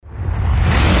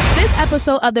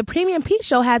episode of the Premium Pete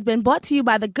Show has been brought to you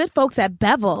by the good folks at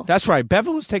Bevel. That's right.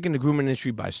 Bevel is taking the grooming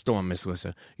industry by storm, Miss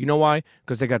Lissa. You know why?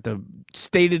 Because they got the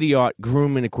state-of-the-art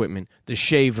grooming equipment, the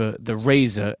shaver, the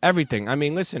razor, everything. I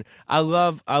mean, listen, I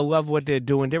love what they're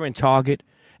doing. They're in Target,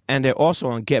 and they're also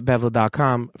on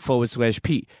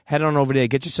getbevel.com/Pete. Head on over there.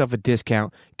 Get yourself a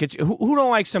discount. Who don't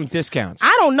like some discounts?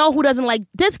 I don't know who doesn't like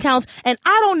discounts, and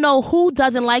I don't know who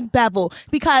doesn't like Bevel,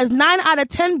 because 9 out of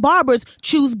 10 barbers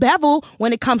choose Bevel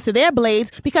when it comes to their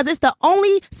blades, because it's the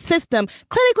only system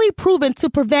clinically proven to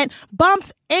prevent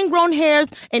bumps, ingrown hairs,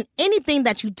 and anything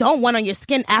that you don't want on your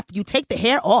skin after you take the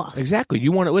hair off. Exactly.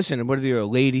 You want to listen, whether you're a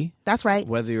lady. That's right.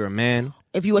 Whether you're a man.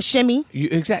 If you a shimmy.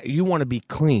 You want to be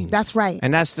clean. That's right.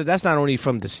 And that's not only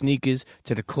from the sneakers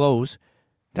to the clothes.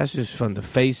 That's just from the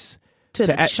face to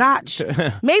the chotch.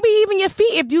 Maybe even your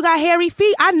feet. If you got hairy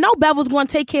feet, I know Bevel's going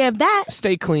to take care of that.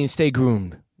 Stay clean, stay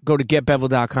groomed. Go to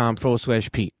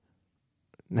getbevel.com/Pete.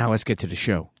 Now let's get to the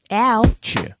show. Ow.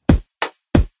 Cheer.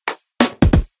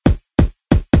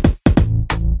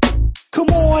 Come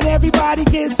on, everybody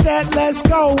get set, let's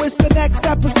go. It's the next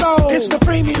episode. It's the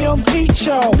Premium Pete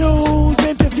Show. News,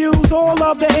 interviews, all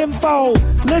of the info.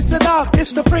 Listen up,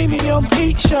 it's the Premium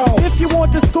Pete Show. If you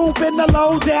want the scoop in the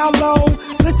low, down low,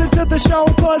 listen to the show,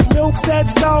 cause Milk said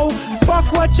so.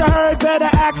 Fuck what you heard, better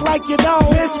act like you know.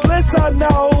 Miss Lissa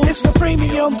Knows. It's the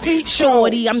Premium Pete Show.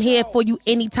 Shorty, I'm here for you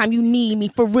anytime you need me.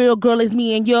 For real, girl, it's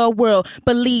me in your world.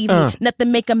 Believe me,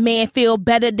 nothing make a man feel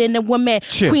better than a woman.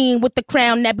 Sure. Queen with the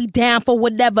crown that be down for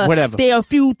whatever. There are a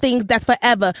few things that's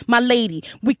forever. My lady,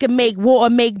 we can make war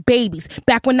or make babies.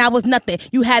 Back when I was nothing,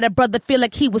 you had a brother feel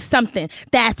like he was something.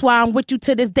 That's why I'm with you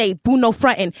to this day. Boo, no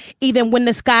frontin'. Even when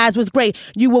the skies was gray,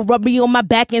 you would rub me on my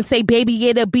back and say, baby,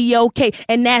 it'll be okay.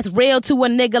 And that's real to a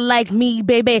nigga like me,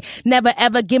 baby. Never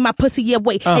ever give my pussy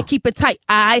away and keep it tight,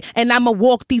 aight? And I'ma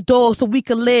walk these doors so we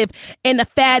can live in a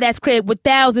fat ass crib with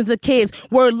thousands of kids.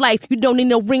 Word life, you don't need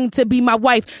no ring to be my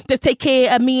wife. Just take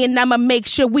care of me and I'ma make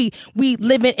sure we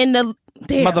living in the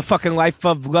motherfucking life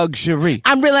of luxury.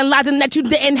 I'm realizing that you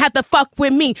didn't have to fuck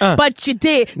with me, but you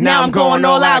did. Now I'm going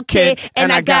all out, kid,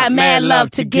 and I got mad love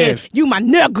to give. You my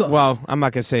nigga. Well, I'm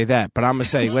not going to say that, but I'm going to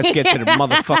say, let's get to the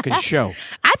motherfucking show.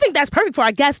 I think that's perfect for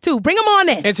our guests, too. Bring them on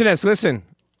in. Internets, listen,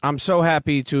 I'm so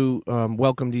happy to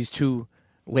welcome these two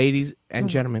ladies and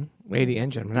gentlemen. Lady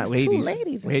and gentlemen, not ladies. Two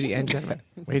ladies. Lady and gentlemen.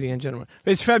 Lady and gentlemen.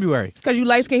 It's February. It's because you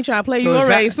light skin trying to play you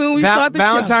already. Soon we start the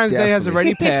Valentine's show. Day has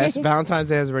already passed. Valentine's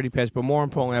Day has already passed. But more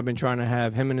importantly, I've been trying to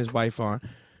have him and his wife on.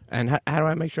 And how do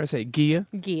I make sure I say it? Gia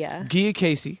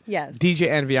Casey. Yes. DJ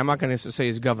Envy. I'm not going to say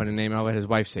his government name. I'll let his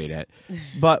wife say that.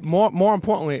 But more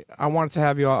importantly, I wanted to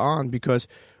have you all on because,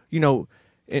 you know,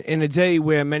 in a day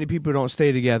where many people don't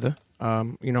stay together,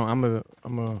 you know, I'm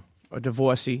a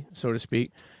divorcee, so to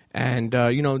speak. And,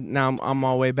 you know, now I'm on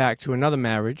my way back to another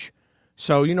marriage.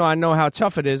 So, you know, I know how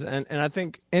tough it is. And I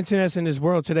think internets in this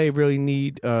world today really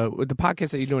need, with the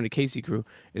podcast that you're doing, the Casey Crew,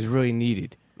 is really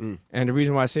needed. And the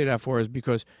reason why I say that for is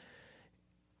because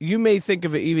you may think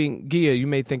of it, even Gia, you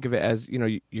may think of it as, you know,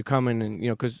 you're coming and, you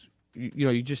know, because, you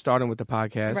know, you're just starting with the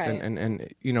podcast. Right.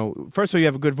 And, you know, first of all, you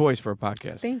have a good voice for a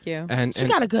podcast. Thank you. And she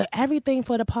got a good everything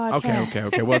for the podcast.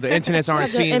 Okay. Well, the internets aren't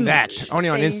seeing that. Only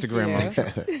on Thank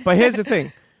Instagram. you. But here's the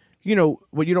thing. You know,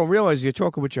 what you don't realize is you're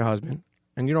talking with your husband,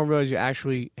 and you don't realize you're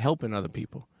actually helping other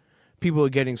people. People are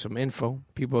getting some info.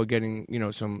 People are getting, you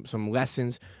know, some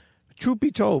lessons. Truth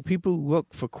be told, people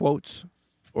look for quotes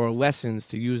or lessons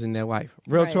to use in their life.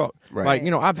 Real talk. Right. Like, you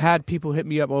know, I've had people hit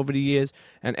me up over the years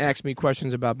and ask me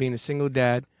questions about being a single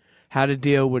dad, how to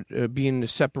deal with being a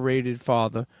separated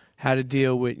father, how to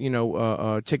deal with, you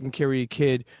know, taking care of your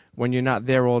kid when you're not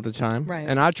there all the time. Right.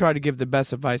 And I try to give the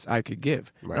best advice I could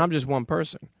give. Right. And I'm just one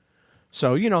person.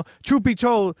 So, you know, truth be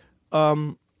told,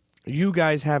 you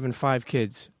guys having 5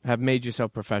 kids have made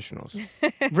yourself professionals.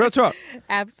 Real talk.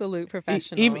 Absolute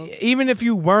professionals. Even if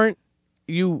you weren't,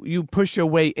 you push your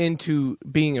way into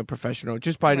being a professional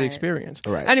just by the experience.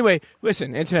 Right. Anyway,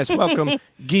 listen, internets, welcome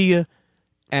Gia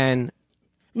and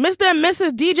Mr. and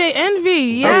Mrs. DJ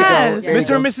Envy. Yes.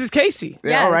 Mr. and Mrs. Casey.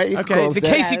 Yeah, all right. You can Okay, close the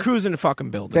that. Casey crew's in the fucking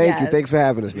building. Thank you. Yes. Thanks for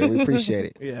having us, man. We appreciate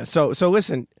it. Yeah. So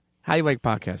listen, how you like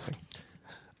podcasting?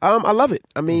 I love it.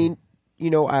 I mean, you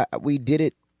know, we did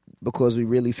it because we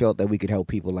really felt that we could help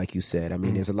people, like you said. I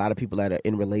mean, there's a lot of people that are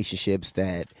in relationships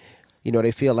that, you know,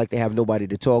 they feel like they have nobody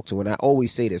to talk to. And I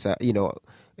always say this, you know,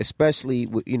 especially,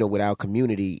 with our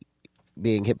community,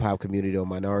 being hip-hop community or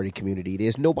minority community,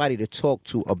 there's nobody to talk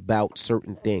to about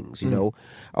certain things, you know.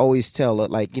 I always tell,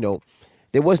 like, you know,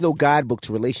 there was no guidebook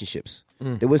to relationships.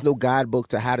 There was no guidebook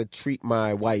to how to treat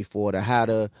my wife or to how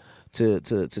to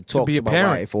talk to my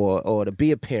parent. wife or to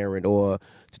be a parent or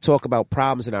to talk about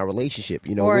problems in our relationship.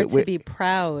 You know, or to be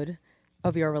proud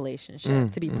of your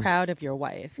relationship, to be proud of your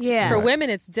wife. Yeah. For women,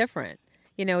 it's different.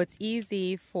 You know, it's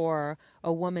easy for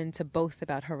a woman to boast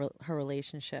about her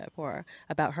relationship or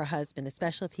about her husband,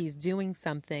 especially if he's doing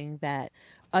something that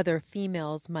other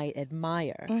females might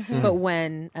admire. But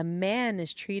when a man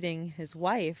is treating his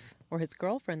wife or his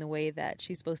girlfriend the way that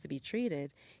she's supposed to be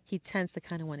treated, he tends to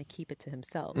kind of want to keep it to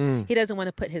himself. He doesn't want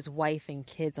to put his wife and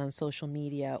kids on social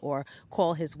media or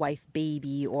call his wife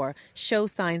baby or show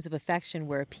signs of affection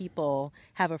where people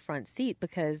have a front seat,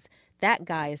 because that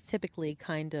guy is typically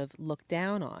kind of looked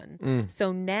down on.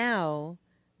 So now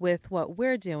with what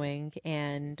we're doing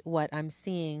and what I'm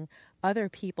seeing other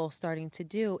people starting to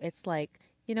do, it's like,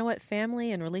 you know what,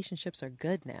 family and relationships are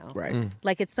good now. Right.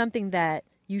 Like, it's something that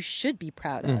you should be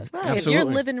proud of. Right. If you're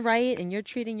living right and you're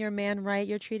treating your man right,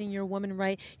 you're treating your woman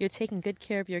right, you're taking good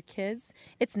care of your kids,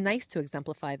 it's nice to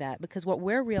exemplify that, because what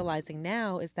we're realizing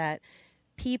now is that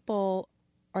people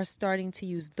are starting to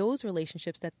use those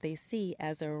relationships that they see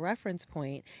as a reference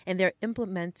point, and they're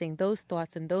implementing those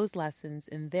thoughts and those lessons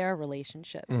in their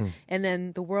relationships. And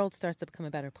then the world starts to become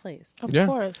a better place. Of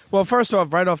course. Well, first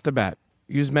off, right off the bat,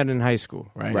 you met in high school,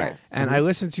 right? Right. Yes. And I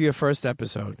listened to your first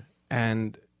episode,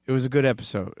 and it was a good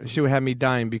episode. She had me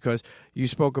dying because you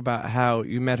spoke about how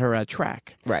you met her at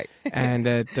track. Right. And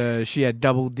that she had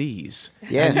double D's.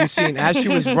 Yeah. And you seen, as she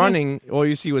was running, all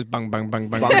you see was bang, bang, bang,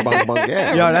 bang, Bang, bang, bang.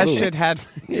 Yeah, Yo, that absolutely. shit had...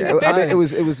 Yeah, it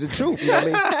was the truth. You know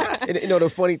what I mean? And, you know, the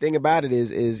funny thing about it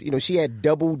is, you know, she had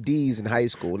double D's in high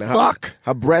school. Now,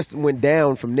 her breast went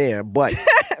down from there, but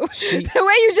The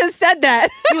way you just said that.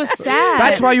 She was sad.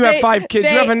 That's why you have 5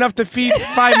 kids. You have enough to feed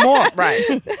 5 more.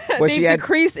 Right. But They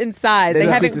decreased in size. They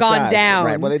haven't decreased in gone size. down.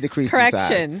 Right. Well, they decreased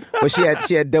Correction. in size. But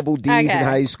she had double D's in Okay.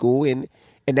 high school, and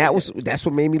that's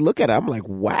what made me look at her. I'm like,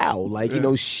 wow, like, you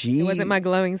know, she It wasn't my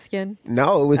glowing skin.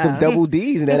 No, it was the double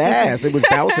D's in that ass. It was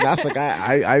bouncing. I was like,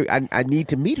 I need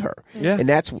to meet her. Yeah. And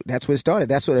that's where it started.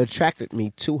 That's what attracted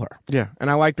me to her. Yeah, and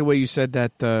I like the way you said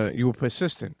that you were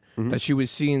persistent, that she was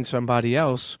seeing somebody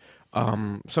else,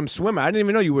 some swimmer. I didn't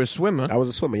even know you were a swimmer. I was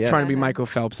a swimmer, yeah. Trying to be Michael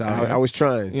Phelps out here. I was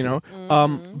trying. You know,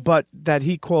 but that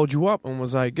he called you up and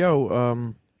was like,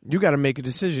 yo, you got to make a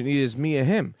decision. Either it's me or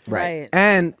him. Right.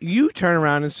 And you turn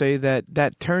around and say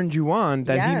that turned you on,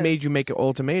 that he Yes. made you make an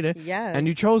ultimatum. Yes. And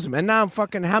you chose him. And now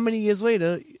fucking how many years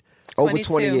later, Over 22.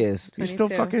 20 years. you're still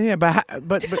 22. fucking here.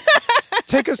 But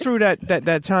take us through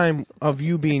that time of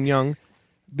you being young,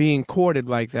 being courted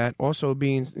like that, also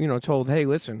being, you know, told, hey,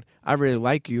 listen, I really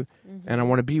like you and I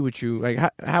want to be with you. Like,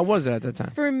 how was that at that time?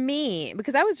 For me,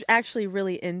 because I was actually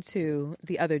really into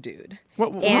the other dude.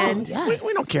 And yes.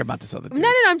 we don't care about this other dude.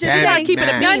 No, I'm just Damn saying. it, keep it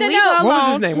a bean. No, Leave her What was his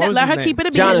alone. name? What was Let his her name? keep it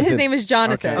a bean. Jonathan. His name is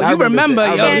Jonathan. Okay. Oh, you remember,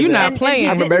 yo. And- You're not and playing. he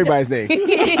I remember everybody's name. He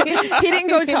didn't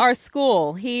go to our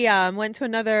school. He went to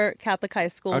another Catholic high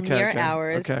school near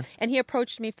ours, and he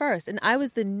approached me first. And I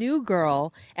was the new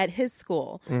girl at his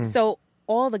school, so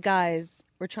all the guys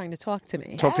were trying to talk to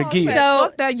me. Talk to Gia.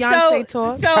 Talk that Beyonce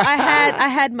talk. So I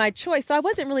had my choice. So I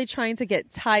wasn't really trying to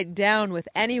get tied down with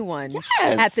anyone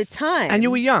at the time. And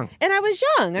you were young. And I was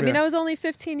young. I mean, I was only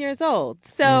 15 years old.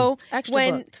 So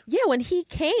when he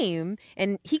came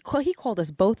and he called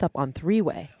us both up on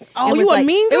three-way. Oh, and you was a like,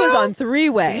 mean It was girl? on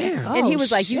three-way. And he Oh,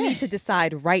 was like, you shit. need to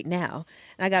decide right now.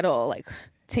 And I got all like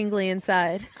tingly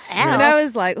inside. Ow. And I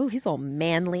was like, oh, he's all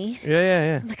manly.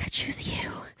 Yeah. I'm like, I choose you.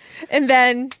 And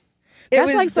then it That's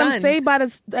was like some done. saved by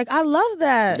the. Like, I love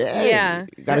that. Yeah.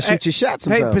 You got to shoot your shot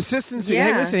Hey, sometimes. persistency.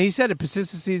 Yeah. Hey, listen, he said it.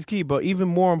 Persistency is key. But even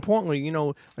more importantly, you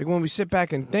know, like when we sit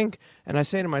back and think, and I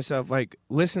say to myself, like,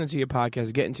 listening to your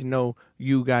podcast, getting to know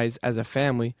you guys as a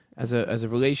family, as a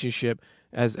relationship,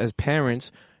 as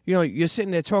parents, you know, you're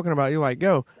sitting there talking about, you're like,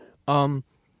 yo,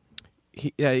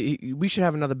 we should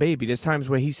have another baby. There's times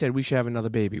where he said we should have another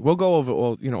baby. We'll go over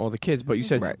all the kids, but you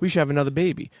said we should have another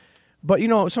baby. But, you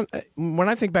know, when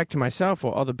I think back to myself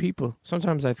or other people,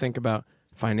 sometimes I think about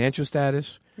financial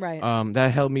status. Right.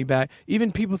 That held me back.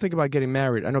 Even people think about getting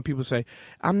married. I know people say,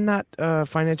 I'm not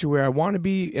financial where I want to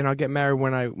be, and I'll get married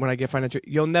when I get financial.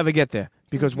 You'll never get there.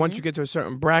 Because once you get to a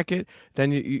certain bracket,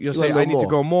 then you'll say, I need to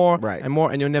go more and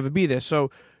more, and you'll never be there. So,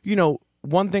 you know,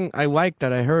 one thing I like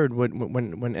that I heard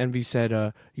when Envy said,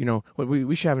 you know,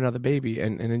 we should have another baby,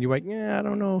 and then you're like, yeah, I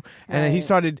don't know. And then he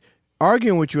started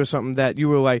arguing with you or something that you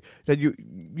were like, that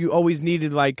you always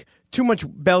needed like too much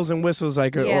bells and whistles,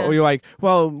 like, or you're like,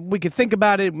 well, we could think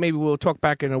about it, maybe we'll talk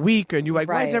back in a week, and you're like,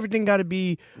 why does everything got to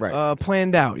be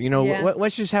planned out? You know,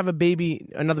 let's just have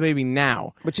another baby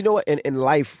now. But you know what? In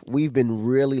life, we've been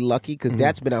really lucky because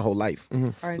that's been our whole life.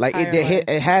 Our Like entire life.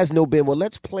 it has no been. Well,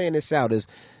 let's plan this out. As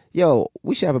yo,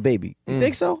 we should have a baby. You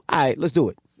think so? All right, let's do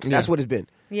it. That's what it's been.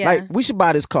 Yeah. Like, we should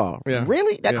buy this car. Yeah.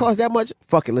 Really? That costs that much?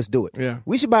 Fuck it, let's do it. Yeah.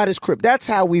 We should buy this crib. That's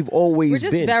how we've always We're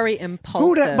just been. very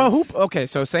impulsive. Okay,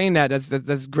 so saying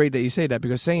that's great that you say that,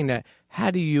 because saying that, how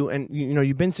do you, and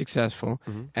you've been successful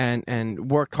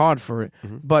and worked hard for it,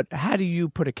 but how do you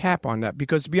put a cap on that?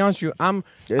 Because to be honest with you,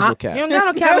 There's no cap. You don't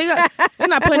got no cap. We're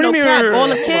not putting no cap. All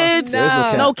the kids,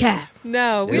 no cap.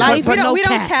 No, we Life, don't, no we don't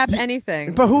cap. cap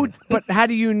anything. But how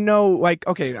do you know, like,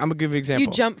 okay, I'm gonna give you an example. You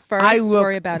jump first,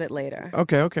 worry about it later.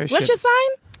 Okay, What's shit. your sign?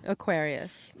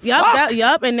 Aquarius.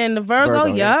 Yup. And then the Virgo,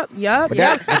 yup. But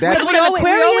that's Because with We an always, Aquarius,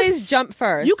 we always jump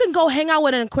first. you can go hang out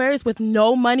with an Aquarius with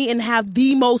no money and have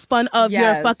the most fun of your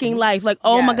Yes. fucking life. Like,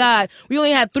 oh my Yes. God, we only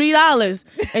had $3,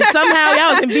 and somehow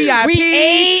y'all was in VIP. We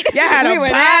ate. Y'all had We a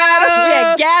went bottle. out. We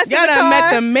had gas in Y'all the done car.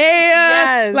 met the mayor.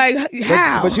 Yes. Like,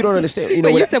 how? But you don't understand.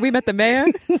 Wait, you said we met the mayor?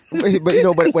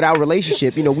 But with our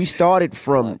relationship, we started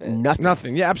from nothing.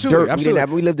 Nothing. Yeah, absolutely. Dirt.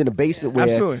 Absolutely. We lived in a basement where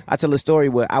Absolutely. I tell a story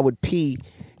where I would pee,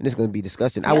 and it's going to be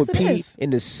disgusting. I Yes, would it pee is. in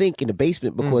the sink in the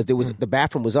basement because the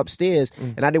bathroom was upstairs,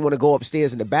 and I didn't want to go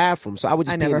upstairs in the bathroom, so I would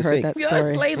just I pee in never the heard sink. that Yo,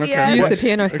 story. it's lazy Okay. ass. You used to pee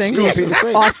in our sink? Yeah, pee in the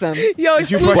sink. Awesome. Yo, you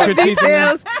brush exclusive your teeth in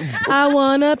there? details. I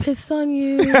wanna piss on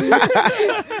you.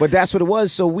 But that's what it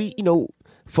was. So we,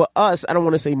 for us, I don't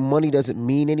want to say money doesn't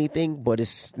mean anything, but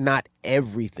it's not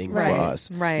everything Right, for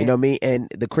us. right. You know what I mean? And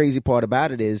the crazy part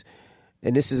about it is,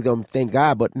 and this is going to thank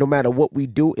God, but no matter what we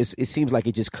do, it seems like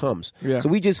it just comes. Yeah. So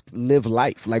we just live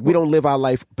life. Like, we don't live our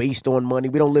life based on money.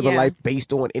 We don't live a Yeah. life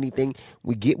based on anything.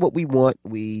 We get what we want.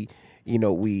 We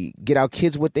get our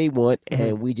kids what they want,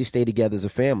 and we just stay together as a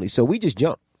family. So we just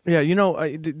jump. Yeah,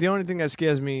 the only thing that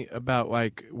scares me about,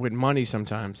 like, with money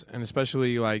sometimes, and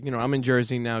especially, like, I'm in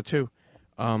Jersey now too,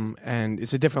 and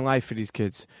it's a different life for these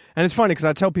kids. And it's funny because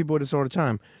I tell people this all the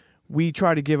time. We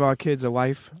try to give our kids a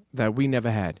life that we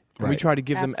never had. And we Right. try to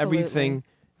give Absolutely. them everything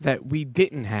that we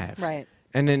didn't have. Right.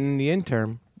 And then in the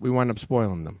interim, we wind up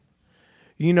spoiling them.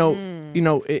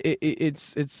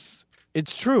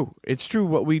 It's true. It's true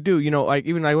what we do. Like,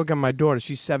 even I look at my daughter,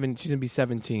 she's 7, she's going to be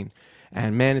 17.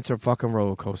 And man, it's a fucking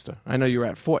roller coaster. I know you're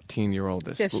at 14, your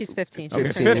oldest. She's 15. Okay,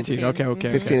 She's 15. Okay.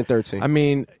 15 and 13. I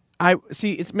mean, I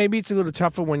see. It's a little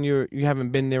tougher when you haven't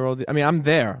been there all the. I mean, I'm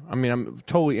there. I mean, I'm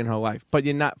totally in her life, but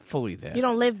you're not fully there. You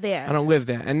don't live there. I don't live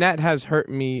there, and that has hurt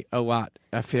me a lot.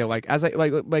 I feel like, as I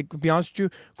like to be honest with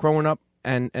you, growing up,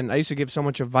 and I used to give so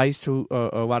much advice to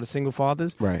a lot of single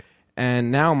fathers, Right.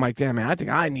 and now I'm like, damn man, I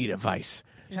think I need advice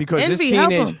because Envy, this help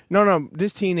teenage, 'em. no,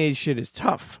 this teenage shit is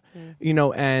tough,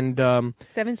 and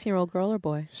 17-year-old girl or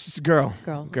boy? girl,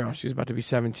 Okay. she's about to be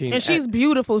 17, And she's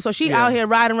beautiful, so she out here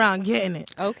riding around getting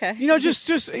it. Okay. just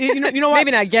you know what?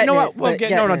 Maybe not getting you know what? it, Well, but no,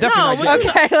 getting it. definitely not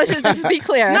getting it. Okay, let's just be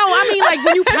clear. No, I mean, like,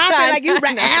 when you pop it, like, you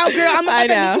right now, girl, I'm I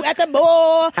about to know. meet you at the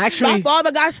mall. Actually- my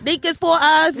father got sneakers for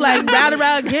us, like, riding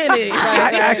around getting it.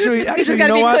 Actually, You just you gotta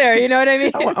know be what? clear, you know what I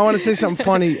mean? I want to say something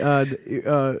funny.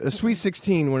 A Sweet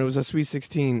 16, when it was a Sweet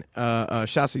 16,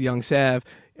 shouts to Young Sav.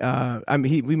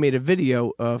 We made a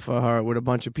video for her with a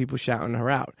bunch of people shouting her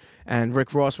out, and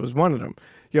Rick Ross was one of them.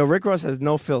 Yo, Rick Ross has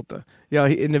no filter. Yo,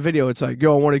 in the video, it's like,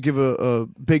 yo, I want to give a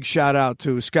big shout out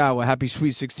to Skylar. Happy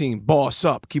Sweet 16. Boss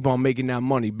up. Keep on making that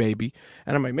money, baby.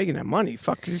 And I'm like, making that money?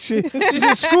 Fuck, she's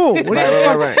in school. What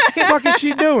the fuck is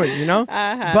she doing,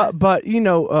 Uh-huh. But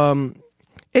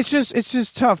it's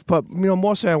just tough. But,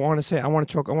 more so I want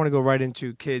to go right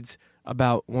into kids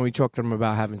about when we talk to them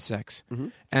about having sex. Mm-hmm.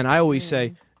 And I always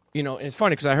say, and it's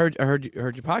funny because I heard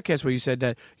your podcast where you said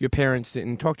that your parents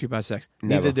didn't talk to you about sex.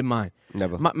 Never. Neither did mine.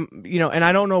 Never. And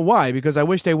I don't know why, because I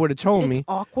wish they would have told me. It's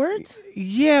awkward.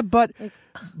 Yeah, but at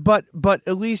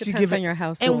least you Depends give on it. your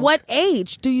household. And what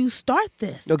age do you start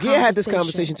this? No, Gia had this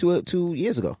conversation 2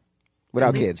 years ago with our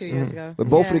At least kids. 2 years ago. With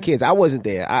both of Yeah. the kids. I wasn't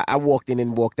there. I walked in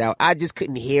and walked out. I just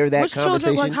couldn't hear that Which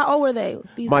conversation. children, like, how old were they?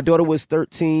 My daughter was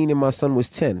 13 and my son was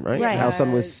 10, right? Right. Our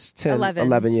son was 10,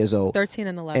 11 years old. 13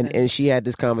 and 11. And she had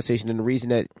this conversation, and the reason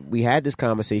that we had this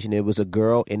conversation, it was a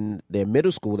girl in their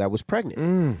middle school that was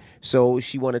pregnant. So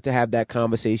she wanted to have that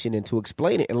conversation and to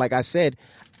explain it. And like I said,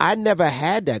 I never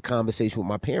had that conversation with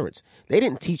my parents. They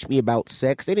didn't teach me about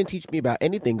sex. They didn't teach me about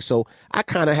anything. So I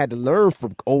kind of had to learn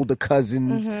from older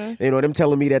cousins, them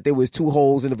telling me that there was 2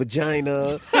 holes in the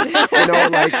vagina.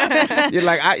 I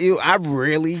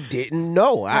really didn't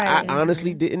know. I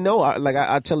honestly didn't know.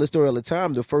 I tell the story all the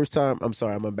time. The first time, I'm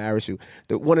sorry, I'm embarrassed you.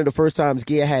 One of the first times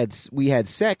we had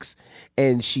sex,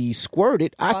 and she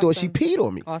squirted, I thought she peed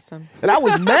on me. Awesome. And I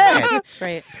was mad.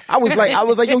 Right. I was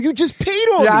like, yo, you just peed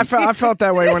on me. Yeah, I felt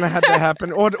that way when I had that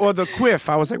happen. Or the quiff.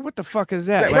 I was like, what the fuck is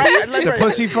that? Like, the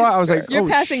pussy fart. I was like, You're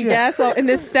passing gas in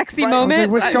this sexy moment. I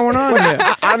was like, what's going on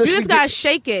there? Honestly, you just gotta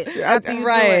shake it.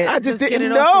 Right. I just didn't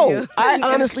know. I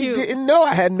honestly didn't know.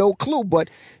 I had no clue. But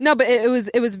no, but it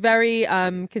was very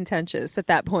contentious at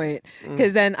that point,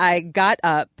 because then I got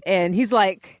up and he's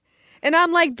like. And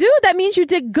I'm like, dude, that means you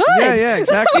did good. Yeah,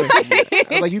 exactly. I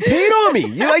was like, you peed on me.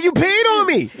 You're like, you peed on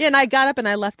me. Yeah, and I got up and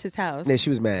I left his house. Yeah, she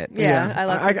was mad. Yeah. I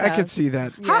left his house. I could see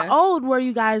that. Yeah. How old were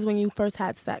you guys when you first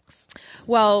had sex?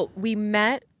 Well, we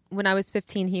met when I was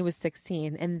 15, he was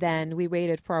 16, and then we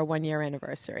waited for our 1-year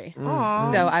anniversary.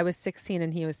 So I was 16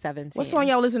 and he was 17. What song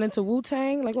y'all listening to?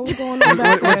 Wu-Tang? Like, what was going on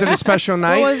back Was it a special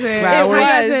night? What was it?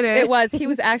 Flowers? It was. He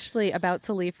was actually about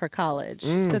to leave for college.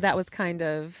 So that was kind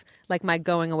of like my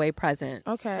going away present.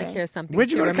 Okay. Like, here's something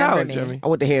Where'd you go to college, me. Jimmy? I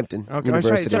went to Hampton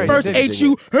University. The first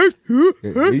H-U.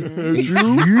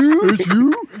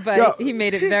 But he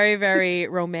made it very, very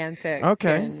romantic.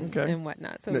 Okay. And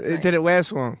whatnot. So it was Did nice. it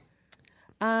last long?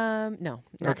 No,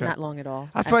 not long at all.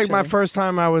 I feel like my first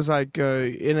time I was like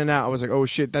in and out. I was like, oh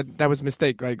shit, that was a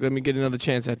mistake. Like, let me get another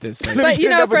chance at this. Like,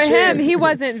 but for him, he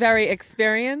wasn't very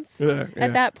experienced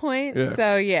at that point. Yeah.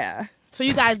 So yeah. So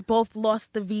you guys both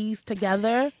lost the V's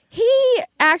together? He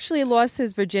actually lost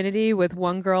his virginity with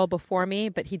one girl before me,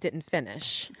 but he didn't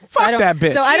finish. Fuck that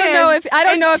bitch. So I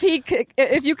don't know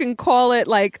if you can call it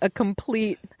like a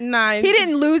complete. Nah, he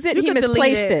didn't lose it. He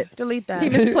misplaced it. Delete that. He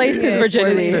misplaced his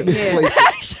virginity. Misplaced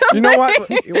Actually. you know what?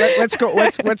 Let's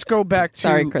go back to.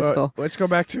 Sorry, Crystal. Let's go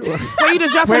back to. Wait, you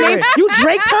just dropped her name? You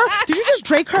draked her? Did you just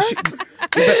drake her?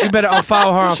 You better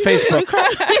unfollow her on Facebook.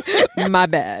 My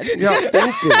bad. Yo,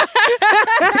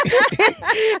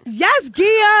 Yes,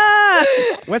 Gia.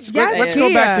 Let's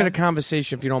go back to the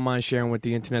conversation, if you don't mind sharing with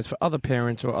the internet for other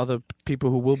parents or other people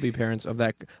who will be parents of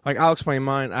that. Like, I'll explain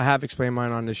mine. I have explained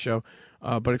mine on this show,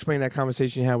 but explain that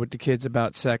conversation you had with the kids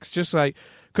about sex. Just like,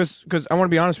 because I want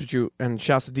to be honest with you, and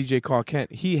shouts to DJ Carl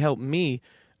Kent. He helped me,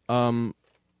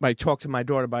 like, talk to my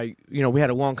daughter by, we had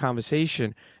a long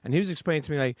conversation, and he was explaining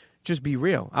to me, like, just be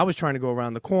real. I was trying to go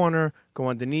around the corner, go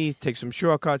underneath, take some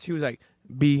shortcuts. He was like,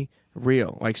 be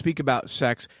real. Like, speak about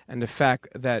sex and the fact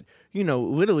that,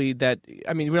 literally that,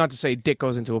 I mean, we don't have to say dick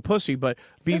goes into a pussy, but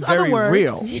be There's very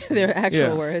real. They're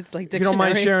actual words, like dictionary. If you don't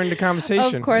mind sharing the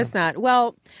conversation. Of course not.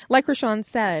 Well, like Rashawn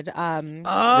said. Rashawn.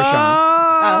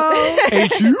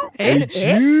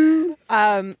 H-U?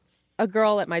 A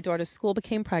girl at my daughter's school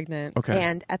became pregnant. Okay.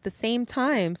 And at the same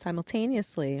time,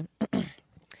 simultaneously,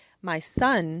 my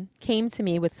son came to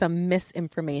me with some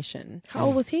misinformation. How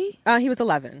old was he? He was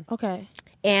 11. Okay.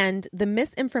 And the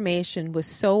misinformation was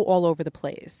so all over the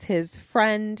place. His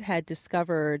friend had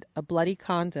discovered a bloody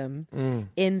condom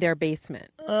in their basement.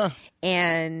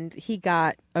 And he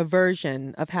got a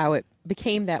version of how it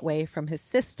became that way from his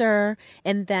sister.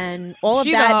 And then all of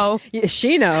that. Yeah,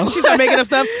 she knows. She's not making up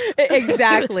stuff.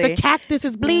 Exactly. The cactus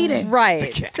is bleeding.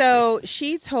 Right. So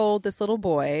she told this little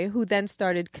boy, who then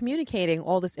started communicating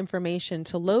all this information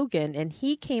to Logan. And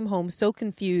he came home so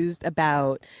confused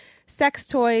about sex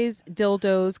toys,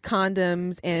 dildos,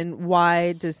 condoms, and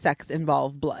why does sex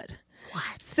involve blood?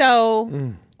 What?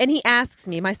 So, and he asks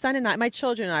me, my son and I, my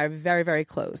children and I are very, very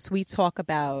close. We talk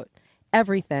about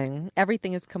everything.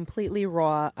 Everything is completely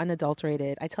raw,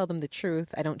 unadulterated. I tell them the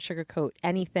truth. I don't sugarcoat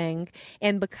anything.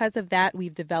 And because of that,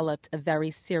 we've developed a very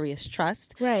serious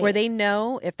trust where they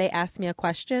know if they ask me a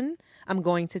question, I'm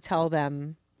going to tell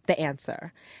them the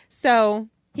answer. So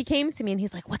he came to me and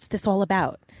he's like, what's this all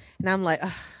about? And I'm like,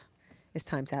 ugh. It's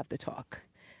time to have the talk.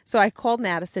 So I called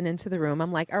Madison into the room.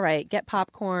 I'm like, all right, get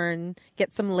popcorn,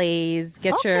 get some Lay's,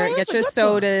 get your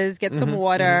sodas, get some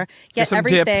water, get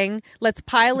everything. Dip. Let's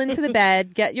pile into the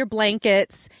bed, get your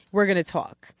blankets. We're going to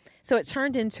talk. So it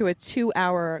turned into a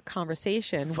 2-hour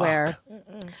conversation where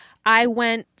I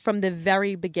went from the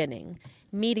very beginning,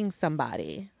 meeting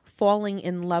somebody, falling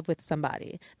in love with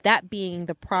somebody, that being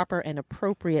the proper and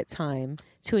appropriate time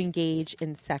to engage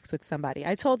in sex with somebody.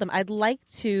 I told them I'd like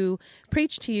to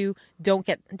preach to you, don't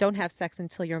have sex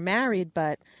until you're married,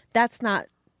 but that's not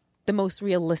the most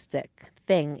realistic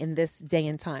thing in this day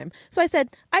and time. So I said,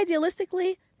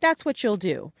 idealistically, that's what you'll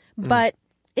do. But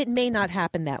it may not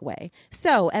happen that way.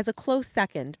 So as a close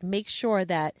second, make sure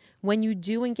that when you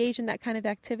do engage in that kind of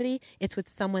activity, it's with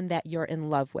someone that you're in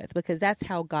love with, because that's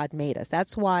how God made us.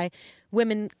 That's why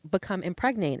women become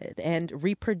impregnated and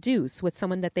reproduce with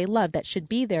someone that they love, that should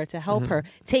be there to help her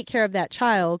take care of that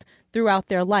child throughout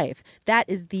their life. That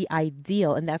is the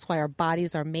ideal, and that's why our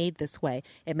bodies are made this way.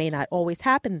 It may not always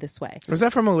happen this way. Was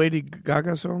that from a Lady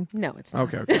Gaga song? No, it's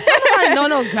not. Okay. like,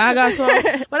 no Gaga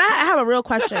song. But I have a real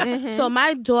question. So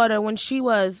my daughter, when she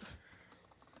was,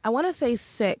 I want to say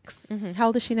 6. How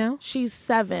old is she now? She's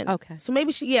 7. Okay. So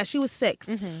maybe she was 6.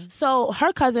 So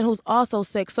her cousin, who's also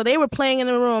 6, so they were playing in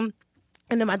the room.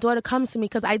 And then my daughter comes to me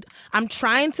because I'm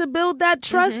trying to build that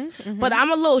trust, but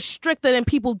I'm a little stricter than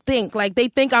people think. Like, they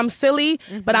think I'm silly,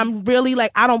 but I'm really,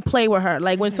 like, I don't play with her.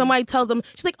 Like, when somebody tells them,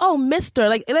 she's like, oh, mister.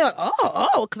 Like, they're like,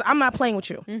 oh, because I'm not playing with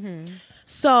you.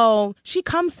 So she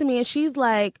comes to me and she's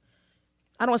like,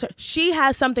 I don't want to say, she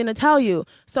has something to tell you.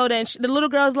 So then the little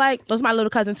girl's like, that's my little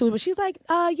cousin too, but she's like,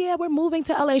 yeah, we're moving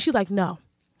to LA. And she's like, no.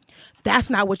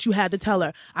 That's not what you had to tell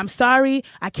her. I'm sorry.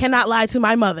 I cannot lie to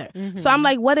my mother. So I'm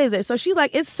like, what is it? So she's like,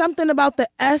 it's something about the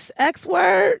SX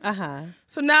word.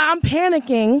 So now I'm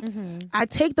panicking. I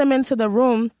take them into the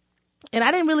room. And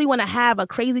I didn't really want to have a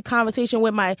crazy conversation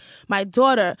with my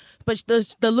daughter. But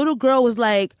the little girl was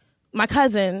like, my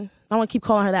cousin, I want to keep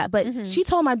calling her that. But she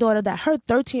told my daughter that her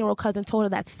 13-year-old cousin told her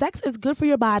that sex is good for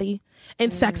your body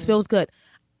and sex feels good.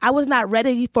 I was not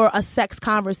ready for a sex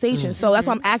conversation. So that's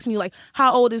why I'm asking you, like,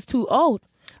 how old is too old?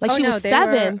 Like, she was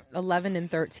 7. Were 11 and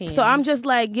 13. So I'm just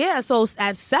like, yeah. So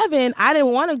at 7, I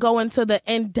didn't want to go into the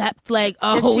in-depth, like,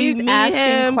 if she's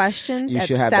asking questions you at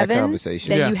should have 7, that conversation.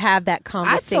 then you have that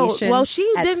conversation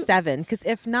she at didn't, 7. Because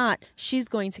if not, she's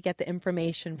going to get the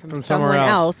information from somewhere someone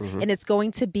else. and it's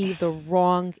going to be the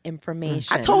wrong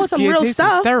information. I told her some real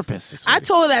stuff. Therapist. I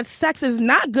told her that sex is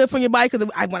not good for your body because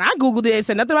when I Googled it, it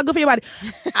said nothing about good for your body.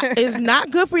 It's not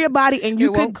good for your body and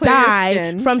you could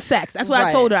die from sex. That's what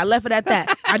I told her. I left it at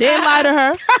that. I didn't lie to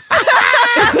her.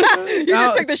 You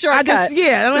just took the shortcut.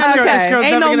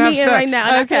 Ain't no meeting right now.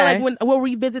 And I feel like we'll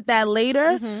revisit that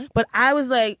later. But I was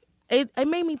like, it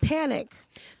made me panic.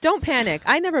 Don't panic.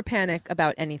 I never panic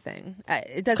about anything. It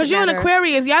doesn't matter. Because you're an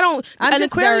Aquarius. I'm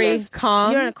just very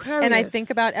calm. You're an Aquarius. And I think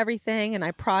about everything and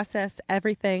I process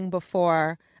everything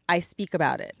before I speak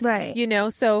about it. Right. You know,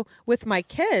 so with my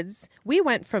kids, we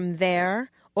went from there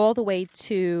all the way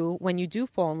to when you do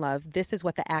fall in love, this is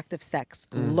what the act of sex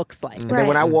looks like. And then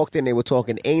when I walked in, they were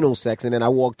talking anal sex, and then I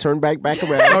turned back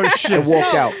around and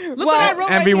walked out.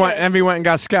 Envy went and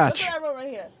got scotch. Look at that row right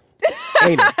here.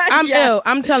 Anal. I'm ill.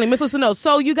 I'm telling you, Miss Lissa Knows.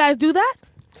 So you guys do that?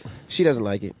 She doesn't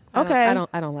like it. Okay.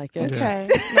 I don't like it. Okay.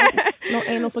 No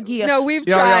anal for Gia. No, we've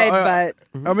tried, but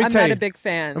I'm not a big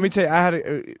fan. Let me tell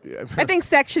you, I think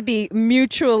sex should be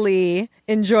mutually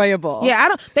enjoyable.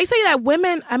 Yeah, they say that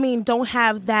women, don't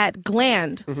have that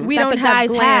gland. We that don't the have guys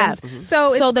glands. have.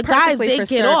 So the guys, they get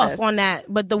service. off on that.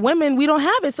 But the women, we don't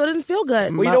have it, so it doesn't feel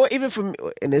good. Well, you know what? Even for me,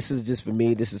 and this is just for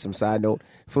me, this is some side note.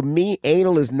 For me,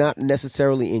 anal is not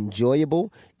necessarily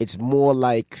enjoyable. It's more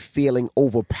like feeling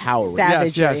overpowering.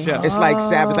 Savagery. Yes. It's like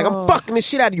savage. Like, I'm fucking the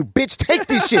shit out of you, bitch. Take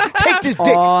this shit. Take this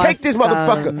dick. Take this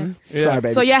motherfucker. Yeah. Sorry,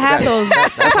 baby. So you have those.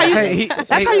 That's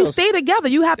how you those. stay together.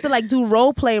 You have to like do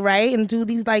role play, right? And do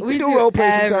these like We do role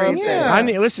play sometimes. Yeah.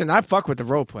 Listen, I fuck with the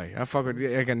role play. I fuck with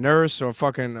like a nurse or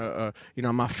fucking,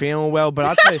 I'm not feeling well.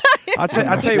 But I'll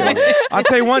tell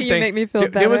you one thing. You make me feel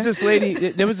better. There was this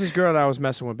lady. There was this girl that I was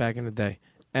messing with back in the day.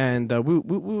 And we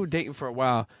were dating for a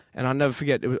while, and I'll never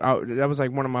forget. That was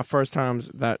like one of my first times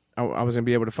that I was gonna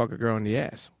be able to fuck a girl in the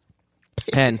ass.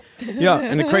 And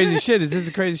and the crazy shit is this is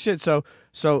the crazy shit. So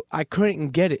I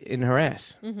couldn't get it in her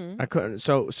ass. I couldn't.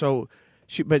 So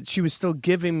she was still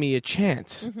giving me a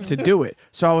chance to do it.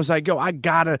 So I was like, yo, I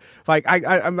gotta I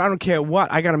don't care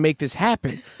what, I gotta make this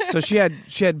happen. So she had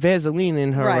Vaseline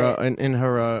in her in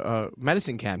her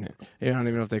medicine cabinet. I don't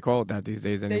even know if they call it that these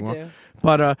days anymore. They do.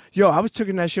 But I was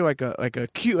taking that shit like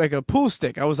a pool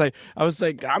stick. I was like,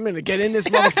 I'm gonna get in this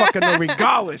motherfucker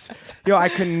regardless. Yo, I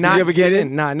could not. Did you ever get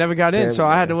in? Nah, I never got in. So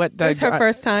I had to let that. It was her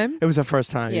first time. It was her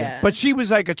first time. Yeah. But she was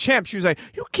like a champ. She was like,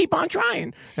 you keep on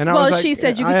trying. And I well, was like, she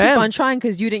said you could keep on trying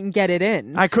because you didn't get it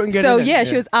in. I couldn't get it in. So yeah,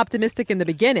 she was optimistic in the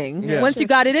beginning. Yeah. Once you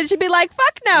got it in, she'd be like,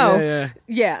 fuck no.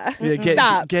 Yeah.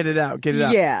 Stop. Get it out. Get it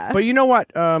out. Yeah. But you know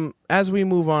what? As we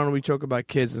move on, we talk about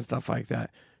kids and stuff like that.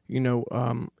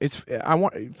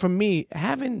 For me,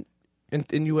 having,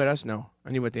 and you let us know,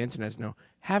 and you let the internet know,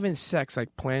 having sex,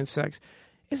 like planned sex,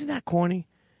 isn't that corny?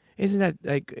 Isn't that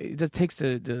like, it just takes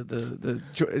the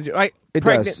like, it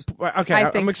does. Okay,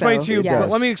 I'm explaining to you, but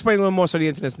let me explain a little more so the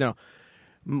internet know.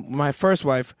 My first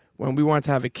wife, when we wanted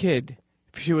to have a kid,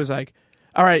 she was like,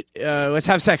 all right, let's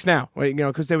have sex now.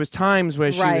 Because there was times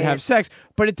where she would have sex,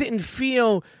 but it didn't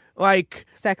feel like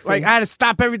sexy. Like I had to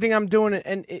stop everything I'm doing,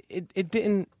 and it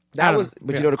didn't.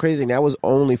 But you know the crazy thing, that was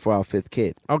only for our 5th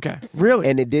kid. Okay, really,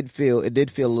 and it did feel a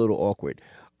little awkward.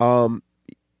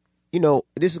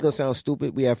 this is going to sound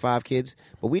stupid. We have 5 kids,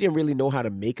 but we didn't really know how to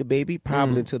make a baby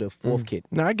probably until the 4th kid.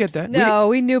 No, I get that. No,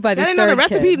 we knew by the 3rd I didn't know the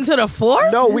recipe until the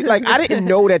 4th? No, I didn't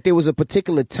know that there was a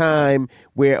particular time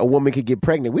where a woman could get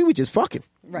pregnant. We were just fucking.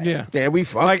 Right. Yeah. And we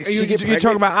fuck. Like, you're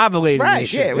talking about ovulating. Right, and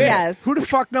shit. yeah. Yes. Who the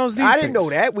fuck knows these I things? didn't know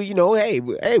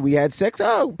that. Hey, we had sex.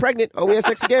 Oh, pregnant. Oh, we had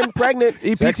sex again. Pregnant.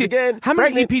 EPT. Sex again. How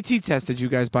many pregnant. EPT tests did you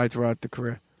guys buy throughout the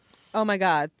career? Oh my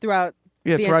God! Throughout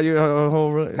Throughout your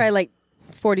whole... probably like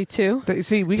 42.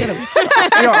 See, we gotta...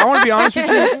 I want to be honest with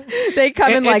you. They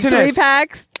come in like 3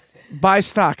 packs. Buy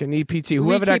stock in EPT,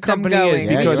 whoever that keep them company is. going.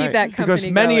 Because, We keep that company because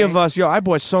many going. of us, I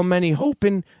bought so many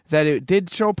hoping that it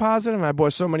did show positive, and I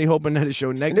bought so many hoping that it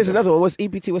showed negative. And there's another one. What's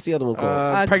EPT? What's the other one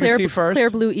called? Pregnancy First. Clear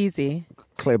Blue Easy.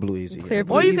 Clear Blue Easy. Clear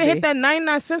Blue Or you Easy. can hit that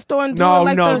 99-cent store and do No, it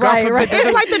like no, the... God forbid. Right.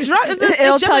 It's like the drug.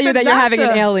 It'll tell you that you're having an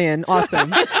alien. Awesome.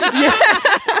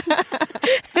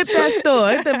 Hit that store.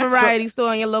 Hit the variety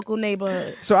store in your local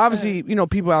neighborhood. So obviously,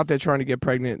 people out there trying to get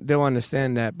pregnant, they'll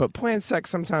understand that. But planned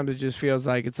sex, sometimes it just feels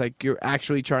like it's like you're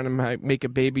actually trying to make a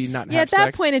baby, not Yeah, have at that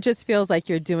sex. point, it just feels like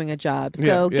you're doing a job.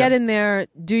 So Yeah. get in there,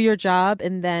 do your job,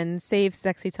 and then save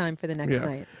sexy time for the next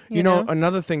night. You know,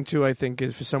 another thing, too, I think,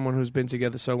 is for someone who's been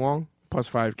together so long, plus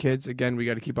 5 kids, again, we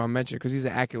got to keep on mentioning, because these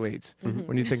are accolades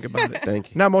when you think about it.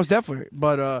 Thank you. Not most definitely.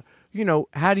 But,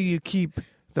 how do you keep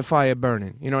the fire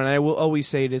burning? And I will always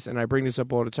say this, and I bring this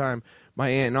up all the time. My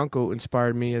aunt and uncle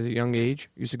inspired me as a young age.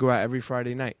 Used to go out every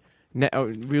Friday night.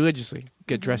 Religiously,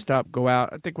 get dressed up, go out.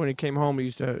 I think when he came home, he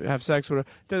used to have sex with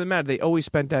her. Doesn't matter. They always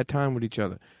spent that time with each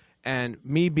other. And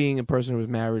me being a person who was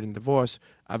married and divorced,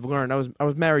 I've learned I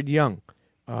was married young,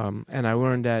 and I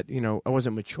learned that I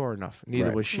wasn't mature enough.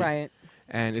 Neither was she. Right.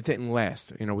 And it didn't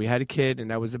last. We had a kid,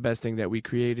 and that was the best thing that we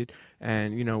created.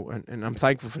 And and I'm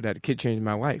thankful for that. The kid changed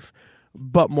my life.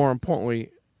 But more importantly,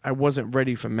 I wasn't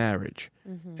ready for marriage.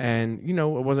 And, it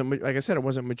wasn't, like I said, it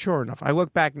wasn't mature enough. I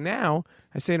look back now,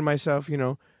 I say to myself,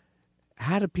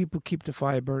 how do people keep the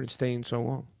fire burning staying so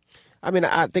long? I mean,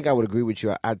 I think I would agree with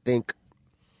you. I think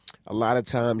a lot of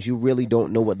times you really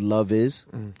don't know what love is.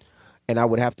 And I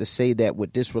would have to say that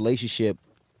with this relationship,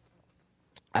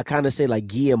 I kind of say like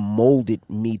Gia molded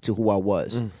me to who I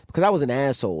was. Because I was an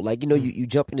asshole. Like, you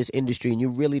jump in this industry and you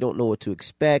really don't know what to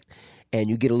expect. And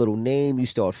you get a little name, you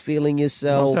start feeling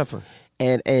yourself. Most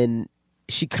definitely. And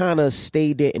she kind of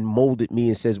stayed there and molded me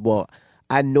and says, well,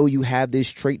 I know you have this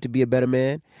trait to be a better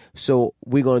man, so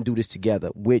we're going to do this together,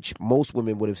 which most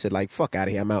women would have said, like, fuck out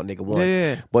of here, I'm out, nigga, one.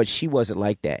 Yeah. But she wasn't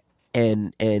like that.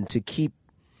 And to keep,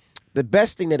 the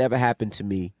best thing that ever happened to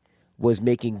me was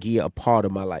making Gia a part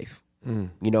of my life.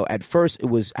 At first,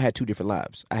 I had 2 different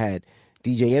lives. I had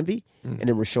DJ Envy and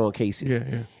then Rashawn Casey.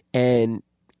 Yeah. And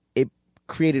it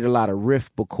created a lot of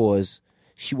rift because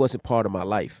she wasn't part of my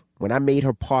life. When I made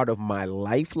her part of my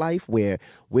life where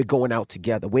we're going out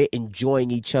together, we're enjoying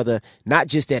each other, not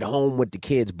just at home with the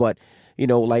kids, but, we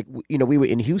were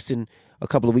in Houston a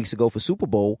couple of weeks ago for Super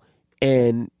Bowl,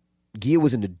 and Gia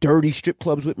was in the dirty strip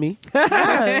clubs with me.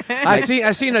 Yes.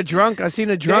 I seen a drunk as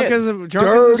a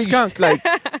dirty, skunk. like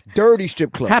dirty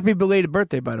strip club. Happy belated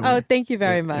birthday, by the way. Oh, thank you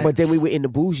very much. But then we were in the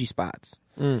bougie spots.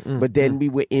 But then we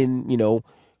were in,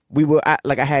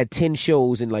 I had 10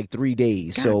 shows in like 3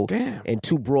 days. Damn. And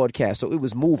 2 broadcasts. So it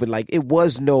was moving. Like, it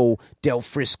was no Del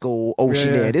Frisco,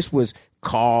 Ocean Air. This was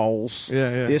Carl's.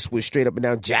 Yeah. This was straight up and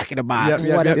down Jack in the Box.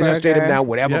 Yep. This was straight up and down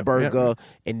Whatever Yep. Burger.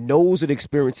 And those are the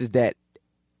experiences that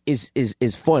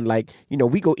is fun. Like,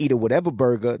 we go eat a Whatever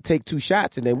Burger, take 2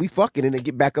 shots, and then we fucking and then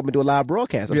get back up and do a live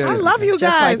broadcast. I love you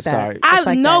Just guys. like that. Sorry. Just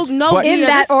like No, that. In Gia,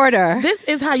 that order. This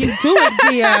is how you do it,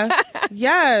 Gia.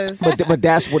 Yes. But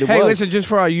that's what it Hey, was. listen, just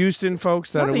for our Houston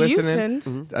folks that Not are the listening, Houstons.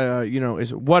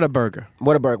 is Whataburger.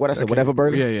 Whataburger. What I said? Whatever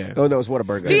Burger? Yeah. Oh, no, it's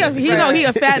Whataburger. He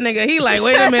a fat nigga. He like,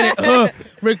 wait a minute,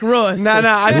 Rick Ross. No,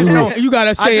 I just don't. You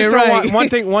gotta say I just it don't right.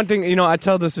 want, one thing. I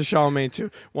tell this to Charlamagne too.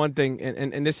 One thing,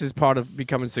 and this is part of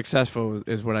becoming successful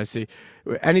is what I see.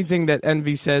 Anything that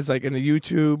Envy says, like in the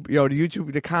YouTube,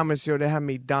 the comments, they have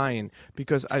me dying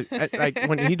because I like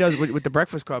when he does with the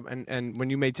Breakfast Club, and when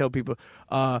you may tell people,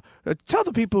 tell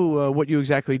the people what you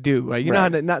exactly do. Right? You know how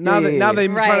now they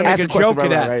try to make Ask a a question, joke of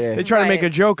that. right. They try to make a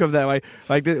joke of that,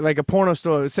 like a porno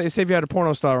star. Say if you had a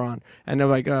porno star on, and they're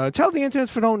like, tell the internet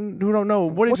who don't know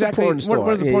what What's exactly a porn star? what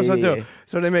does a porn star do? Yeah.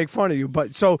 So they make fun of you.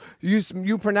 But so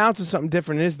you pronouncing something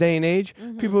different in this day and age,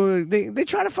 people they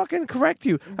try to fucking correct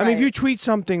you. I mean, if you tweet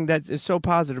something that is so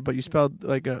positive, but you spelled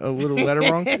like a little letter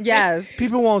wrong, Yes.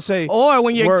 people won't say. Or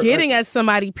when you're getting at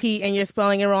somebody, Pete, and you're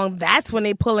spelling it wrong, that's when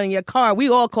they pull in your car. We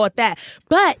all caught that. that.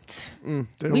 But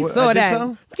we saw that.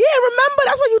 So? Yeah, remember?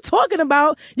 That's what you talking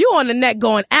about. You on the net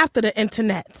going after the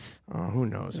internets. Oh, who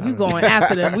knows? You going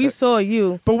after them. We saw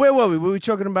you. But where were we? Were we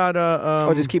talking about...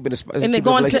 just keeping the... And then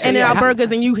going to In-N-Out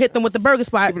Burgers and you hit them with the burger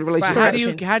spot. Keeping the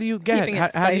relationship. How do you get it?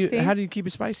 How do you keep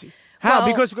it spicy? How?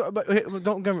 Well, Because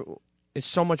don't get me, it's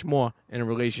so much more in a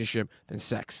relationship than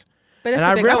sex. But And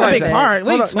that's a big part.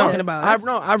 What are you talking about?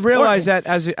 I realized that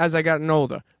as I gotten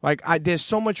older. Like there's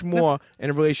so much more in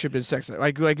a relationship than sex.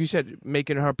 Like you said,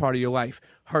 making her part of your life,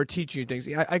 her teaching you things.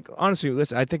 I honestly,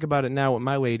 listen, I think about it now with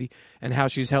my lady and how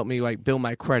she's helped me like build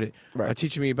my credit,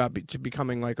 teaching me about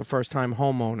becoming like a first time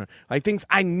homeowner, like things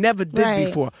I never did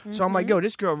before. So I'm like, yo,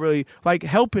 this girl really like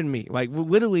helping me, like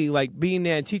literally like being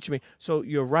there and teaching me. So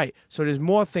you're right. So there's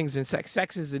more things than sex.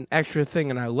 Sex is an extra thing,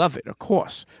 and I love it. Of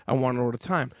course, I want it all the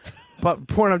time. But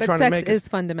the point I'm trying to make is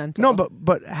fundamental. No, but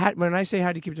when I say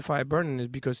how do you keep the fire burning is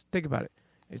because think about it.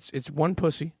 It's one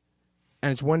pussy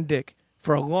and it's one dick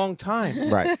for a long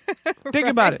time. Right. Think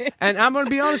about it. And I'm going to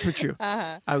be honest with you.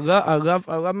 I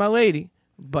love my lady,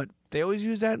 but they always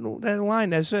use that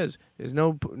line that says there's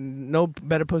no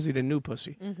better pussy than new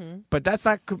pussy. But that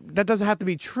doesn't have to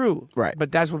be true. Right.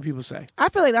 But that's what people say. I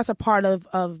feel like that's a part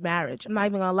of marriage. I'm not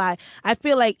even gonna lie. I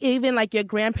feel like even like your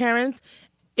grandparents,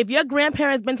 if your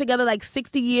grandparents been together like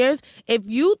 60 years, if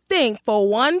you think for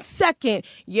 1 second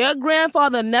your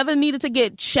grandfather never needed to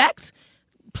get checked,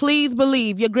 please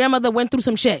believe your grandmother went through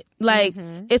some shit. Like,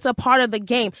 it's a part of the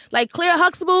game. Like, Claire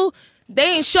Huxtable,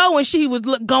 they ain't showing she was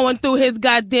going through his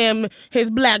black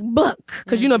book.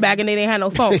 Because, back in the day, they had no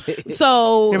phone.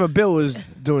 So... Yeah, but Bill was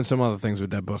doing some other things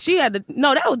with that book. She had to...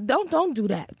 No, don't do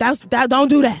that. Don't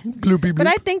do that. Bloopy bloop. But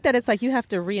I think that it's like you have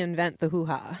to reinvent the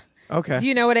hoo-ha. Okay. Do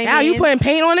you know what I mean? Now you putting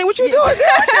paint on it? What you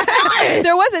doing?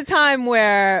 There was a time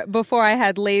where, before I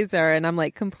had laser and I'm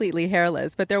like completely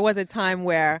hairless, but there was a time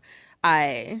where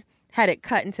I had it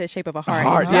cut into the shape of a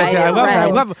heart. Yes, I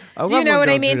love it. Do you know what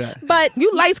I mean? But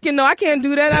you light skin though. I can't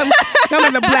do that. I'm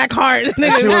in the black heart.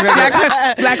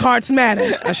 Black hearts matter.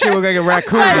 That shit look like a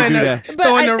raccoon to do that. But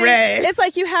Throwing the red. It's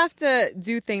like you have to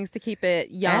do things to keep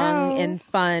it young and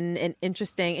fun and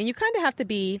interesting, and you kind of have to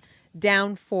be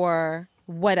down for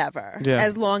whatever,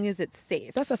 as long as it's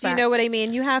safe. That's a fact. Do you know what I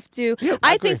mean? You have to. Yeah,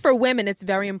 I think for women, it's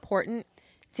very important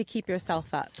to keep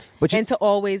yourself up and to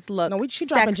always look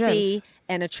sexy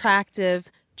and attractive,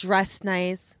 dress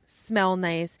nice, smell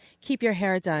nice, keep your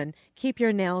hair done, keep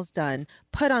your nails done,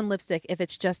 put on lipstick if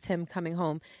it's just him coming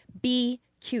home. Be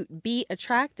cute, be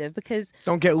attractive, because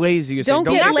don't get lazy. Don't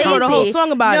get lazy. The whole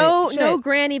song about it. No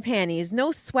granny panties,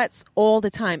 no sweats all the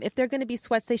time. If they're going to be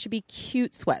sweats, they should be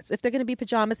cute sweats. If they're going to be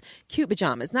pajamas, cute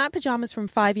pajamas, not pajamas from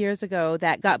 5 years ago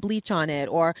that got bleach on it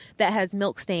or that has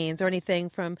milk stains or anything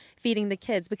from feeding the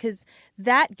kids, because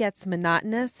that gets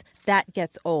monotonous, that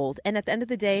gets old. And at the end of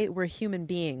the day, we're human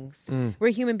beings. We're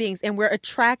human beings, and we're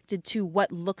attracted to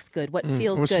what looks good, what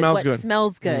feels good, what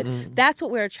smells good. That's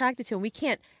what we're attracted to, and we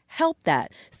can't help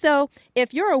that. So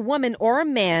if you're a woman or a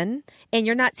man and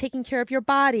you're not taking care of your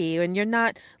body and you're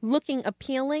not looking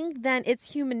appealing, then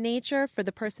it's human nature for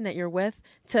the person that you're with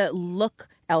to look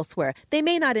elsewhere. They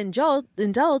may not indulge,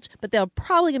 but they're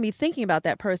probably going to be thinking about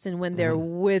that person when they're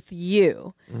with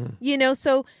you.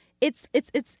 So it's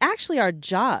actually our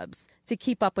jobs to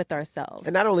keep up with ourselves.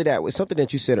 And not only that, with something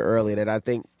that you said earlier that I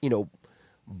think,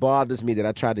 bothers me, that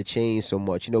I try to change so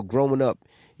much. Growing up,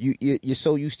 you're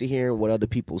so used to hearing what other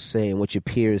people say and what your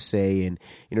peers say, and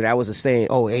that was a saying.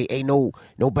 Oh, ain't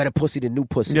no better pussy than new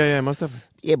pussy. Yeah, most definitely.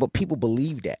 Yeah, but people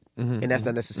believe that, and that's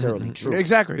not necessarily true.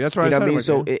 Exactly, that's what I said. I mean,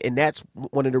 so and that's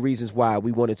one of the reasons why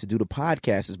we wanted to do the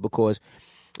podcast, is because,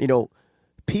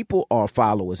 people are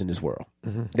followers in this world.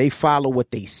 They follow what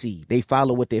they see. They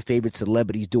follow what their favorite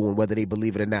celebrity's doing, whether they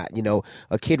believe it or not.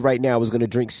 A kid right now is going to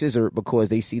drink scissor because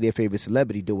they see their favorite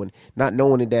celebrity doing, not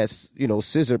knowing that that's,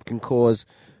 scissor can cause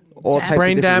all types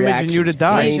brain of different damage reactions. and you to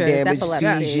die. Brain damage,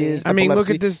 epilepsy. seizures. I mean,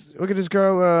 epilepsy. look at this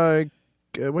girl.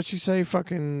 What'd she say?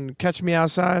 Fucking catch me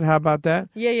outside. How about that?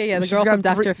 Yeah. The girl from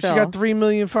Dr. Phil. She got 3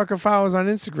 million fucking followers on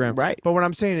Instagram. Right. But what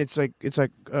I'm saying,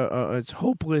 it's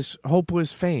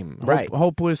hopeless fame. Right.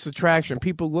 Hopeless attraction.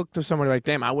 People look to somebody like,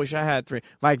 damn, I wish I had 3.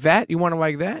 Like that? You want to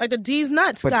like that? Like the D's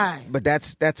nuts guy. But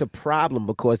that's a problem,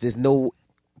 because there's no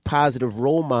positive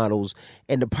role models,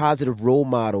 and the positive role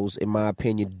models, in my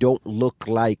opinion, don't look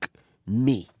like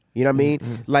me. You know what I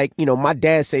mean? Like, my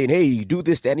dad saying, hey, you do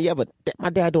this, that, and the other. My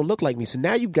dad don't look like me. So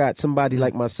now you got somebody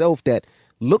like myself that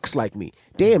looks like me.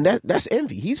 Damn, that's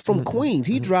envy. He's from Queens.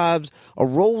 He drives a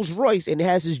Rolls Royce and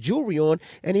has his jewelry on,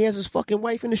 and he has his fucking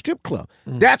wife in the strip club.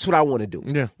 That's what I want to do.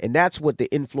 Yeah. And that's what the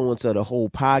influence of the whole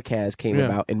podcast came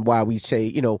about, and why we say,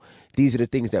 these are the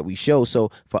things that we show.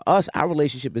 So for us, our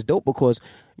relationship is dope because,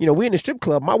 we're in the strip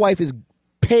club. My wife is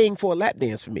paying for a lap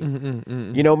dance for me.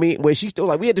 You know what I mean? Where she's still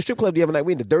like, we at the strip club the other night,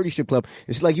 we in the dirty strip club.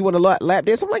 It's like, you want a lap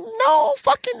dance? I'm like, no,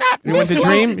 fucking not. You want the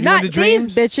dream? Not these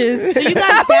bitches. Do you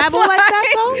guys dabble like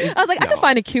that though? I was like, I could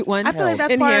find a cute one. I feel like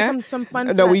that's in part here. of some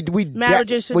fun. No, we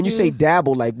marriages should when you do. say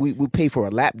dabble, like we pay for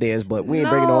a lap dance, but we ain't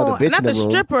bringing all the bitch not in the the room.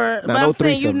 stripper. Nah, but no I'm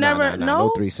saying you threesome. never no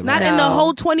threesome. Not in the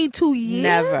whole 22 years.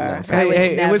 Never. Hey, I would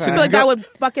hey, never. listen, I feel like that would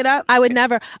fuck it up. I would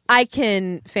never. I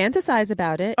can fantasize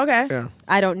about it. Okay. Yeah.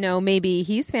 I don't know. Maybe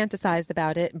he's fantasized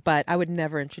about it, but I would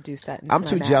never introduce that into I'm my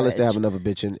too jealous to marriage. have another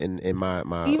bitch in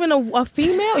my Even a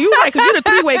female? You right, because you're the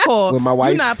three-way call. with my wife.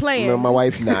 You're not playing. With my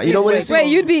wife, nah. You know what? Wait,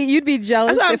 you'd be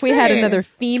jealous That's what if I'm we had saying. another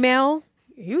female?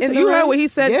 You in the heard room? what he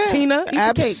said, Yeah, Tina. Eat the cake.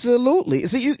 absolutely.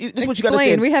 See, this is what you got to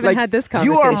Explain. understand. We haven't had this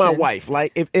You are my conversation. wife.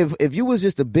 Like, if you was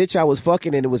just a bitch I was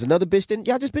fucking and it was another bitch, then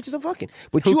y'all just bitches are fucking.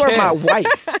 But Who you are my cares? wife.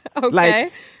 Okay.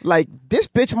 Like this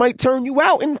bitch might turn you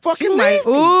out and fucking She leave. like,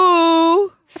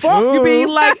 ooh. Fuck, you be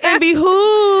like, and be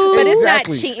who? But it's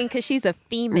Exactly. not cheating because she's a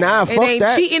female. Nah, It fuck ain't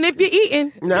that. cheating if you're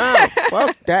eating. Nah,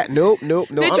 fuck that. Nope.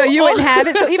 So you wouldn't have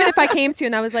it. So even if I came to you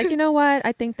and I was like, you know what,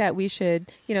 I think that we should,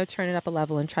 turn it up a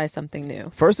level and try something new.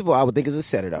 First of all, I would think it's a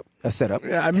setup.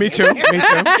 Yeah, me too.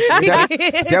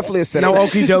 Definitely a setup. No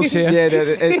okie dokes here.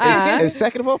 Yeah. And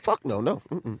second of all, fuck no.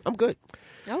 Mm-mm, I'm good.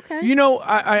 Okay.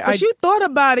 But you thought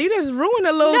about it. You just ruined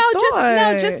a little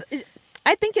thought.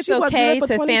 I think it's She wasn't okay there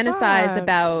to for 25. fantasize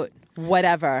about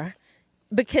whatever.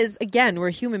 Because again,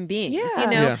 we're human beings, Yeah.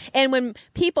 Yeah. And when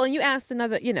people, and you asked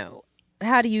another,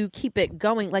 how do you keep it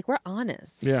going? Like, we're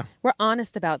honest. Yeah. We're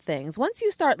honest about things. Once you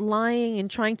start lying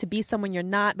and trying to be someone you're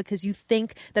not because you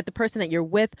think that the person that you're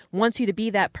with wants you to be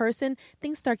that person,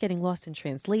 things start getting lost in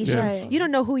translation. Yeah. Right. You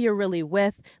don't know who you're really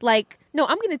with. Like, no,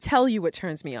 I'm going to tell you what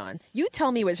turns me on. You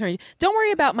tell me what turns you. Don't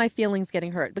worry about my feelings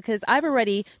getting hurt because I've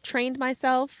already trained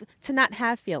myself to not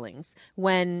have feelings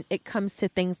when it comes to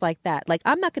things like that. Like,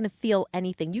 I'm not going to feel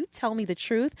anything. You tell me the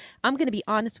truth. I'm going to be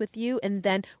honest with you, and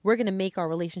then we're going to make our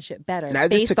relationship better Now,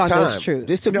 this based took on time. those truths.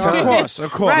 This took Of time. course.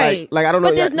 Right. Like I don't know.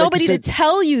 But there's like you nobody said- to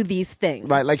tell you these things.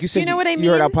 Right, like you said, you know what I mean?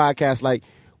 You heard our podcast. Like,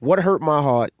 what hurt my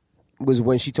heart was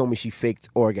when she told me she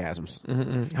faked orgasms.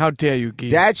 How dare you, Guy?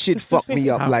 That shit fucked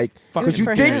me up. How Like, fucking because you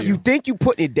for think him. you think you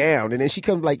putting it down, and then she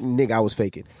comes like, "Nigga, I was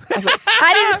faking." I was like,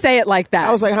 I didn't say it like that.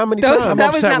 I was like, how many Those- times? That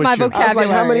I'm was upset not my with you. I was I was vocabulary.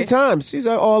 like, how many times? She's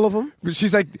like, all of them.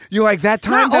 She's like, you like that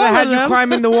time Not that I all had of you them.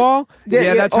 climbing the wall?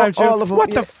 That time too. all of them. What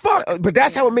Yeah. the fuck? But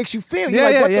that's how it makes you feel. You're Yeah,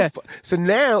 like, yeah, what yeah. the fuck? So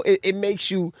now it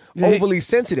makes you Yeah. overly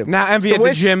sensitive. Now envy at the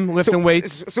when gym, lifting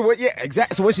weights. So what? Yeah,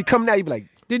 exactly. So when she come now, you be like,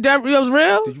 Did that was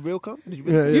real? did you real come? Did you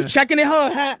really? You checking it,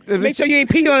 huh? Make sure you ain't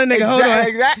pee on a nigga. Hold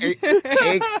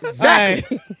on.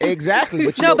 Exactly. Exactly.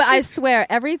 But you No, know- but I swear,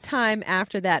 every time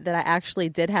after that I actually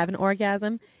did have an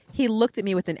orgasm, he looked at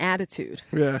me with an attitude.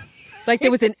 Yeah. Like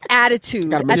there was an attitude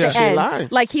Gotta at make the sure she ain't end. lying.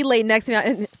 Like he laid next to me,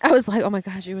 and I was like, "Oh my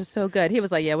gosh, you was so good." He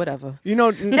was like, "Yeah, whatever,"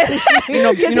 Because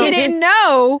because he didn't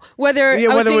know whether I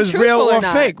was whether it being was truthful real or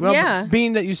not. fake. Well, yeah,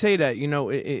 being that you say that,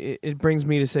 it brings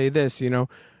me to say this.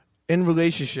 In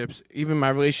relationships, even my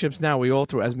relationships now, we all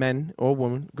through as men or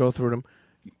women go through them.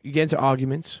 You get into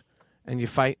arguments and you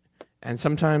fight, and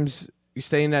sometimes you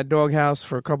stay in that doghouse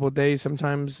for a couple of days,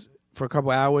 sometimes for a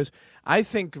couple of hours. I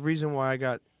think the reason why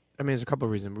there's a couple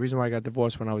of reasons. The reason why I got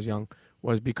divorced when I was young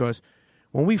was because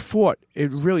when we fought,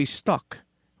 it really stuck.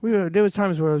 There was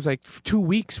times where it was like 2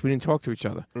 weeks we didn't talk to each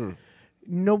other.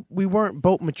 No, we weren't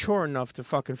both mature enough to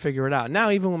fucking figure it out. Now,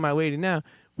 even with my lady now,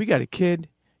 we got a kid.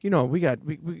 We got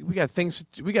things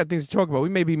to talk about. We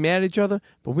may be mad at each other,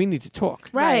 but we need to talk.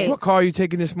 Right. What car are you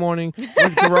taking this morning?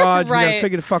 What's the garage? We got to Right.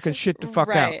 figure the fucking shit the fuck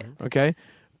Right. out. Okay?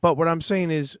 But what I'm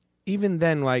saying is, even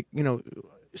then, like,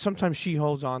 sometimes she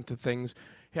holds on to things.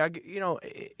 Yeah,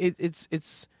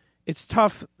 it's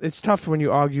tough. It's tough when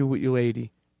you argue with your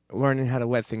lady, learning how to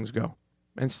let things go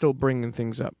and still bringing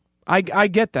things up. I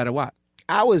get that a lot.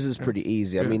 Ours is pretty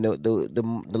easy. I mean, the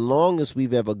longest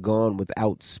we've ever gone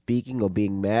without speaking or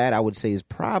being mad, I would say, is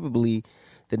probably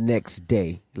the next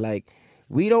day. Like,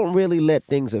 we don't really let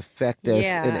things affect us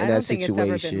Yeah, in I that don't think it's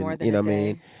situation. ever been more than you know a what I day.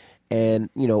 mean? And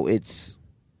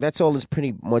that's all it's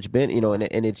pretty much been.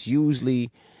 And it's usually,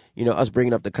 us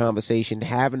bringing up the conversation,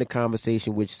 having the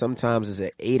conversation, which sometimes is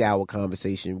an 8-hour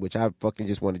conversation, which I fucking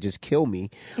just want to just kill me.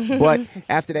 But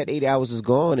after that 8 hours is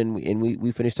gone and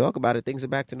we finish talking about it, things are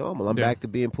back to normal. I'm back to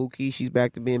being Pookie, she's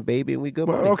back to being Baby, and we good.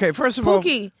 Well, okay, first of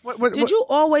Pookie, all, did you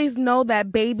always know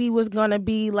that Baby was gonna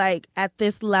be like at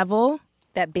this level?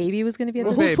 That Baby was going to be at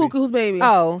this Who's Pookie? Who's Baby?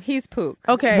 Oh, he's Pook.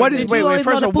 Okay. What is wait?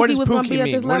 First of all, what does Pookie mean?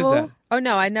 What is that? Oh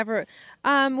no, I never.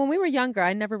 When we were younger,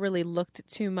 I never really looked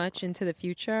too much into the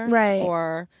future, right?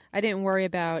 Or I didn't worry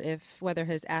about whether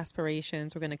his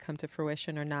aspirations were going to come to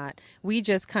fruition or not. We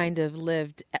just kind of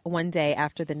lived one day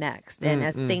after the next, and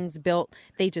as things built,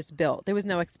 they just built. There was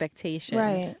no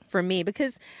expectation for me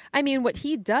because I mean, what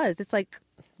he does, it's like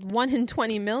 1 in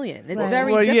 20 million. It's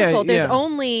very difficult. There's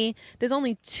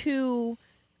only 2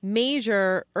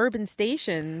 major urban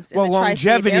stations in the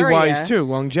tri-state area.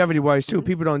 Longevity-wise too.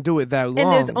 People don't do it that long.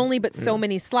 And there's only but so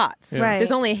many slots. Right.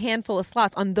 There's only a handful of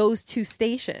slots on those 2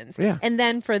 stations. Yeah. And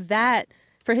then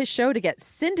for his show to get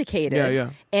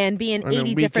syndicated and be in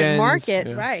 80 different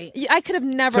markets, I could have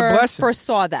never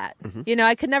foresaw that.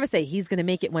 I could never say he's going to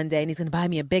make it one day and he's going to buy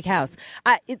me a big house.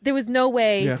 There was no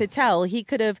way to tell. He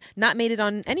could have not made it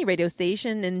on any radio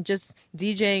station and just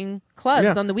DJing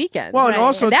clubs on the weekends. Well, and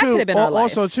also and that too, could have been our life.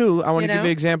 Also too, I want to give you an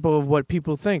example of what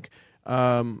people think.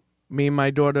 Me and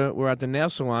my daughter were at the nail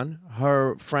salon.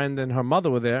 Her friend and her mother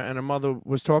were there, and her mother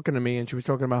was talking to me, and she was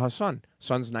talking about her son.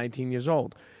 Son's 19 years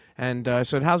old. And I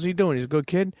said, how's he doing? He's a good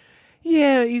kid?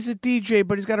 Yeah, he's a DJ,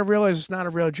 but he's got to realize it's not a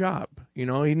real job. He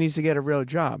needs to get a real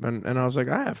job. And I was like,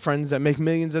 I have friends that make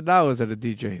millions of dollars that are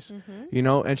DJs.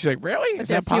 And she's like, really? Is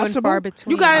that possible?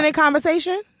 You got any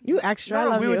conversation? You extra. No, I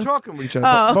love we you. were talking with each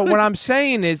other. But what I'm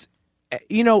saying is,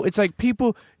 it's like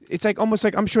people, it's like almost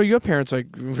like, I'm sure your parents like,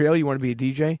 really, you want to be a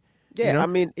DJ? Yeah, I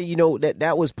mean,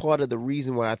 that was part of the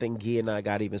reason why I think Gia and I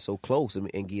got even so close,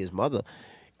 and Gia's mother.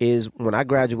 Is when I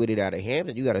graduated out of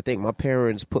Hampton, you got to think, my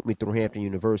parents put me through Hampton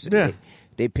University. Yeah.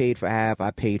 They paid for half, I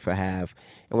paid for half.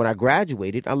 And when I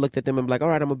graduated, I looked at them and was like, all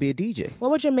right, I'm going to be a DJ. What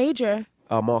was your major?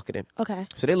 Marketing. Okay.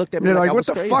 So they looked at me like I was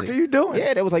what the crazy. fuck are you doing?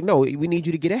 Yeah, they was like, no, we need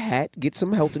you to get a hat, get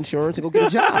some health insurance, and go get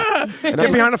a job. Get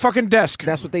behind the fucking desk.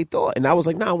 That's what they thought. And I was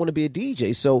like, no, I want to be a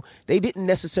DJ. So they didn't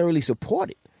necessarily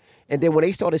support it. And then when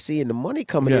they started seeing the money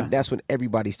coming in, that's when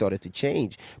everybody started to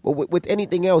change. But with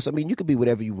anything else, I mean, you could be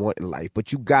whatever you want in life,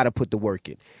 but you got to put the work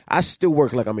in. I still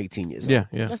work like I'm 18 years old.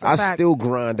 Yeah. I still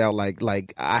grind out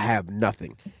like I have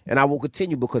nothing. And I will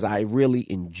continue because I really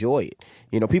enjoy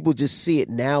it. People just see it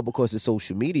now because of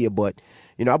social media. But,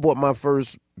 I bought my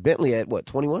first Bentley at,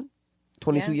 21?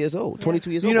 22 years old.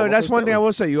 22 years old. That's one thing I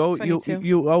will say.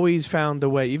 You always found a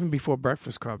way, even before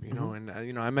Breakfast Club, and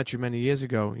I met you many years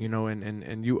ago,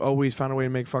 and you always found a way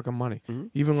to make fucking money.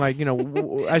 Even like,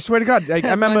 I swear to God, like, That's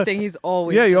I remember one thing he's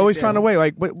always you always found a way.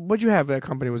 Like, what'd you have that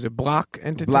company? Was it Block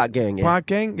Block Gang, yeah. Block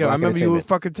Gang? Yeah, Block I remember you were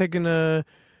fucking taking the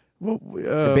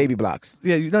Baby Blocks.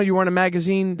 Yeah, you were in a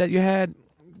magazine that you had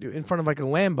in front of like a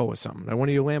Lambo or something. Like one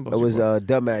of your Lambos. It was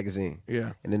Dub Magazine.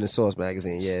 Yeah. And then the Source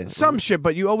Magazine, yeah. Some shit,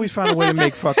 but you always found a way to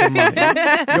make fucking money.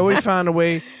 You always found a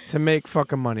way to make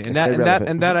fucking money. And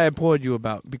that I applaud you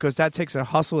about, because that takes a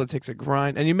hustle, it takes a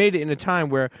grind, and you made it in a time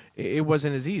where it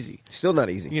wasn't as easy. Still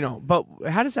not easy. But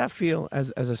how does that feel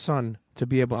as a son to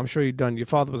be able, I'm sure you've done, your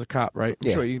father was a cop, right?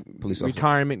 I'm sure police officer.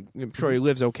 Retirement, I'm sure he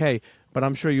lives okay. But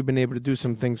I'm sure you've been able to do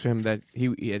some things for him that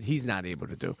he's not able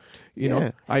to do. You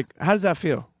know, like, how does that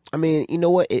feel? I mean, you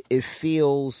know what? It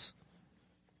feels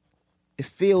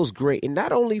great, and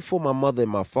not only for my mother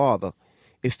and my father,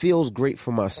 it feels great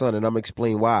for my son, and I'm gonna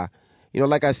explain why.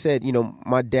 Like I said,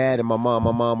 my dad and my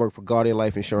mom worked for Guardian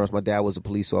Life Insurance. My dad was a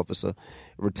police officer,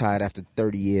 retired after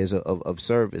 30 years of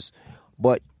service,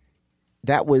 but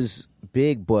that was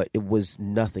big, but it was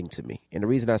nothing to me. And the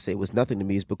reason I say it was nothing to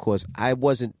me is because I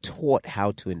wasn't taught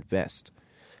how to invest.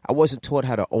 I wasn't taught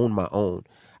how to own my own.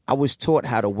 I was taught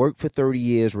how to work for 30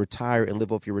 years, retire, and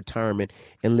live off your retirement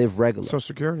and live regular. Social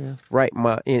Security, yeah. Right.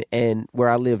 And where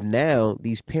I live now,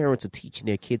 these parents are teaching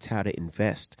their kids how to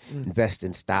invest. Invest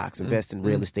in stocks, invest in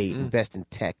real estate, invest in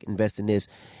tech, invest in this.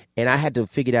 And I had to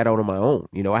figure that out on my own.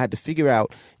 I had to figure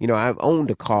out, I've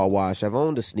owned a car wash. I've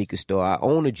owned a sneaker store. I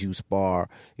own a juice bar.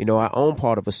 I own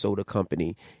part of a soda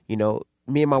company.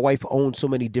 Me and my wife own so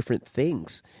many different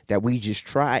things that we just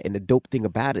try. And the dope thing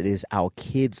about it is our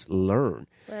kids learn.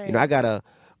 Right. I got a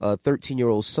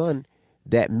 13-year-old son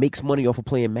that makes money off of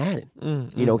playing Madden.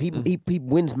 He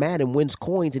wins Madden, wins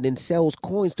coins, and then sells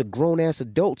coins to grown-ass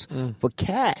adults for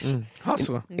cash.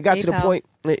 Hustler. It got to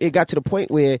the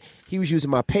point where he was using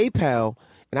my PayPal,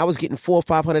 and I was getting $400 or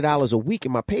 $500 a week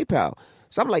in my PayPal.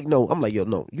 So I'm like, no. I'm like, yo,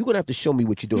 no. You're going to have to show me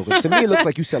what you're doing. 'Cause to me, it looks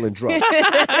like you selling drugs.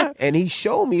 And he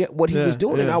showed me what he was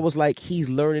doing. And I was like, he's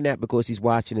learning that because he's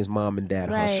watching his mom and dad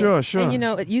hustle. Sure. And, you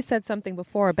know, you said something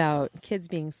before about kids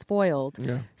being spoiled.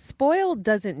 Yeah. Spoiled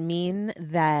doesn't mean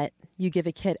that you give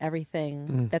a kid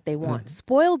everything that they want.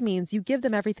 Spoiled means you give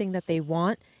them everything that they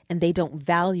want and they don't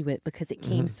value it because it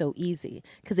came so easy,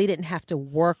 because they didn't have to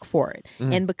work for it.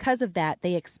 And because of that,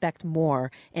 they expect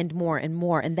more and more and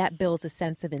more, and that builds a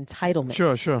sense of entitlement.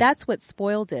 Sure. That's what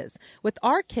spoiled is. With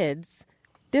our kids,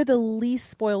 they're the least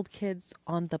spoiled kids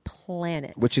on the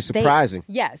planet. Which is surprising.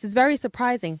 Yes, it's very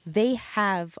surprising. They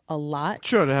have a lot.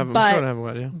 Sure, they have a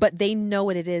lot, yeah. But they know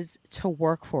what it is to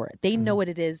work for it. They know what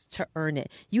it is to earn it.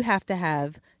 You have to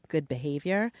have good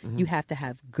behavior. You have to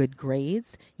have good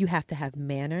grades. You have to have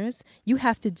manners. You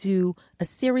have to do a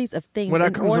series of things that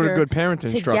in comes order with a good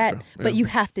parenting to structure. get. But you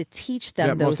have to teach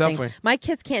them those most things. definitely. My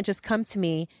kids can't just come to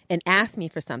me and ask me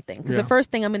for something, because Yeah. the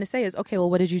first thing I'm going to say is, okay, well,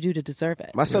 what did you do to deserve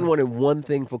it? My son wanted one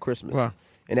thing for Christmas. Wow.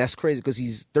 And that's crazy because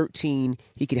he's 13.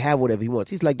 He could have whatever he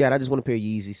wants. He's like, Dad, I just want a pair of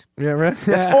Yeezys. Yeah, right?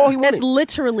 That's all he wanted. That's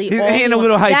literally He's all in he a wants.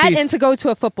 little hype That beast. and to go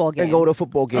to a football game. And go to a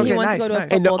football game. And he Okay, wants nice, to go to a nice.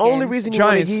 football And the game. only reason he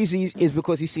wanted Giants. Yeezys is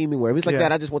because he seen me wear them. He's like, Yeah.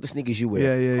 Dad, I just want the sneakers you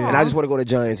wear. Yeah. And I just want to go to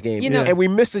Giants game. You know- And we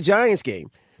missed the Giants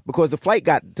game because the flight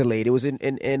got delayed. It was in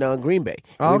Green Bay.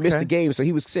 And we missed the game, so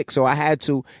he was sick. So I had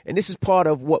to, and this is part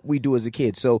of what we do as a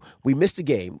kid. So we missed the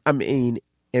game. I mean,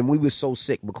 and we were so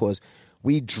sick because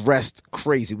we dressed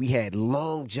crazy. We had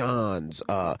long johns,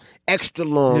 extra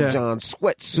long johns,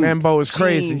 sweatsuit. Rambo is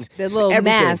crazy. jeans, The little everything.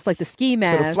 mask, like the ski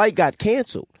mask. So the flight got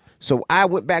canceled. So I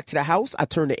went back to the house. I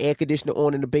turned the air conditioner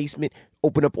on in the basement,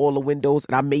 opened up all the windows,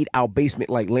 and I made our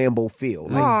basement like Lambeau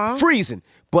Field, like freezing.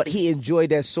 But he enjoyed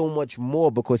that so much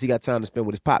more because he got time to spend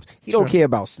with his pops. He don't care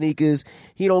about sneakers.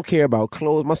 He don't care about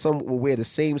clothes. My son will wear the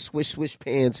same swish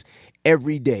pants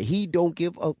every day. He don't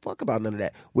give a fuck about none of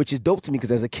that, which is dope to me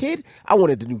because as a kid, I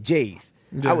wanted the new J's.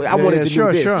 I wanted the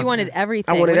new this. You wanted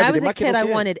everything. I wanted when everything. I My was a kid kid, don't I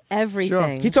care. wanted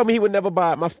everything. He told me he would never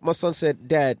buy. My son said,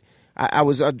 Dad,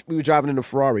 we were driving in a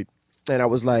Ferrari, and I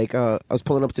was like, I was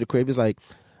pulling up to the crib. He's like,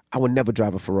 I would never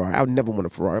drive a Ferrari. I would never want a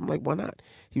Ferrari. I'm like, why not?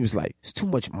 He was like, it's too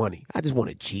much money. I just want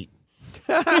a Jeep.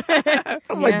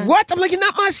 I'm like, what? I'm like, you're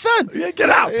not my son. Yeah, get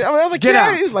out. I was like, Get yeah.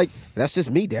 out. He's like, that's just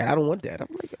me, Dad. I don't want that. I'm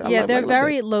like, Yeah, I they're like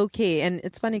very that. low key, and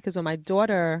it's funny because when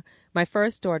my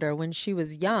first daughter, when she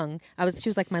was young, she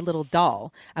was like my little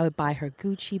doll. I would buy her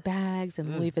Gucci bags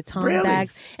and Louis Vuitton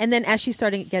bags, and then as she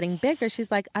started getting bigger,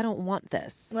 she's like, I don't want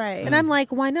this. Right. And I'm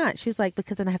like, why not? She's like,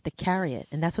 because then I have to carry it,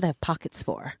 and that's what I have pockets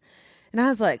for. And I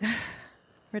was like,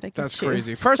 where'd I get That's you?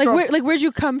 crazy. First like, off, where'd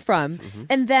you come from?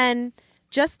 And then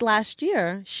just last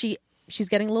year, she's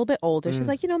getting a little bit older. She's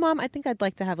like, Mom, I think I'd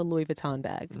like to have a Louis Vuitton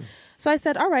bag. So I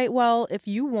said, all right, well, if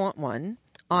you want one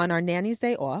on our nanny's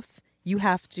day off, you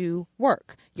have to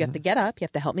work. You have to get up. You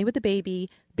have to help me with the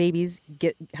babies,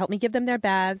 help me give them their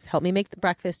baths, help me make the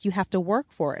breakfast. You have to work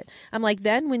for it. I'm like,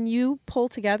 then when you pull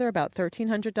together about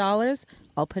 $1,300,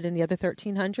 I'll put in the other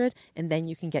 $1,300, and then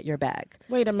you can get your bag.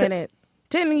 Wait a minute.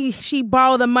 Didn't she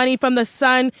borrow the money from the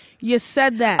son? You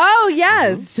said that. Oh,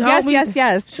 yes. Tell me-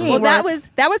 Yes. She Well, ain't that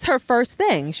right. was her first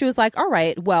thing. She was like, all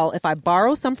right, well, if I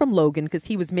borrow some from Logan because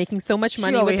he was making so much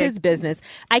money over with here- his business,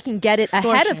 I can get it ahead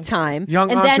of Extortion. time.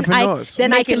 Young and then entrepreneurs. I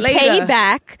Make it can pay later.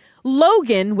 back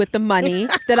Logan with the money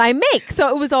that I make. So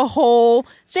it was a whole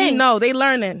thing. They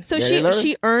learning. So Yeah, they learn.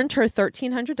 she earned her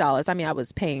 $1,300. I mean, I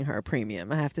was paying her a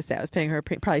premium. I have to say, I was paying her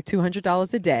probably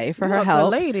 $200 a day for her Look, the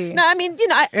help. lady. No, I mean,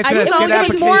 Internet skid it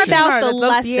was more application. about the Look,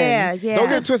 lesson. Yeah. Don't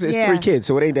get it twisted. It's 3 kids,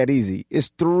 so it ain't that easy.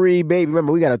 It's 3 baby.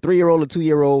 Remember, we got a 3-year-old, a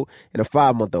 2-year-old, and a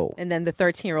 5-month-old. And then the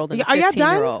 13-year-old and the Are y'all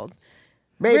done? 15-year-old.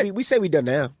 Maybe we say we done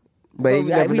now, but you Well,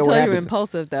 never we know told what you were happens.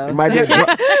 impulsive, though. It might be a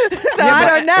drunk, So I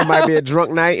don't know. It might be a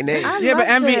drunk night, and they, yeah, but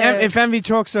love this. if Envy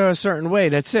talks a certain way,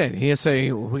 that's it. He'll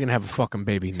say, we're going to have a fucking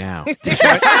baby now.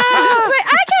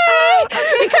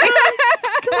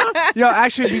 Yo,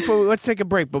 actually, let's take a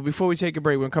break. But before we take a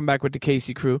break, we'll come back with the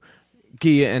Casey crew,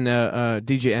 Gia and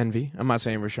DJ Envy. I'm not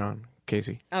saying Rashawn,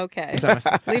 Casey. Okay. Is that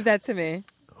my- Leave that to me.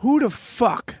 Who the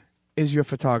fuck is your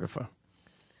photographer?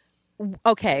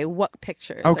 Okay, what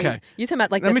pictures? Okay. You talking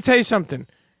about like Let me tell you something,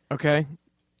 okay?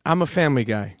 I'm a family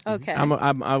guy. Okay. I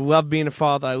love being a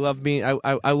father. I love being.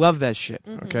 I love that shit.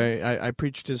 Okay. I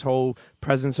preached this whole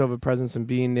presence over presence and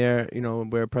being there.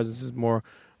 Where presence is more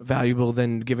valuable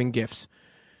than giving gifts.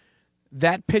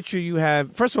 That picture you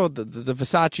have. First of all, the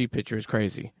Versace picture is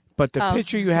crazy. But the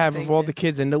picture you have of all the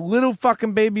kids and the little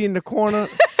fucking baby in the corner.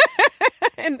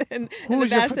 Who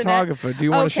is your photographer? Do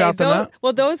you want to shout them out?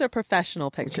 Well, those are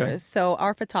professional pictures. Okay. So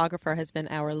our photographer has been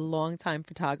our longtime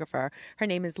photographer. Her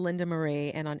name is Linda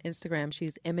Marie, and on Instagram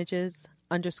she's images_.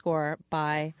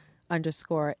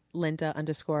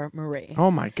 _by_Linda_Marie.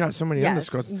 Oh my God, so many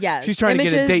underscores. Yes. She's trying to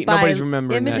get a date. Nobody's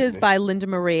remembering Images that. by Linda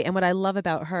Marie. And what I love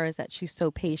about her is that she's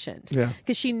so patient. Yeah.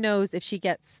 Because she knows if she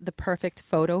gets the perfect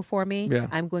photo for me,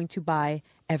 I'm going to buy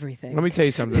everything. Let me tell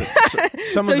you something.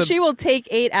 She will take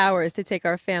 8 hours to take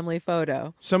our family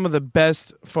photo. Some of the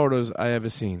best photos I ever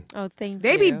seen. Oh, thank you.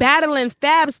 They be battling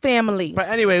Fab's family. But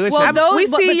anyway, listen. Well, we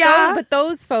see y'all. But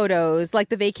those photos, like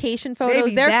the vacation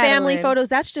photos, their family photos,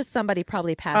 that's just somebody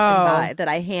probably passing by that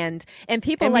I hand. And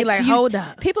people and like, hold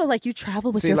up. People are like, you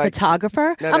travel with your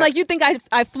photographer? I'm like, you think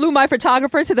I flew my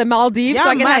photographer to the Maldives so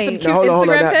I can have some cute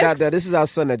Instagram pics? Now, this is our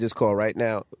son that just called right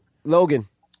now. Logan.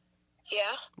 Yeah?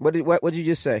 What did you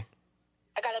just say?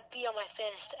 I got a B on my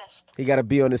Spanish test. He got a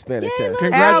B on his Spanish test.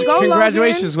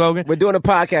 Congratulations, Logan. We're doing a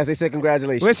podcast. They said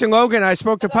congratulations. Listen, Logan, I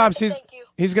spoke to Pops. Thank you.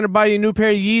 He's going to buy you a new pair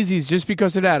of Yeezys just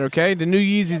because of that, okay? The new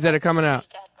Yeezys that are coming out.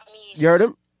 You heard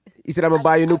him? He said, I'm going to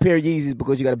buy you a new pair of Yeezys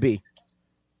because you got a B.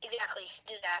 Exactly.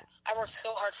 Did that. I worked so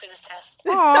hard for this test.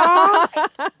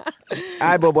 Aww. All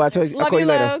right, Bobo. I'll call you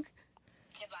later. Log.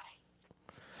 Okay,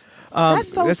 bye.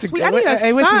 That's so sweet. I need a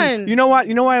son. Listen, you know what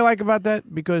I like about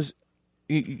that? Because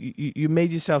you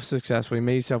made yourself successful. You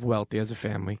made yourself wealthy as a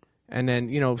family. And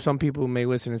then, some people may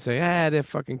listen and say, their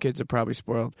fucking kids are probably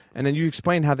spoiled. And then you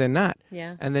explain how they're not.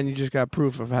 Yeah. And then you just got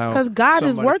proof of how. Because God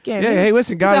is working. Yeah, hey,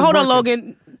 listen, God is hold working. on,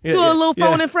 Logan. Do a little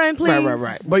phone and friend, please.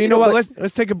 Right. But you know what?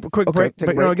 Let's take a quick break. Take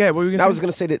a break. What were you I was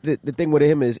going to say that the thing with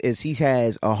him is he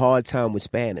has a hard time with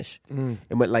Spanish. And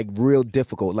but like real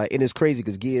difficult. Like, and it's crazy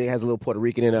because Gia has a little Puerto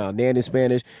Rican and Nan is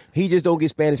Spanish. He just don't get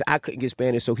Spanish. I couldn't get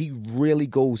Spanish. So he really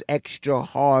goes extra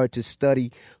hard to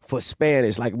study for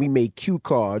Spanish. Like, we make cue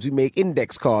cards. We make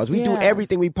index cards. We do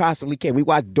everything we possibly can. We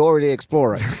watch Dora the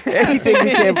Explorer. Anything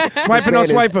we can. Swiping on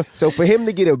Swiper. So for him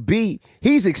to get a B,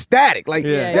 he's ecstatic. Like,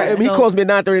 he calls me at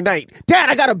 9:30 at night. Dad,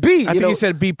 I got a B. I think he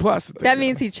said B+. That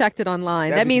means he checked it online.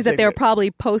 That means that they're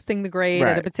probably posting the grade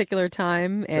at a particular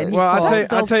time. And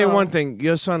I'll tell you one thing.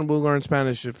 Your son will learn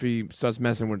Spanish if he starts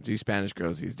messing with these Spanish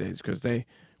girls these days. Because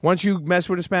once you mess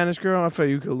with a Spanish girl, I feel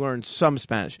you can learn some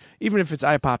Spanish, even if it's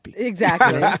ay papi.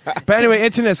 Exactly. But anyway,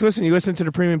 internets, listen. You listen to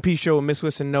the Premium Pete Show with Miss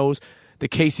Lissa Knows. The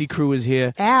Casey crew is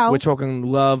here. Ow. We're talking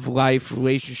love, life,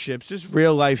 relationships, just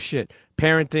real life shit,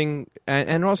 parenting,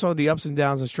 and also the ups and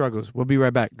downs and struggles. We'll be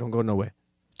right back. Don't go nowhere.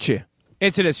 Cheer.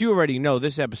 Internets, you already know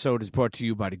this episode is brought to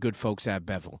you by the good folks at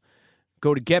Bevel.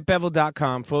 Go to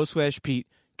getbevel.com/Pete.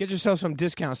 Get yourself some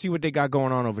discounts. See what they got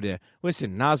going on over there.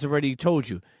 Listen, Nas already told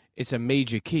you. It's a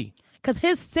major key. Because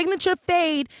his signature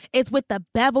fade is with the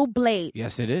bevel blade.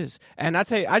 Yes, it is. And I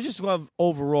tell you, I just love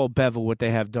overall Bevel, what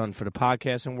they have done for the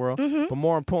podcasting world, but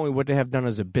more importantly, what they have done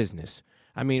as a business.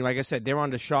 I mean, like I said, they're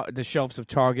on the shelves of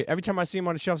Target. Every time I see them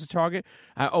on the shelves of Target,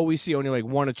 I always see only like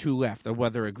one or two left,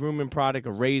 whether a grooming product,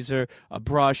 a razor, a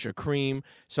brush, a cream.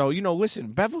 So,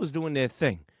 listen, Bevel is doing their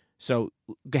thing. So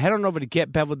head on over to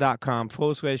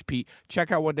getbevel.com/Pete.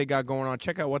 Check out what they got going on.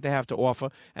 Check out what they have to offer.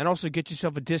 And also get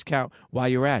yourself a discount while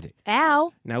you're at it.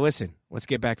 Ow. Now listen, let's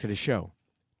get back to the show.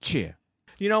 Cheer.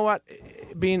 You know what?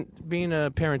 Being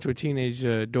a parent to a teenage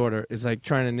daughter is like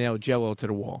trying to nail Jell-O to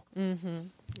the wall. Mm-hmm.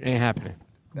 Ain't happening.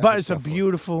 But it's a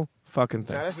beautiful fucking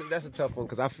thing. Now, that's a tough one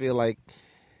because I feel like,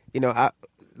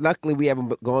 luckily we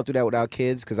haven't gone through that with our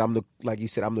kids because like you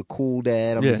said, I'm the cool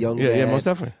dad. I'm the young dad. Yeah, most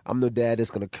definitely. I'm the dad that's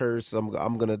going to curse. I'm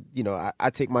going to, I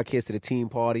take my kids to the team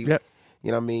party. Yep.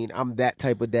 You know what I mean? I'm that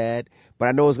type of dad. But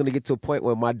I know it's going to get to a point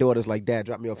where my daughter's like, Dad,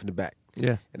 drop me off in the back.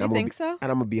 Yeah. And you think so?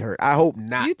 And I'm going to be hurt. I hope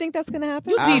not. You think that's going to happen?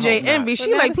 You DJ Envy.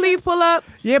 She like, please pull up.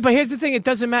 Yeah, but here's the thing. It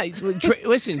doesn't matter.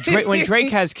 Listen, when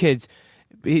Drake has kids,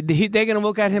 they're going to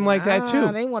look at him like that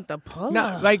too. They want the pull up.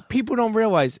 No, like people don't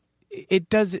realize it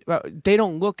does. They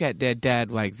don't look at their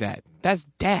dad like that. That's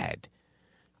dad.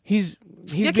 He's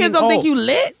your kids don't think you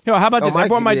lit? Yo, how about this? I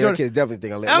brought my daughter. Kids definitely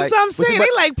think I lit. I'm saying they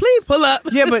like, please pull up.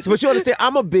 Yeah, but you understand?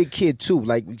 I'm a big kid too.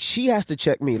 Like she has to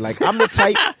check me. Like I'm the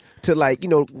type to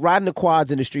riding the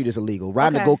quads in the street is illegal.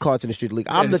 Riding the go-karts in the street is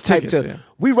illegal. I'm the type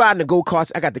we riding the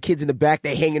go-karts. I got the kids in the back.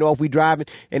 They hanging off. We driving,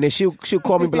 and then she'll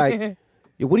call me and be like,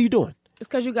 "Yo, what are you doing?" It's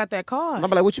because you got that car. I'm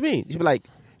like, "What you mean?" She'll be like,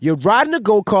 "You're riding a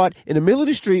go-kart in the middle of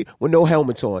the street with no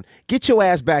helmets on. Get your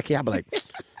ass back here." I'm like,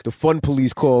 "The fun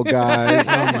police call, guys."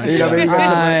 Oh my you know what I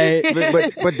God.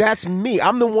 mean? But that's me.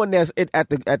 I'm the one that's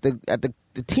at the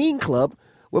teen club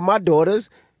with my daughters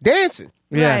dancing.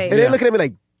 Yeah, Right. And they're looking at me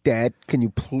like, "Dad, can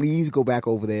you please go back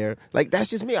over there?" Like,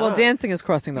 that's just me. Well, dancing is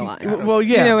crossing the line. Well,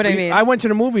 yeah. Do you know what I mean? I went to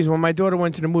the movies. When my daughter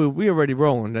went to the movie, we were already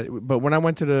rolling. But when I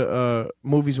went to the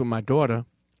movies with my daughter,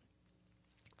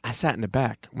 I sat in the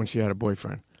back when she had a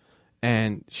boyfriend.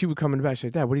 And she would come in the back. She's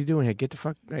like, Dad, what are you doing here? Get the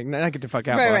fuck, like, not get the fuck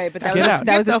out. Right. But that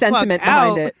get was the sentiment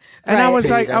behind it. And I was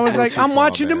like, That's I'm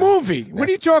watching the movie. What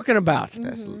are you talking about?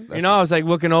 That's I was like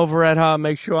looking over at her,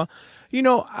 make sure.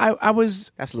 I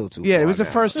was. That's a little too. Yeah, far, it was the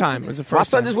man. first time. It was the first. My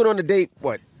son time. just went on a date.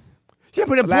 What? Yeah,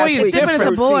 but a boy Last is week. different.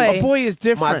 A boy. A boy is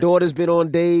different. My daughter's been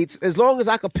on dates. As long as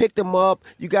I could pick them up,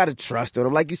 you got to trust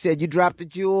them. Like you said, you drop the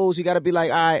jewels. You got to be like,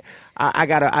 all right, I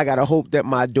gotta hope that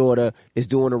my daughter is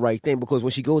doing the right thing, because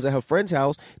when she goes at her friend's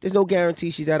house, there's no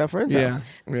guarantee she's at her friend's house.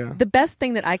 Yeah. The best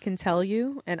thing that I can tell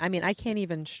you, and I mean, I can't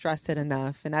even stress it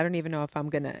enough, and I don't even know if I'm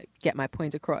going to get my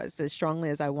point across as strongly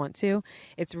as I want to.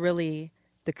 It's really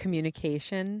the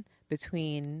communication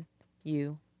between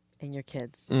you and your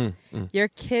kids. Your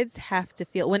kids have to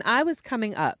feel. When I was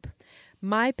coming up,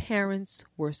 my parents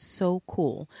were so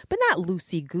cool, but not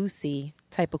loosey-goosey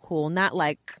type of cool, not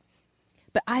like,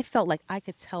 but I felt like I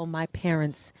could tell my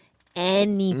parents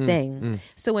anything.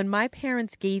 So when my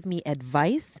parents gave me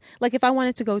advice, like if I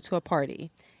wanted to go to a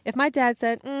party, if my dad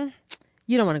said,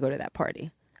 you don't want to go to that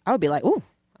party, I would be like, ooh,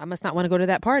 I must not want to go to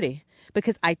that party,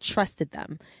 because I trusted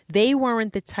them. They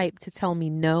weren't the type to tell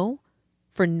me no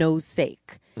for no's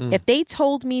sake. If they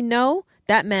told me no,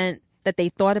 that meant that they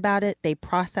thought about it, they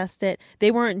processed it.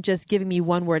 They weren't just giving me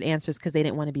one-word answers because they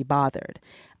didn't want to be bothered.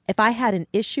 If I had an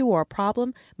issue or a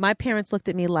problem, my parents looked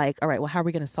at me like, all right, well, how are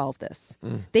we going to solve this?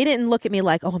 They didn't look at me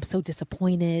like, oh, I'm so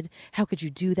disappointed. How could you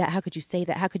do that? How could you say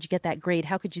that? How could you get that grade?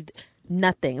 How could you?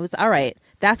 Nothing. It was, all right,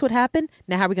 that's what happened.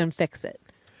 Now how are we going to fix it?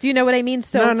 Do you know what I mean?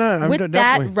 So with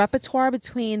that repertoire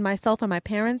between myself and my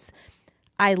parents,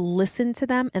 I listened to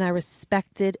them and I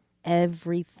respected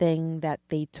everything that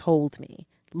they told me,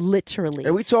 literally.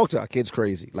 And we talk to our kids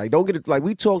crazy. Like, don't get it. Like,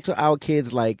 we talk to our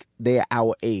kids like they're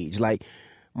our age. Like,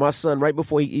 my son, right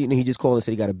before he just called and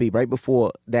said he got a B. Right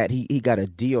before that, he got a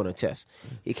D on a test.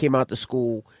 He came out to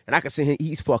school, and I could see him.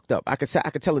 He's fucked up. I could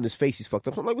tell in his face he's fucked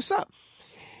up. So I'm like, what's up?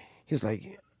 He was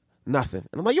like, nothing.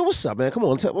 And I'm like, yo, what's up, man? Come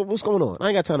on, what's going on? I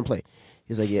ain't got time to play.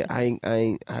 He's like, yeah,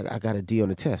 I got a D on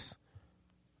the test.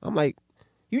 I'm like,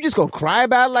 you just gonna cry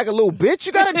about it like a little bitch?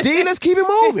 You got a D, let's keep it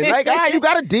moving. Like, all right, you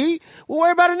got a D, we'll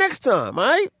worry about it next time, all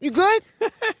right? You good?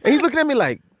 And he's looking at me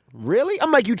like, really?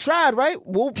 I'm like, you tried, right?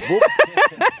 You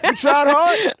tried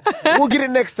hard? We'll get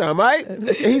it next time, right? And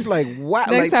he's like, wow.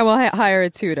 Next time we'll hire a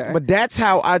tutor. But that's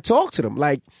how I talk to them.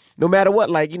 Like, no matter what,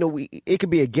 like, it could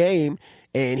be a game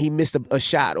and he missed a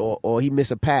shot or he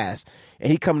missed a pass and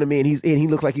he come to me and he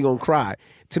looks like he gonna cry.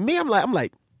 To me, I'm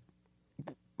like,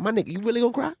 my nigga, you really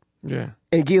gonna cry? Yeah.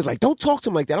 And Gia's like, don't talk to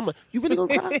him like that. I'm like, you really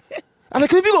gonna cry? I'm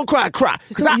like, if you gonna cry, cry.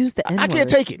 Just don't use the N-word. I can't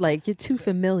take it. Like, you're too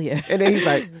familiar. And then he's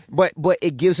like, but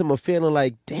it gives him a feeling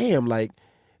like, damn, like,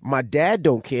 my dad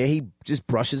don't care. He just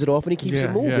brushes it off and he keeps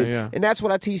it moving. Yeah. And that's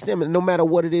what I teach them. And no matter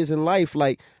what it is in life,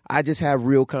 like, I just have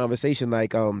real conversation.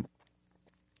 Like, and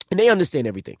they understand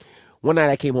everything. One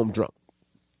night I came home drunk.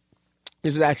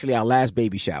 This was actually our last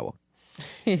baby shower.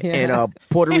 And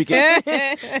Puerto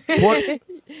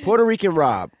Rican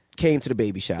Rob came to the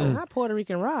baby shower. Not Puerto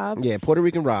Rican Rob. Yeah, Puerto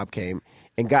Rican Rob came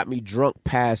and got me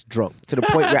past drunk to the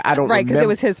point where I don't right, remember. because it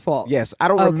was his fault. Yes, I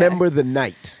don't remember the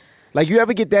night. Like, you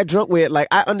ever get that drunk where, like,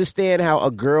 I understand how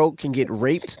a girl can get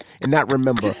raped and not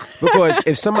remember. Because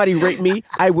if somebody raped me,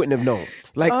 I wouldn't have known.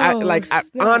 Like,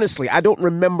 honestly, I don't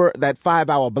remember that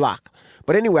 5-hour block.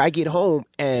 But anyway, I get home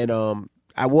and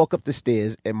I walk up the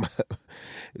stairs and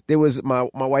there was my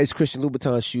wife's Christian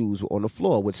Louboutin shoes were on the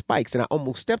floor with spikes, and I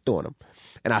almost stepped on them.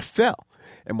 And I fell.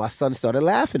 And my son started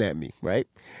laughing at me, right?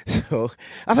 So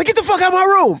I was like, get the fuck out of my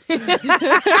room.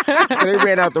 So they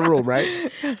ran out the room,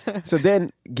 right? So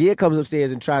then Gia comes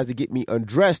upstairs and tries to get me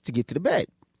undressed to get to the bed.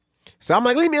 So I'm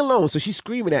like, leave me alone. So she's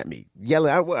screaming at me,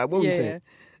 yelling. What were you saying?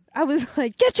 I was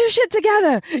like, get your shit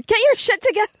together. Get your shit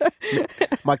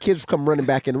together. My kids come running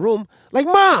back in the room like,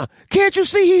 Ma, can't you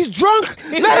see he's drunk?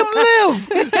 Let him live.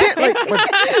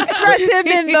 Dress him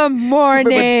in the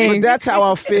morning. But that's how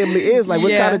our family is. Like,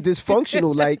 we're kind of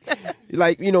dysfunctional. Like,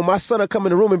 my son will come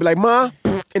in the room and be like, Ma,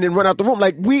 and then run out the room.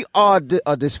 Like, we are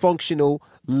a dysfunctional,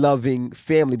 loving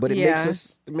family. But it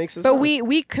makes us. But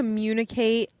we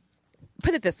communicate.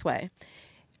 Put it this way.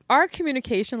 Our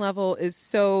communication level is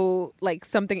so like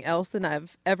something else than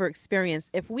I've ever experienced.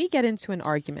 If we get into an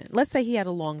argument, let's say he had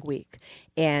a long week,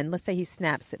 and let's say he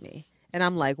snaps at me, and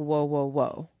I'm like, whoa, whoa,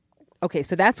 whoa. Okay,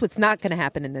 so that's what's not going to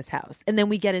happen in this house. And then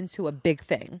we get into a big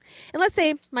thing. And let's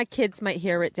say my kids might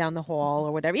hear it down the hall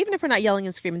or whatever. Even if we're not yelling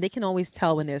and screaming, they can always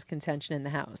tell when there's contention in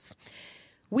the house.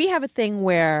 We have a thing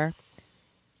where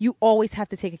you always have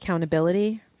to take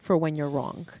accountability for when you're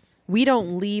wrong. We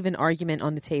don't leave an argument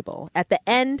on the table. At the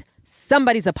end,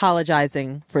 somebody's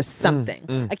apologizing for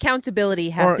something. Accountability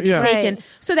has to be taken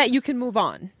so that you can move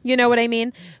on. You know what I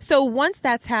mean? So once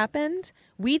that's happened,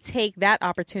 we take that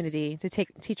opportunity to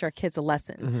teach our kids a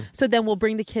lesson. So then we'll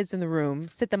bring the kids in the room,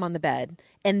 sit them on the bed,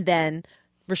 and then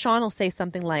Rashawn will say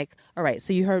something like, all right,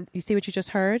 so you see what you just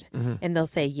heard? And they'll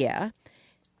say, yeah.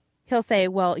 He'll say,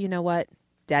 well, you know what?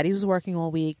 Daddy was working all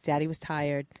week. Daddy was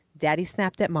tired. Daddy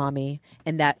snapped at mommy,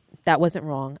 and that wasn't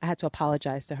wrong. I had to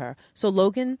apologize to her. So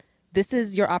Logan, this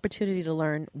is your opportunity to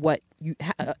learn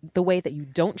the way that you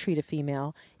don't treat a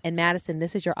female. And Madison,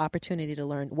 this is your opportunity to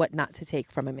learn what not to take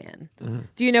from a man.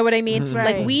 Do you know what I mean?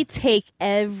 Right. Like we take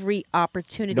every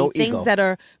opportunity, things ego. that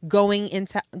are going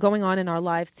on in our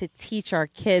lives to teach our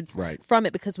kids from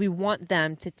it because we want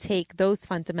them to take those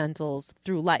fundamentals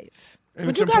through life.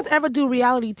 Would you guys ever do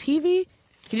reality TV?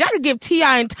 Y'all could give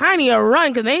T.I. and Tiny a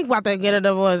run because they ain't about to get a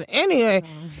divorce anyway.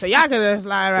 So y'all could just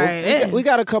slide in. We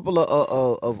got a couple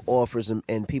of offers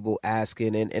and people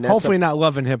asking. And that's hopefully not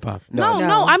Love and Hip Hop. No.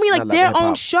 I mean, like, their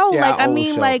own show. Yeah, like, I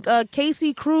mean, like,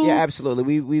 Casey Crew. Yeah,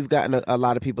 absolutely. We've gotten a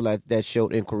lot of people that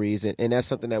showed inquiries, and that's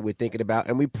something that we're thinking about.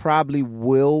 And we probably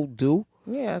will do.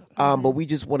 Yeah. But we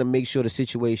just want to make sure the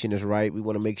situation is right. We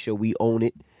want to make sure we own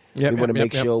it. We want to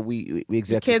make sure we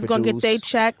executive kids going to get their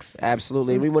checks.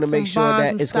 Absolutely. We want to make sure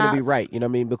that it's going to be right. You know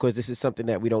what I mean? Because this is something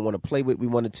that we don't want to play with. We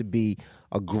want it to be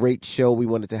a great show. We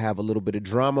want it to have a little bit of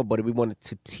drama, but we want it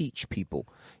to teach people.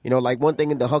 You know, like one thing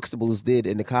the Huxtables did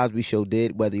and the Cosby Show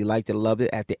did, whether you liked it or loved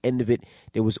it, at the end of it,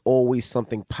 there was always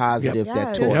something positive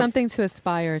that taught. There's something to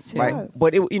aspire to. Right. Yes.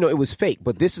 But, it was fake.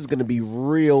 But this is going to be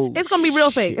real. It's going to be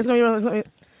real fake. It's going to be real.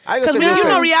 Because when you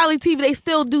know reality TV, they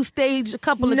still do stage a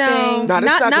couple of things. No, not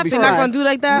for They're not going to do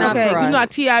like that? Not okay. for us. You know how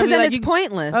T.I. Because then like, it's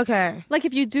pointless. Okay. Like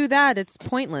if you do that, it's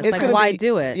pointless. It's like why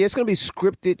do it? Yeah, it's going to be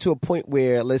scripted to a point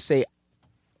where, let's say,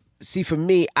 see, for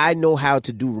me, I know how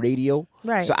to do radio.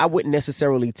 Right. So I wouldn't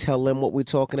necessarily tell them what we're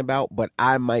talking about, but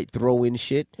I might throw in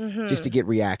shit just to get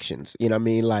reactions. You know what I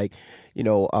mean? Like,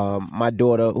 my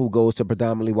daughter who goes to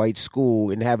predominantly white school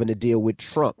and having to deal with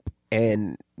Trump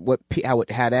and how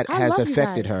that has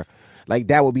affected her. Like,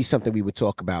 that would be something we would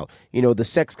talk about. The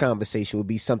sex conversation would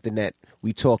be something that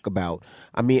we talk about.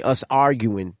 I mean, us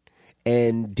arguing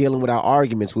and dealing with our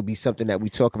arguments would be something that we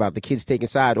talk about. The kids taking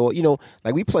side. Or,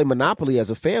 like we play Monopoly as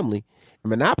a family.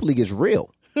 Monopoly is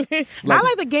real. I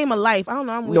like the game of life. I don't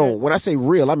know. I'm weird. No, when I say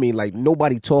real, I mean like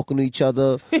nobody talking to each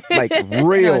other. Like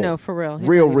real. No, for real.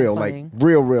 Real. Like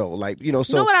real. Like, so. You know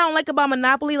what I don't like about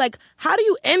Monopoly? Like, how do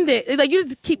you end it? It's like you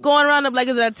just keep going around. Like,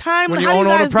 is there a time? When you how own do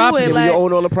you all the guys property. do it? When Like, you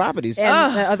own all the properties.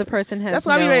 And the other person has that's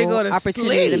why I be ready to go to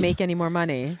opportunity sleep. to make any more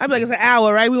money. I'd be like, it's an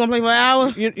hour, right? We want to play for an hour?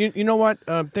 You know what?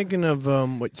 Thinking of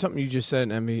something you just said,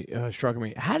 Emmy, struck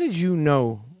me. How did you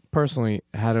know personally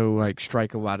how to like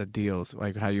strike a lot of deals?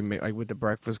 Like how you make, like with the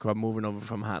Breakfast Club, moving over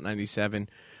from Hot 97.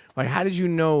 Like how did you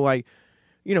know, like,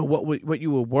 what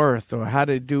you were worth or how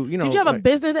to do? Did you have a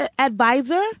business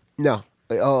advisor? No.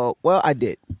 Well, I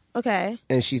did. Okay.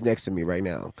 And she's next to me right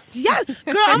now. Yes,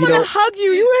 girl, I'm gonna hug you.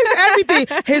 You his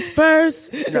everything. His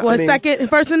first, second,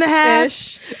 first and a half.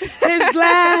 His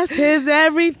last, his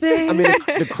everything. I mean,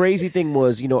 the crazy thing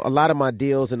was, a lot of my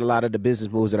deals and a lot of the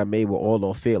business moves that I made were all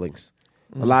off feelings.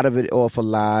 A lot of it all for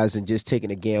lies and just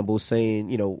taking a gamble,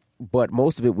 saying, but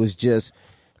most of it was just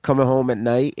coming home at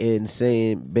night and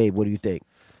saying, babe, what do you think?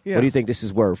 Yeah. What do you think this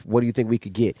is worth? What do you think we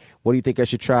could get? What do you think I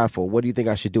should try for? What do you think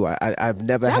I should do? I've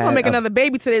never had... I'm going to make another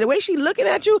baby today. The way she looking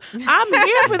at you, I'm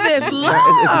here for this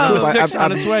love. It's 6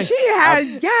 on its way. She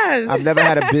has, yes. I've never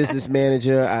had a business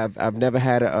manager. I've never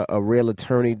had a real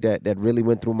attorney that really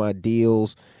went through my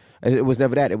deals. It was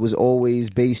never that. It was always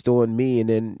based on me and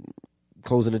then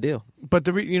closing the deal. But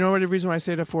the reason why I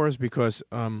say that for is because,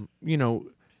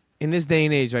 in this day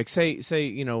and age, like say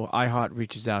iHeart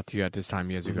reaches out to you at this time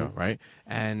years ago, right?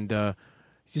 And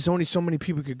there's only so many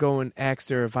people could go and ask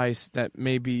their advice that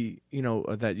maybe,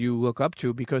 that you look up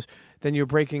to, because then you're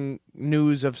breaking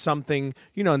news of something,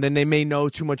 and then they may know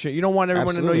too much. You don't want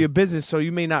everyone to know your business, so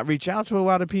you may not reach out to a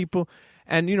lot of people.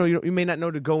 And, you may not know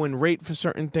to go and rate for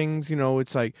certain things.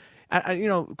 It's like,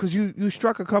 because you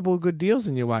struck a couple of good deals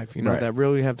in your life, that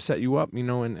really have set you up,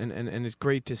 and it's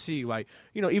great to see. Like,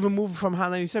 even moving from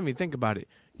Hot 97, you think about it.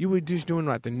 You were just doing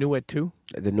like the new at 2?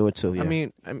 The new at 2, yeah.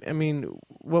 I mean,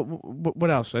 what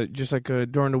else? Just like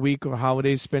during the week or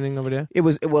holidays spending over there? It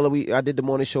was, I did the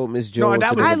morning show with Miss Jones. No,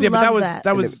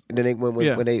 that was. And then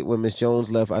when Miss Jones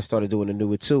left, I started doing the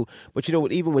new at 2. But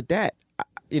even with that,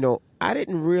 I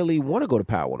didn't really want to go to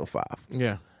Power 105.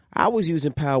 Yeah. I was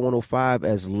using Power 105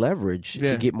 as leverage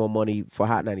to get more money for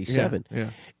Hot 97.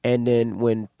 Yeah. And then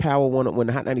when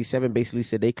Hot 97 basically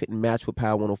said they couldn't match what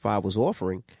Power 105 was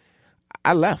offering,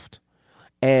 I left.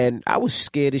 And I was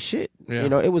scared as shit. Yeah. You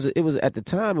know, it was at the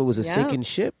time, it was a sinking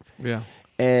ship. Yeah.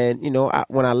 And, you know,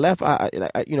 when I left,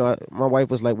 my wife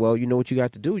was like, well, you know what you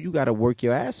got to do? You got to work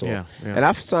your ass off. Yeah. And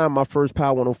I signed my first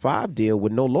Power 105 deal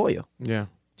with no lawyer. Yeah.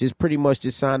 Just pretty much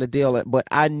just signed a deal. But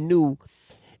I knew,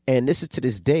 and this is to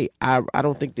this day, I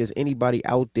don't think there's anybody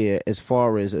out there as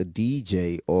far as a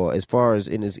DJ or as far as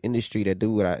in this industry that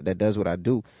does what I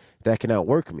do that can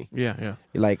outwork me. Yeah, yeah.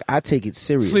 Like, I take it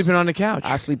serious. Sleeping on the couch.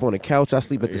 I sleep on the couch. I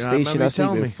sleep at the station. I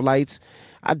sleep in flights.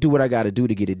 I do what I got to do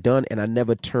to get it done, and I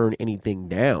never turn anything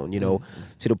down, you know,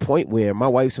 to the point where my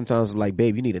wife sometimes is like,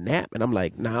 babe, you need a nap. And I'm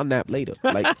like, nah, I'll nap later.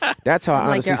 Like, that's how I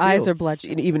honestly feel. Like your eyes are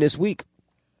bloodshot. And even this week,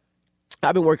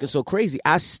 I've been working so crazy,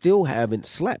 I still haven't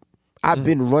slept. I've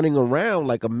been running around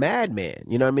like a madman,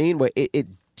 you know what I mean? But it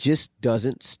just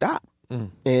doesn't stop.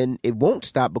 And it won't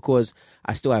stop because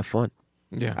I still have fun.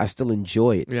 Yeah. I still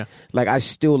enjoy it. Yeah. Like, I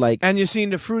still like... And you're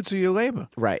seeing the fruits of your labor.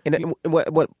 Right. And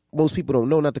what most people don't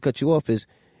know, not to cut you off, is,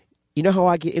 you know how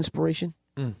I get inspiration?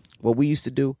 What we used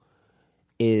to do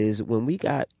is when we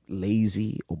got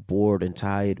lazy or bored and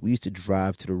tired, we used to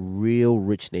drive to the real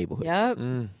rich neighborhood. Yep.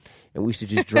 And we used to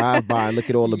just drive by and look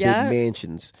at all the big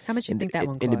mansions. How much you think that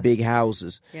one costs? And the big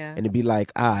houses. Yeah. And it'd be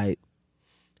like, all right,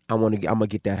 I'm gonna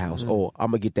get that house. Or I'm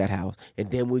gonna get that house. And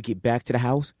then we'll get back to the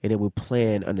house and then we'll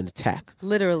plan an attack.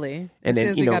 Literally. And as then,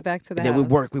 soon as we got back to the house. And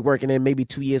then we work. And then maybe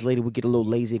 2 years later, we get a little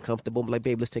lazy and comfortable. I'm like,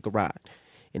 babe, let's take a ride.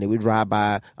 And then we drive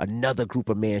by another group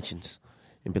of mansions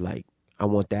and be like, I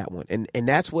want that one. And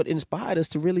that's what inspired us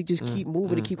to really just keep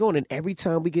moving and keep going. And every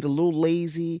time we get a little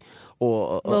lazy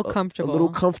or a little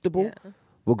comfortable, yeah.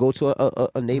 We'll go to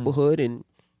a neighborhood and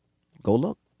go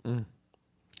look.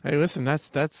 Hey, listen,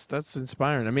 that's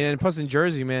inspiring. I mean, and plus in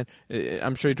Jersey, man,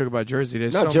 I'm sure you talk about Jersey.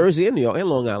 There's Jersey and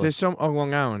Long Island. There's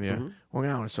Long Island, yeah. Long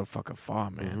Island is so fucking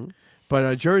far, man.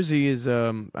 But Jersey is,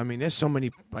 I mean, there's so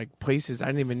many like places. I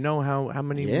didn't even know how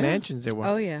many mansions there were.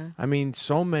 Oh, yeah. I mean,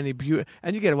 so many beautiful,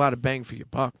 and you get a lot of bang for your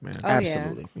buck, man. Oh,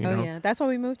 absolutely. Yeah. Yeah. That's why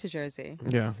we moved to Jersey.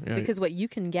 Yeah. Because what you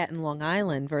can get in Long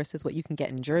Island versus what you can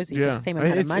get in Jersey for the same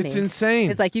amount of money. It's insane.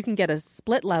 It's like you can get a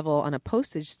split level on a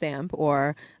postage stamp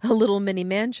or a little mini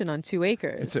mansion on 2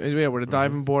 acres. With a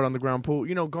diving board on the ground pool.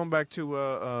 You know, going back to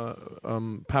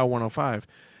Power 105.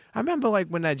 I remember like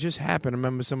when that just happened. I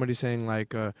remember somebody saying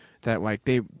like that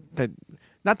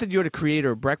not that you're the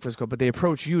creator of Breakfast Club, but they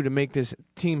approached you to make this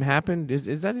team happen.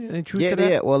 Is that any truth to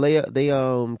that? Yeah. Well, they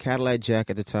Cadillac Jack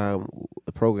at the time,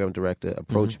 the program director,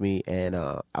 approached me, and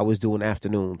I was doing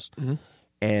afternoons,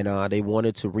 and they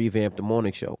wanted to revamp the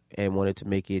morning show and wanted to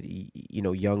make it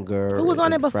younger. Who was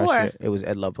on it before? Fresher. It was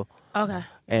Ed Lover. Okay.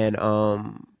 And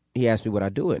he asked me would I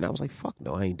do it, and I was like, fuck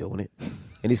no, I ain't doing it.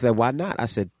 And he said, why not? I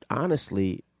said,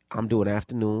 honestly, I'm doing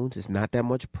afternoons. It's not that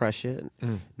much pressure.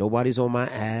 Nobody's on my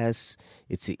ass.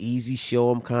 It's an easy show.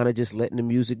 I'm kind of just letting the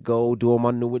music go, doing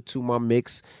my new to my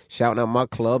mix, shouting out my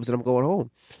clubs, and I'm going home.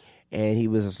 And he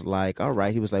was like, all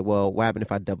right. He was like, well, what happened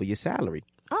if I double your salary?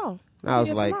 Oh. And I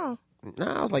was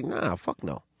like, nah, fuck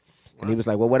no. And he was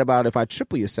like, well, what about if I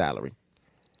triple your salary?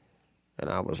 And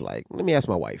I was like, let me ask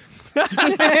my wife.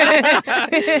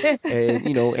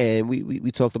 And, and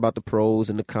we talked about the pros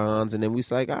and the cons, and then we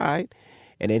was like, all right.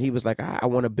 And then he was like, I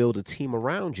want to build a team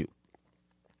around you.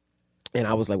 And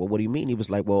I was like, well, what do you mean? He was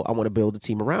like, well, I want to build a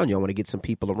team around you. I want to get some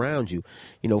people around you.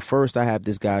 First I have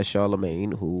this guy,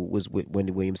 Charlemagne, who was with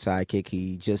Wendy Williams' sidekick.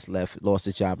 He just lost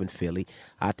his job in Philly.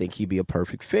 I think he'd be a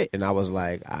perfect fit. And I was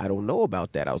like, I don't know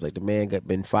about that. I was like, the man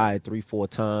been fired 3-4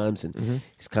 times, and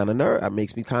he's kind of it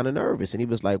makes me kind of nervous. And he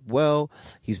was like, well,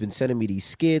 he's been sending me these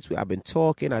skits. I've been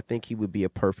talking. I think he would be a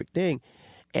perfect thing.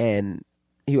 And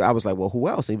I was like, well, who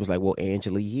else? And he was like, well,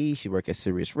 Angela Yee, she worked at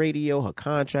Sirius Radio. Her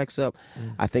contract's up.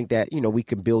 I think that, we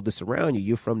can build this around you.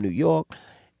 You're from New York.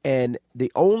 And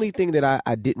the only thing that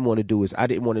I didn't want to do is I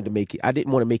didn't want to make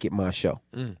it my show.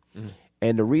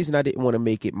 And the reason I didn't want to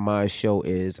make it my show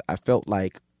is I felt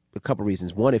like a couple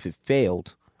reasons. One, if it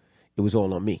failed, it was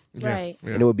all on me. Right.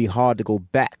 Yeah. And it would be hard to go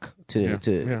back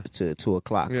to 2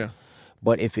 o'clock. Yeah.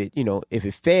 But if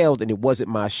it failed and it wasn't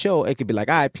my show, it could be like,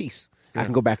 all right, peace. I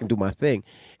can go back and do my thing.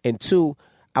 And 2,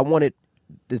 I wanted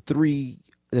the three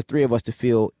of us to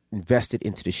feel invested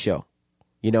into the show.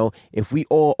 If we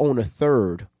all own a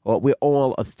third, or we're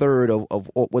all a third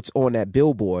of what's on that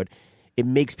billboard, it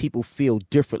makes people feel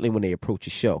differently when they approach a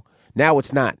show. Now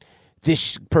it's not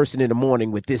this person in the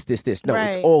morning with this. No,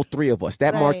 right. It's all 3 of us.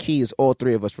 That marquee is all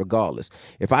 3 of us regardless.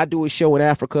 If I do a show in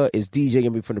Africa, it's DJ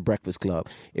and me from the Breakfast Club.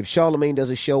 If Charlemagne does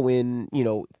a show in,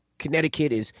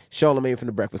 Connecticut, is Charlemagne from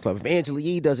the Breakfast Club. If Angela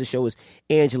Yee does a show, is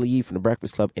Angela Yee from the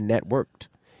Breakfast Club, and that worked.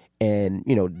 And,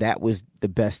 that was the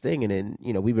best thing. And then,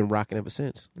 we've been rocking ever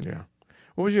since. Yeah.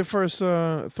 What was your first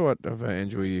thought of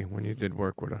Angela Yee when you did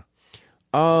work with her?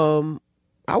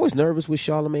 I was nervous with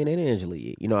Charlamagne and Angela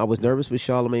Yee. I was nervous with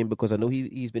Charlamagne because I know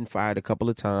he's been fired a couple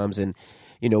of times, and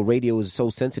radio is so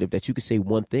sensitive that you could say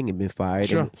one thing and been fired.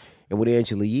 Sure. And with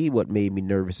Angela Yee, what made me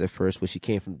nervous at first was she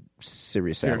came from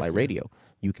Sirius Satellite Radio.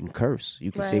 You can curse.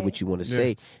 You can say what you want to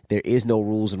say. There is no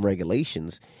rules and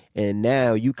regulations. And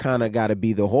now you kind of got to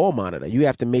be the hall monitor. You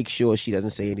have to make sure she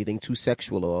doesn't say anything too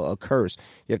sexual or a curse.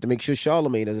 You have to make sure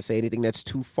Charlamagne doesn't say anything that's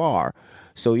too far.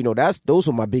 So, those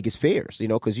are my biggest fears,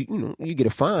 because you get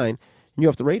a fine and you're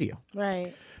off the radio.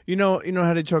 Right. You know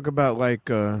how they talk about like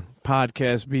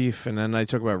podcast beef, and then I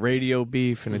talk about radio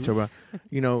beef, and they talk about,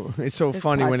 it's so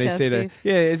funny when they say that.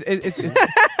 Yeah, it's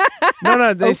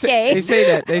no, they say that. They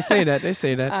say that. They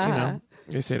say that.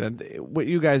 They say that. What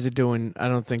you guys are doing, I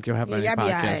don't think you'll have any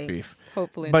podcast beef.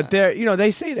 Hopefully, but not. they're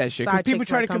they say that shit because people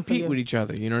try to compete you. with each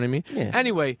other. You know what I mean? Yeah.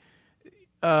 Anyway,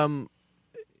 what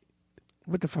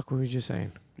the fuck were we just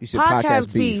saying? You said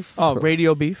podcast beef. Oh,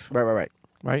 radio beef. Right.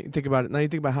 Right? You think about it. Now you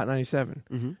think about Hot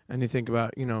 97. And you think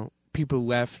about, people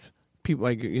left, people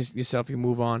like yourself, you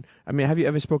move on. I mean, have you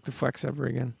ever spoke to Flex ever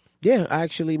again? Yeah,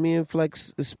 actually, me and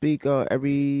Flex speak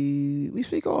we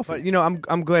speak often. But,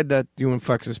 I'm glad that you and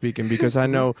Flex are speaking because I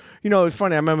know, it's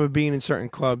funny. I remember being in certain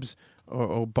clubs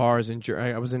or bars in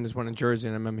Jersey. I was in this one in Jersey,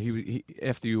 and I remember he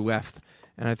after you left,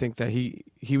 and I think that he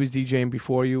was DJing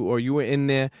before you, or you were in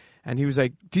there, and he was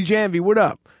like, DJ Envy, what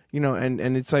up?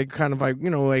 And it's like kind of like,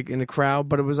 like in the crowd,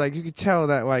 but it was like you could tell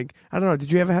that, like, I don't know,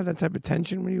 did you ever have that type of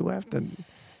tension when you left?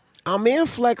 Me and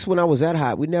Flex, when I was at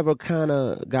Hot, we never kind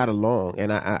of got along,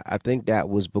 and I think that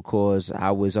was because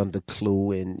I was under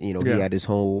Clue, and he had his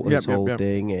whole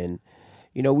thing, and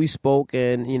we spoke,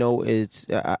 and it's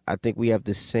I think we have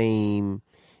the same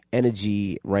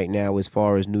energy right now as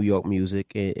far as New York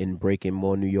music and breaking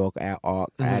more New York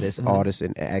artists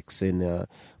and acts and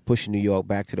pushing New York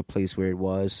back to the place where it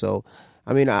was. So,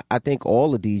 I mean, I think all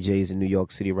the DJs in New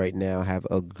York City right now have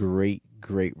a great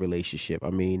relationship. I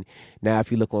mean, now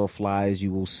if you look on flyers,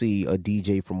 you will see a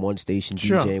DJ from one station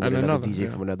DJing with another DJ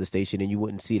from another station, and you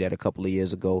wouldn't see that a couple of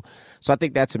years ago. So I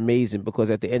think that's amazing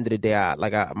because at the end of the day,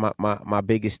 my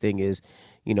biggest thing is,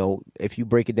 if you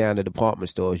break it down to department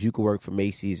stores, you could work for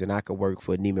Macy's and I could work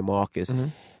for Neiman Marcus.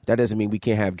 That doesn't mean we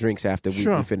can't have drinks after we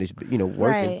finish, working.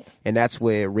 Right. And that's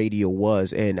where radio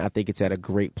was. And I think it's at a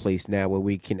great place now where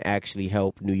we can actually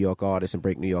help New York artists and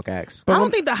break New York acts. I don't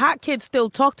think the hot kids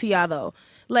still talk to y'all, though.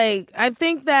 Like, I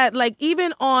think that, like,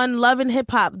 even on Love and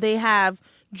Hip Hop, they have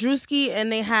Drewski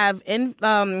and they have,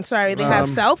 have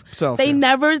Self. They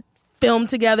never film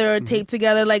together or tape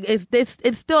together. Like,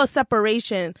 it's still a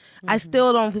separation. I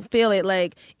still don't feel it.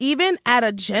 Like, even at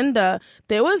Agenda,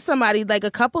 there was somebody, like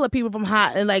a couple of people from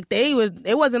Hot, and like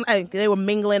it wasn't like they were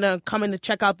mingling or coming to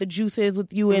check out the juices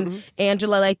with you and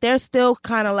Angela. Like, they're still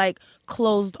kind of like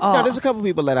closed off. No, there's a couple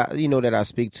people that I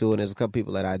speak to, and there's a couple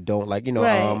people that I don't like.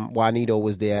 Juanito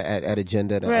was there at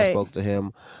Agenda. That I spoke to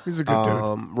him. He's a good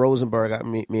dude. Rosenberg,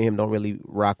 me and him don't really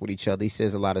rock with each other. He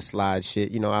says a lot of slide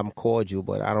shit. I'm cordial,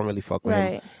 but I don't really fuck with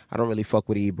him. I don't really fuck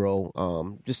with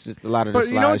Ebro. Just a lot of the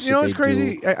slide shit. You know what's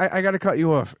crazy? I got to cut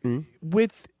you off.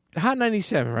 With Hot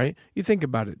 97, right? You think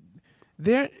about it.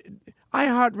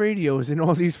 iHeartRadio is in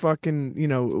all these fucking,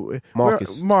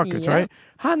 markets, right?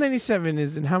 Hot 97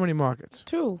 is in how many markets?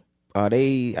 2. I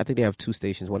think they have 2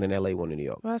 stations, one in LA, one in New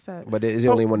York. What's that? But there's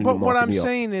only one in New York. But what I'm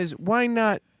saying is, why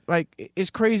not? Like, it's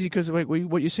crazy because like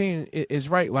what you're saying is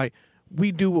right. Like,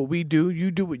 we do what we do, you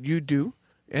do what you do,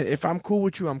 and if I'm cool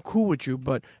with you, I'm cool with you.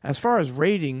 But as far as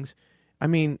ratings, I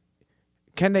mean,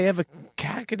 could they ever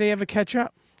catch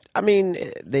up? I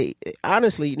mean, they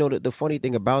honestly, the funny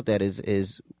thing about that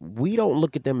is we don't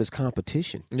look at them as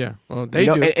competition. Yeah, well, they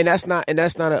do, and that's not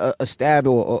a stab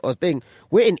or a thing.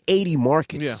 We're in 80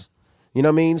 markets. Yeah. You know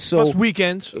what I mean? So plus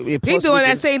weekends. He's doing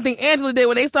that same thing Angela did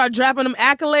when they started dropping them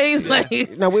accolades. Yeah.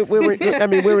 Like, now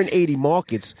we're in 80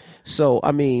 markets. So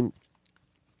I mean,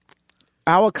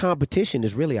 our competition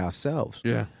is really ourselves.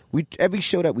 Yeah. Every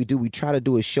show that we do, we try to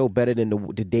do a show better than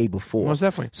the day before. Most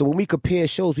definitely. So when we compare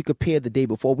shows, we compare the day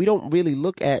before. We don't really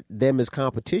look at them as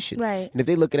competition. Right. And if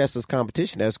they look at us as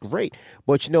competition, that's great.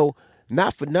 But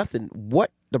not for nothing,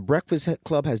 what the Breakfast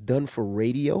Club has done for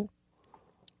radio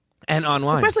and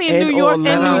online, especially in New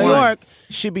York,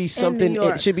 should be something.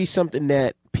 It should be something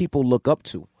that people look up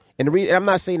to. And I'm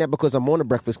not saying that because I'm on the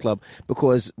Breakfast Club,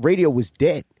 because radio was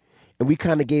dead. And we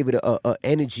kind of gave it a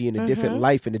energy and a different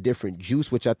life and a different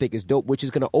juice, which I think is dope, which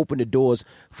is going to open the doors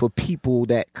for people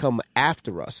that come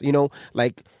after us.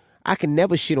 Like, I can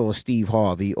never shit on Steve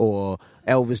Harvey or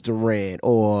Elvis Duran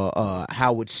or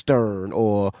Howard Stern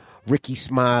or Ricky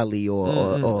Smiley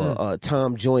or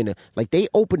Tom Joyner. Like, they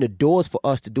open the doors for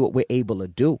us to do what we're able to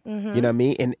do. You know what I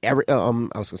mean? And Eric, I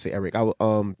was gonna say Eric,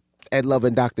 Ed Love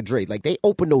and Dr. Dre. Like, they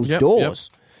open those doors.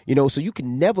 You know, so you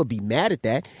can never be mad at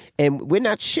that. And we're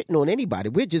not shitting on anybody.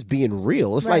 We're just being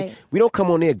real. It's like we don't come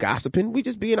on there gossiping. We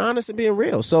just being honest and being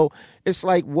real. So it's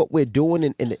like what we're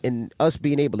doing and us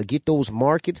being able to get those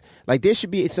markets. Like, there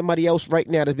should be somebody else right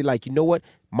now to be like, you know what?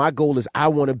 My goal is I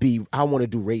want to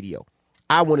do radio.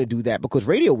 I want to do that, because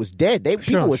radio was dead.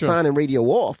 People were signing radio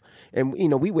off, and you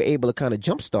know, we were able to kind of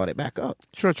jumpstart it back up.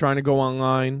 Sure, trying to go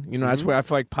online. You know, that's where I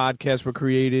feel like podcasts were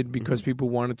created, because people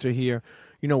wanted to hear,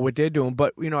 you know, what they're doing.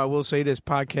 But, you know, I will say this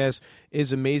podcast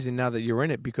is amazing now that you're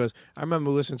in it, because I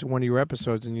remember listening to one of your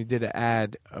episodes and you did an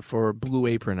ad for Blue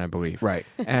Apron, I believe. Right.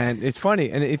 And it's funny.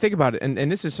 And you think about it.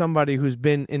 And this is somebody who's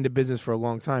been in the business for a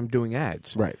long time doing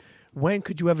ads. Right. When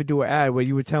could you ever do an ad where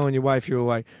you were telling your wife, you were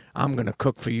like, I'm going to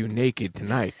cook for you naked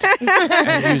tonight and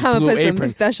use Blue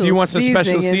Apron. Do you want some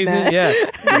special seasoning? Yeah.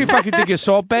 What do you fucking think, you're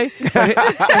Salt Bay? But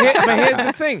here's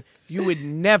the thing. You would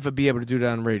never be able to do that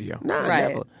on radio. Nah,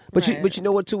 never. But you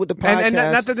know what, too, with the podcast, and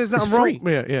not that there's nothing wrong.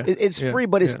 Yeah. It's free,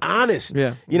 but it's honest.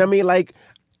 Yeah. You know what I mean? Like,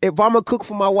 if I'm going to cook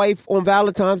for my wife on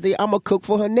Valentine's Day, I'm going to cook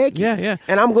for her naked. Yeah.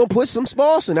 And I'm going to put some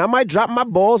sauce in. I might drop my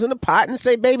balls in the pot and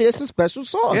say, baby, there's some special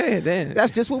sauce. Yeah.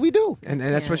 That's just what we do. And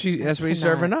that's what he's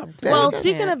serving up. Well,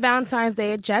 speaking of Valentine's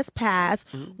Day, it just passed.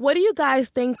 What do you guys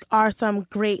think are some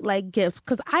great, like, gifts?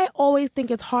 Because I always think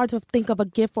it's hard to think of a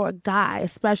gift for a guy,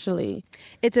 especially.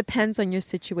 It depends on your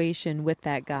situation with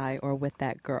that guy or with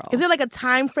that girl. Is there like a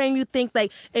time frame you think,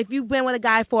 like, if you've been with a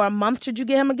guy for a month, should you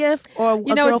get him a gift? Or a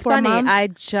girl it's for funny. a month? I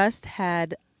just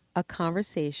had a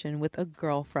conversation with a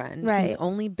girlfriend who's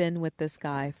only been with this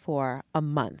guy for a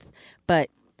month. But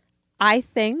I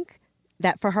think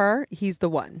that for her, he's the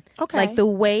one. Okay. Like, the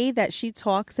way that she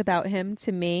talks about him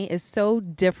to me is so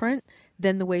different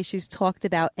than the way she's talked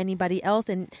about anybody else.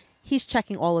 And he's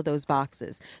checking all of those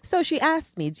boxes. So she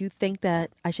asked me, do you think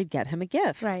that I should get him a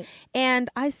gift? Right. And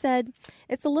I said,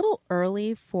 it's a little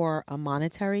early for a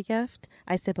monetary gift.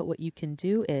 I said, but what you can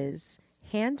do is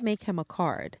hand make him a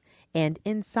card, and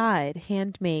inside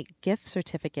hand make gift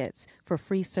certificates for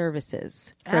free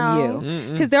services from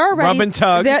you, because they're already Rub and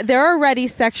tug. They're already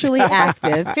sexually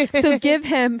active. So give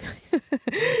him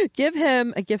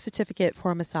a gift certificate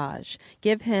for a massage.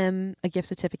 Give him a gift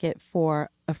certificate for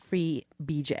a free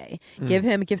BJ. Give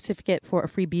him a gift certificate for a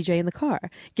free BJ in the car.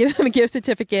 Give him a gift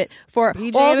certificate for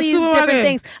BJ all in the these different supermarket.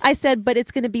 things. I said, but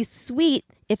it's going to be sweet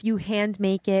if you hand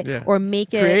make it or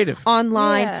make it Creative.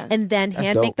 online and then That's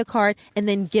hand dope. make the card and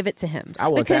then give it to him. I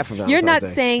want that because for you're not Valentine's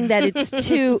Day. saying that it's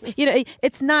too,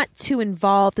 it's not too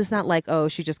involved. It's not like, oh,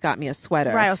 she just got me a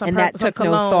sweater Right, or some and that some took no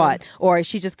cologne. thought, or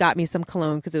she just got me some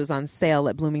cologne because it was on sale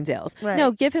at Bloomingdale's. Right.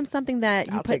 No, give him something that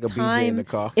you I'll put take a BJ in time the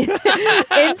car.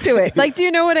 into it. Like, do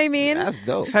you know what I mean? That's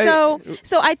dope.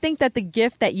 So I think that the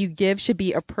gift that you give should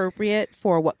be appropriate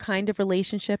for what kind of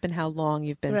relationship and how long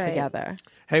you've been Right. together.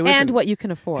 Hey, listen, and what you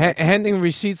can afford. handing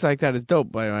receipts like that is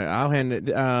dope, by the way. I'll hand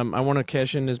it. I want to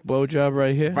cash in this blowjob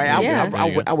right here. Right,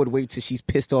 I would wait till she's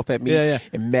pissed off at me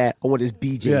and mad. I want this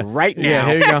BJ right now. Yeah,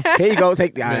 here you go. Here you go.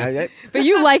 Take that. But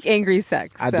you like angry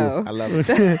sex. I so. do. I love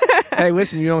it. Hey,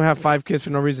 listen, you don't have 5 kids for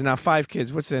no reason. Now, 5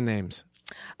 kids, what's their names?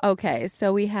 Okay,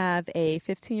 so we have a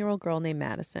 15-year-old girl named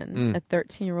Madison, a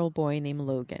 13-year-old boy named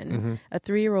Logan, a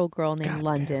 3-year-old girl named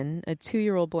London, a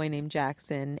 2-year-old boy named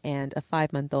Jackson, and a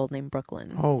 5-month-old named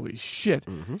Brooklyn. Holy shit!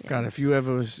 God, if you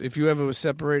ever was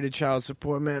separated child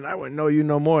support, man, I wouldn't know you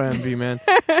no more, Envy, man.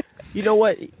 You know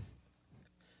what?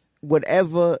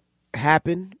 Whatever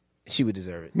happened, she would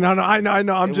deserve it. No, I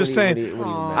know. I'm just saying.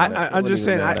 I'm just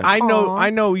saying. I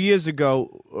know. Years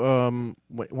ago,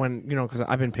 when because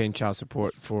I've been paying child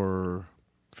support for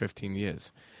 15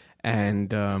 years,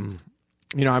 and I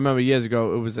remember years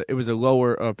ago it was a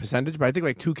lower percentage, but I think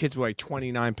like 2 kids were like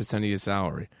 29% of your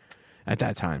salary at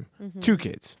that time. 2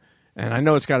 kids, and I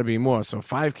know it's got to be more. So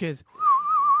 5 kids.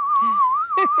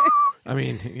 I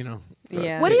mean,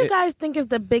 Yeah. What do you guys think is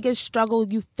the biggest struggle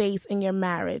you face in your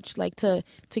marriage, like to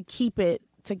keep it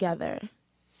together?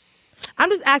 I'm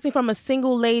just asking from a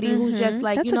single lady who's just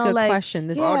like, That's a good like question.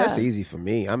 Oh, that's easy for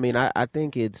me. I mean, I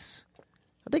think it's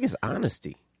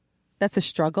honesty. That's a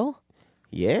struggle?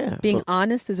 Yeah. Being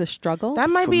honest is a struggle? That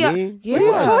might For be me, yeah. What are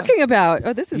you talking about?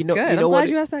 Oh, this is good. I'm glad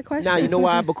you asked that question. Now, you know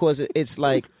why? Because it's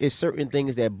like, it's certain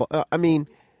things that, I mean,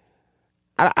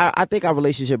 I think our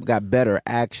relationship got better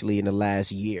actually in the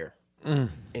last year.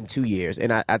 In 2 years.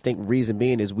 And I think reason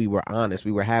being is we were honest.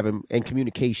 We were having and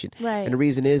communication. Right. And the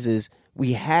reason is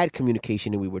we had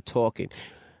communication and we were talking.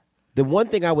 The one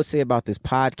thing I would say about this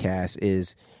podcast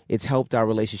is it's helped our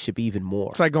relationship even more.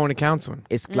 It's like going to counseling.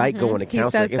 It's like going to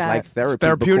counseling. It's like therapy. It's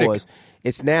therapeutic. Because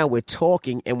it's now we're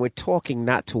talking, and we're talking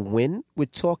not to win. We're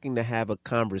talking to have a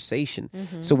conversation.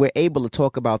 So we're able to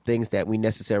talk about things that we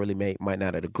necessarily might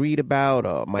not have agreed about,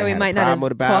 or might not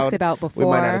have talked about before. We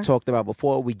might not have talked about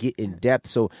before. We get in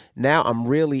depth. So now I'm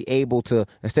really able to,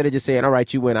 instead of just saying, all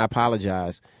right, you win, I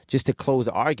apologize, just to close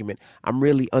the argument, I'm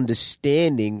really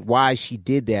understanding why she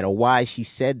did that or why she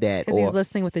said that. Because he's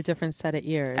listening with a different set of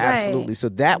ears. Absolutely. Right. So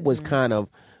that was kind of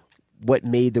what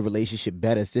made the relationship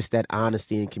better. It's just that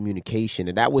honesty and communication.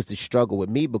 And that was the struggle with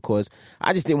me because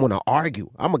I just didn't want to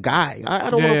argue. I'm a guy. I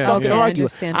don't want to fucking argue.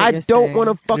 I don't want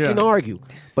to fucking argue.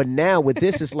 But now with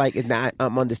this, it's like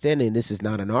I'm understanding this is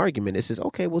not an argument. This is,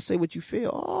 okay, we'll say what you feel.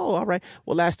 Oh, all right.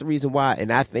 Well, that's the reason why.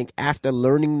 And I think after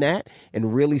learning that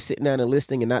and really sitting down and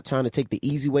listening and not trying to take the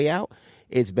easy way out,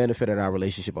 it's benefited our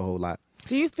relationship a whole lot.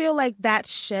 Do you feel like that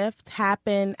shift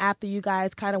happened after you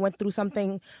guys kind of went through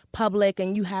something public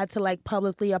and you had to like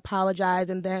publicly apologize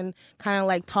and then kind of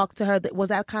like talk to her? Was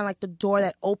that kind of like the door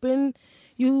that opened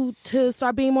you to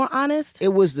start being more honest? It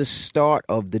was the start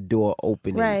of the door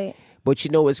opening. Right. But,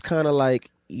 it's kind of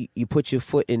like you put your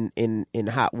foot in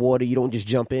hot water. You don't just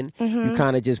jump in. You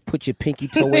kind of just put your pinky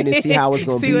toe in and see how it's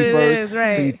going to be first.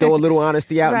 Right. So you throw a little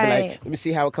honesty out and be like, let me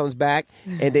see how it comes back.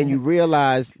 And then you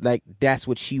realize, like, that's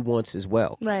what she wants as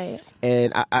well. Right.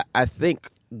 And I think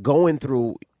going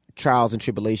through trials and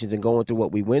tribulations and going through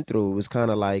what we went through, it was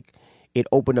kind of like it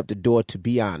opened up the door to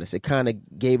be honest. It kind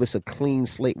of gave us a clean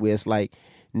slate where it's like,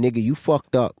 nigga, you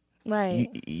fucked up. Right.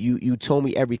 You told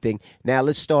me everything. Now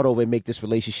let's start over and make this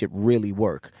relationship really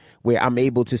work. Where I'm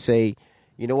able to say,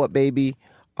 you know what, baby,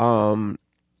 I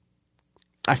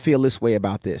feel this way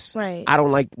about this. Right. I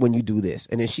don't like when you do this.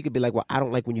 And then she could be like, well, I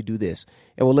don't like when you do this.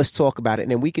 And well, let's talk about it.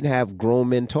 And then we can have grown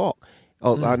men talk.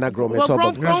 Oh, not grown men talk,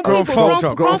 but grown folk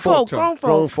talk.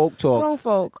 Grown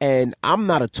folk. And I'm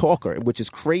not a talker, which is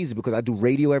crazy because I do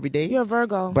radio every day. You're a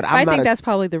Virgo. But I think that's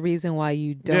probably the reason why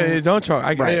you don't. Yeah, don't talk.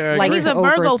 I like he's a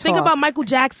Virgo. Think about Michael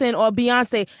Jackson or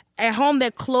Beyonce. At home, they're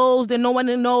closed and no one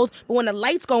knows. But when the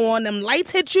lights go on, them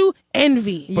lights hit you,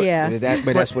 envy. But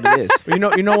that's what it is. You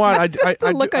know what?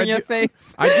 The look on your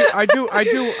face. I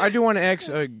do want to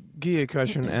ask Gia a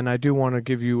question, and I do want to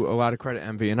give you a lot of credit,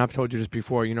 Envy. And I've told you this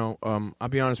before. I'll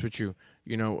be honest with you.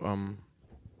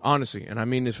 Honestly, and I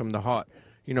mean this from the heart.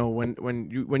 When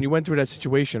you went through that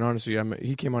situation, honestly,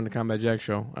 he came on the Combat Jack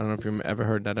show. I don't know if you ever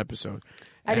heard that episode.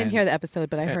 I didn't hear the episode,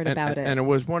 but I heard about it. And it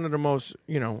was one of the most,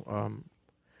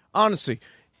 honestly,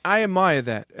 I admire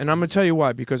that. And I'm going to tell you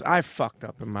why. Because I fucked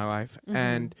up in my life. Mm-hmm.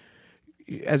 And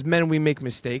as men, we make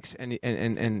mistakes.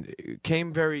 And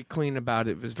came very clean about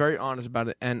it. Was very honest about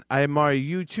it. And I admire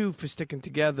you, too, for sticking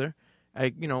together.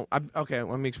 Okay,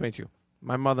 let me explain to you.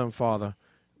 My mother and father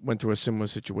went through a similar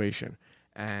situation.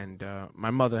 And my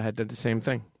mother had done the same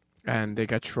thing. And they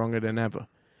got stronger than ever.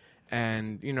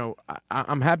 And,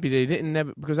 I'm happy they didn't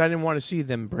never, because I didn't want to see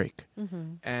them break.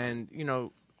 Mm-hmm.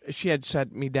 And, she had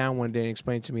sat me down one day and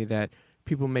explained to me that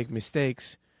people make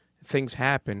mistakes, things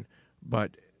happen,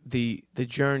 but the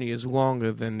journey is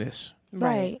longer than this.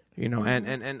 Right. Mm-hmm.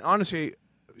 And honestly,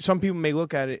 some people may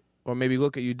look at it or maybe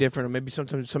look at you different, or maybe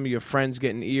sometimes some of your friends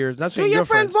get in ears. Not saying do your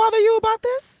friends bother you about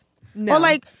this? No, or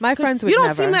like my friends would you don't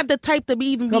never. seem like the type to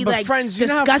be like friends,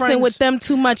 discussing with them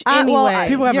too much anyway. Well,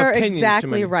 people have you're opinions.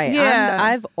 Exactly right. Yeah.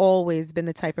 I've always been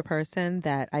the type of person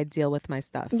that I deal with my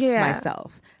stuff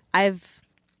myself.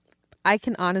 I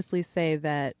can honestly say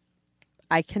that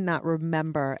I cannot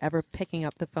remember ever picking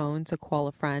up the phone to call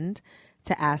a friend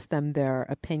to ask them their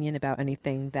opinion about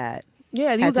anything that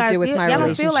had to do with my relationship.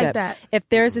 Don't feel like that. If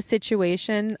there's a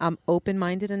situation, I'm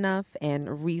open-minded enough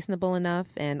and reasonable enough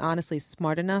and honestly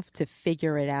smart enough to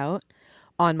figure it out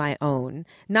on my own.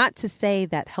 Not to say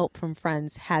that help from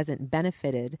friends hasn't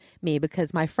benefited me,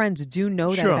 because my friends do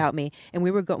know that about me. And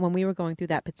when we were going through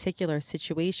that particular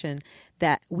situation,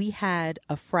 that we had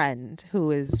a friend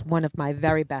who is one of my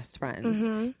very best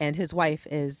friends, and his wife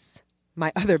is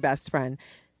my other best friend,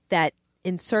 that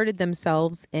inserted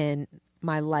themselves in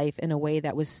my life in a way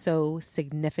that was so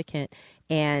significant,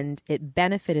 and it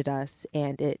benefited us,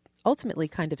 and it ultimately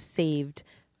kind of saved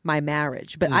my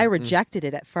marriage. But I rejected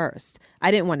it at first.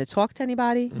 I didn't want to talk to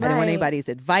anybody. I didn't want anybody's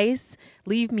advice.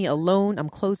 Leave me alone. I'm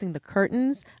closing the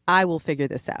curtains. I will figure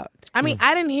this out. I mean,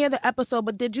 I didn't hear the episode,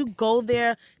 but did you go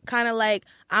there kind of like,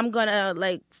 I'm going to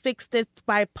like fix this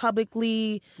by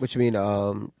publicly... What you mean,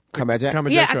 Combat Jack?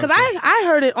 Yeah, because I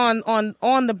heard it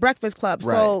on the Breakfast Club.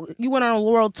 So you went on a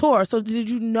world tour. So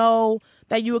did you know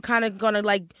that you were kind of going to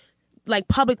like like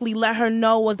publicly let her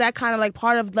know? Was that kind of like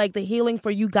part of like the healing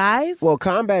for you guys? Well,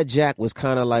 Combat Jack was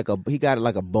kind of like he got it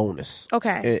like a bonus.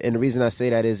 Okay. And the reason I say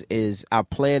that is I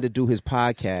planned to do his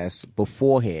podcast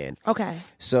beforehand. Okay.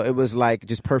 So it was like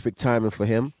just perfect timing for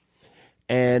him.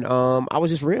 And I was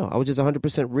just real. I was just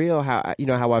 100% real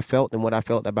how I felt and what I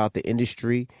felt about the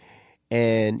industry.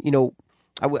 And,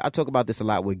 I talk about this a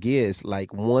lot with Giz.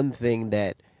 Like, one thing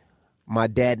that my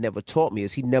dad never taught me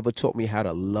is he never taught me how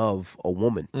to love a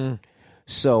woman.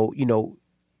 So,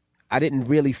 I didn't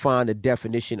really find the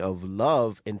definition of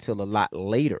love until a lot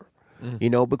later.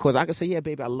 Because I can say, yeah,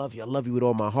 baby, I love you with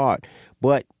all my heart.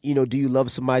 But, do you love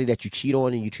somebody that you cheat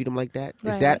on and you treat them like that?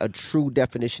 Right. Is that a true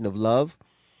definition of love?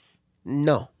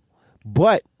 No.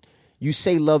 But you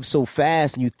say love so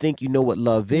fast and you think you know what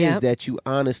love is that you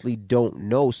honestly don't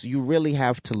know. So you really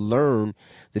have to learn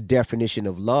the definition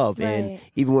of love. Right. And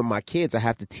even with my kids, I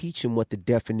have to teach them what the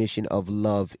definition of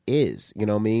love is. You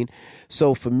know what I mean?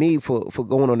 So for me, for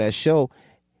going on that show,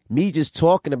 me just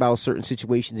talking about certain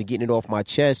situations and getting it off my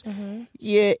chest,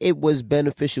 yeah, it was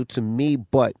beneficial to me.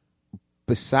 But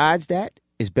besides that,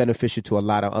 it's beneficial to a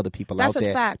lot of other people out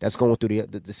there fact. That's going through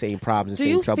the same problems and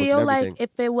same troubles and everything. Do you feel like if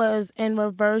it was in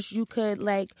reverse, you could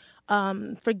like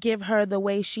forgive her the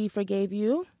way she forgave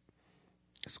you?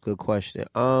 That's a good question.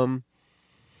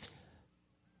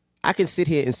 I can sit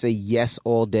here and say yes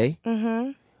all day,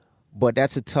 but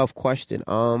that's a tough question.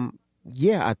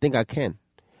 Yeah, I think I can.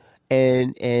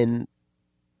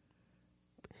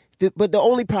 But the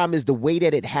only problem is the way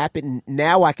that it happened.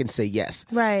 Now I can say yes.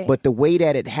 Right. But the way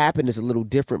that it happened is a little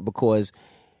different because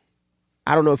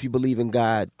I don't know if you believe in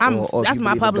God. Or that's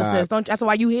my publicist. That's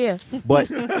why you here.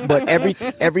 But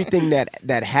everything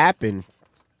that happened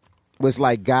was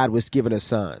like God was giving us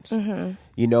signs.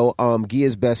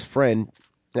 Gia's best friend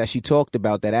that she talked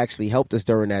about that actually helped us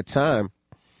during that time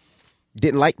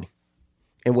didn't like me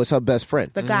and was her best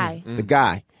friend. The guy. The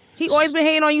guy. He always been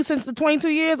hating on you since the 22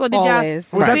 years, or did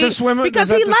always. y'all? Was that the swimmer? Because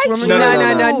he likes you.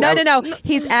 No.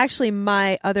 He's actually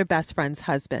my other best friend's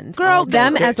husband. Girl,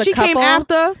 them as a she couple. Came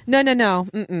after? No.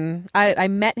 I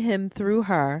met him through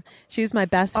her. She's my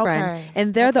best friend,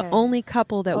 and they're the only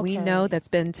couple that we know that's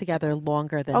been together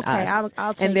longer than us.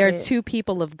 I'll take and they're two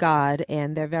people of God,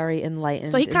 and they're very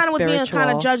enlightened. So he kind of was being kind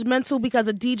of spiritual. judgmental because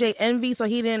of DJ Envy. So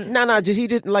he didn't. No, just he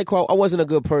didn't like how I wasn't a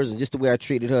good person. Just the way I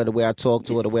treated her, the way I talked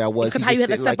to her, the way I was. Because how you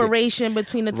had the separation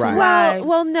between the two Right. lives.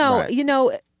 Well, no,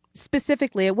 Right.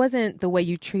 Specifically, it wasn't the way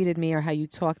you treated me or how you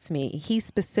talked to me. He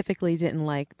specifically didn't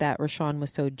like that Rashawn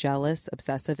was so jealous,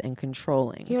 obsessive, and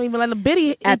controlling. He don't even let a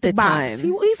biddy at the box.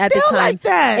 time. He's still like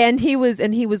that, and he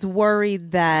was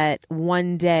worried that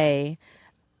one day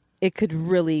it could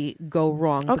really go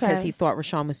wrong because he thought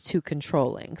Rashawn was too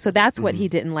controlling. So that's what he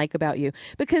didn't like about you.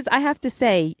 Because I have to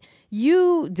say,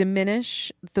 you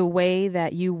diminish the way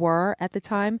that you were at the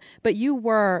time, but you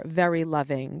were very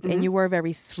loving and you were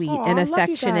very sweet and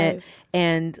affectionate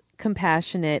and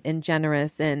compassionate and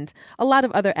generous and a lot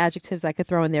of other adjectives I could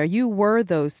throw in there. You were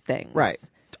those things. Right.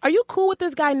 Are you cool with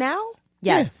this guy now?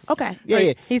 Yes. Yeah. Okay.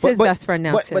 Yeah. He's his best friend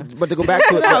now, too. But to go back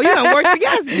to it. No, you don't work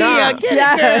together.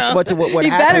 Yeah. But to what he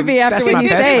happened, better be after what he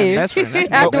saved.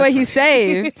 That's after what he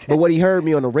saved. But when he heard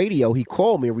me on the radio, he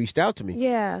called me and reached out to me.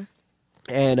 Yeah.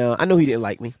 And I know he didn't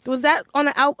like me. Was that on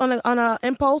a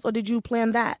impulse, or did you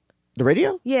plan that? The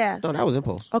radio? Yeah. No, that was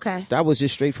impulse. Okay. That was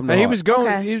just straight from the And he heart. was going.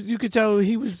 Okay. You could tell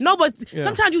he was. No, but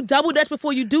sometimes you double dutch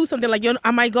before you do something. Like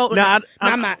I might go. No,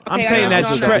 I'm not. I'm Okay, saying that no,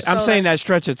 stretch. no. I'm saying that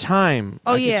stretch of time.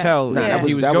 Oh, I yeah. could tell Nah,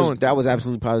 he was going. That was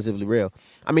absolutely positively real.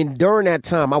 I mean, during that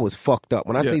time, I was fucked up.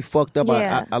 When I say fucked up,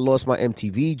 I lost my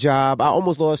MTV job. I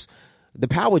almost lost the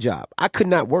power job. I could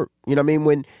not work. You know what I mean?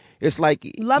 When it's like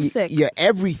lovesick. Your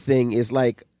everything is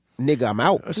like, nigga, I'm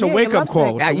out. It's a wake up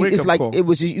call. It's like it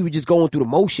was just, you were just going through the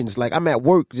motions. Like, I'm at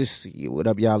work, just what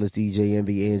up, y'all? It's DJ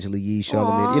Envy, Angela Yee,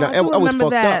 Charlamagne. You know, I was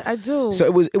fucked up. I do. So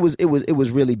it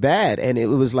was really bad, and it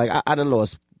was like I done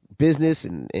lost business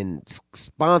and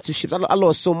sponsorships. I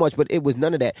lost so much, but it was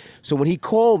none of that. So when he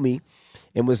called me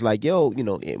and was like, yo, you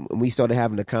know, and we started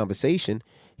having a conversation,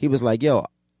 he was like, yo, all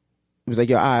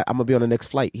right, I'm gonna be on the next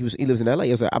flight. He lives in LA.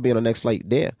 He was like, I'll be on the next flight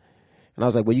there. And I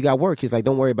was like, well, you got work. He's like,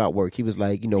 don't worry about work. He was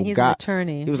like, you know, he's God. an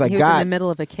attorney. He was like, he was God. in the middle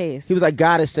of a case. He was like,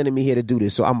 God is sending me here to do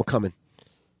this, so I'm coming.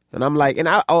 And I'm like, and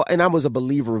I was a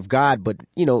believer of God, but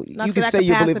you know, not you can say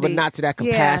you're a believer, but not to that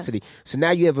capacity. Yeah. So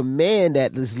now you have a man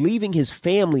that is leaving his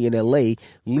family in LA,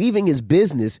 leaving his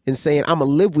business, and saying, I'm gonna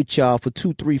live with y'all for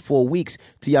 2, 3, 4 weeks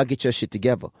till y'all get your shit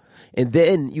together. And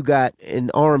then you got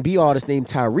an R&B artist named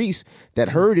Tyrese that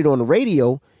heard it on the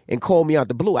radio and called me out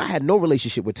the blue. I had no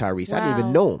relationship with Tyrese. Wow. I didn't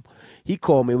even know him. He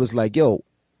called me and was like, yo,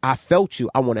 I felt you.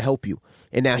 I want to help you.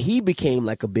 And now he became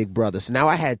like a big brother. So now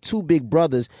I had 2 big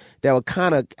brothers that were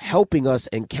kind of helping us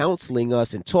and counseling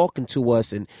us and talking to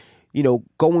us and, you know,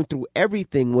 going through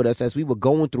everything with us as we were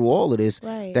going through all of this.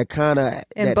 Right. That kind of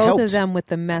And both helped. of them with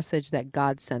the message that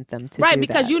God sent them to Right, do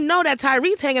because that. you know that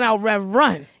Tyree's hanging out Rev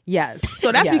Run. Yes.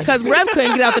 So that's yes. because Rev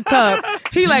couldn't get out the tub.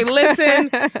 He like, listen,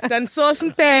 done saw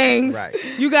some things. Right.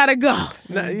 You gotta go.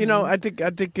 No, you know, I think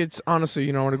it's honestly,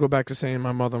 you know, I want to go back to saying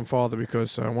my mother and father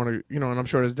because I want to, you know, and I'm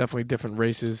sure there's definitely different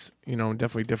races, you know, and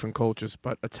definitely different cultures.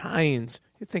 But Italians,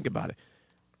 you think about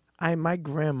it. My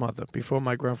grandmother, before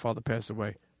my grandfather passed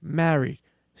away, married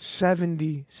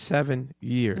 77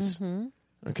 years. Mm-hmm.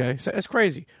 Okay, so it's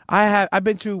crazy. I've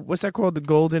been to what's that called? The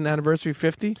Golden Anniversary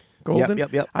 50. Golden.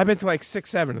 Yep. I've been to like 6,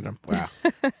 7 of them. Wow.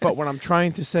 But what I'm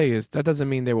trying to say is that doesn't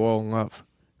mean they were all in love.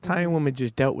 Italian women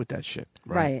just dealt with that shit.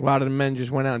 Right. A lot of the men just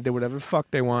went out and did whatever the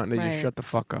fuck they want, and they Right. just shut the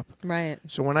fuck up. Right.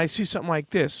 So when I see something like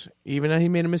this, even though he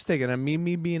made a mistake, and I mean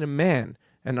me being a man,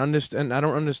 and understand, I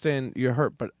don't understand your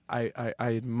hurt, but I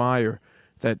admire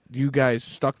that you guys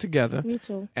stuck together. Me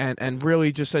too. And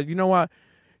really just said, you know what,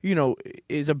 you know,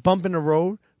 it's a bump in the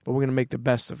road, but we're gonna make the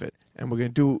best of it, and we're gonna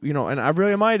do, you know. And I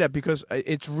really admire that because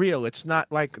it's real. It's not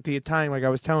like the Italian, like I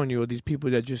was telling you, or these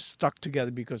people that just stuck together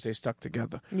because they stuck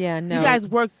together. Yeah, no. You guys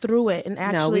worked through it and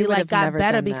actually we would like have got never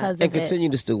better done that. because And of it. continue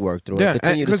to still work through Yeah, it.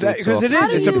 Continue to still because talk. it is. It's a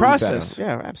Continue to be process. better.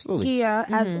 Yeah, absolutely. Gia,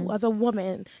 as a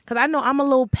woman, because I know I'm a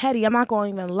little petty. I'm not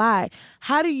going to even lie.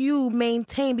 How do you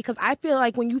maintain? Because I feel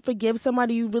like when you forgive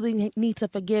somebody, you really need to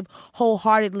forgive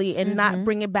wholeheartedly and not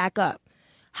bring it back up.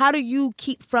 How do you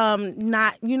keep from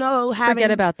not, you know, having...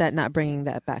 Forget about that, not bringing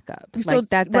that back up. You still- Like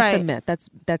that's right. a myth. That's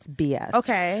BS.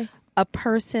 Okay. A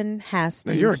person has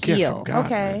to You're a gift heal. from God,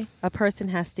 Okay. man. A person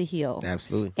has to heal.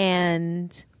 Absolutely.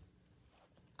 And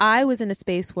I was in a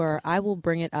space where I will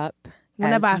bring it up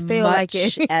Whenever as I feel like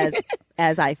much it.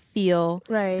 as I feel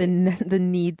Right. the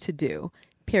need to do,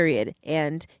 period.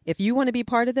 And if you want to be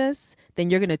part of this, then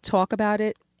you're going to talk about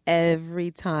it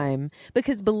every time.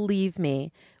 Because believe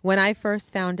me, when I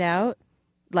first found out,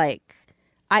 like,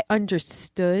 I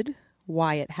understood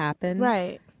why it happened.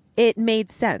 Right. It made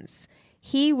sense.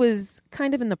 He was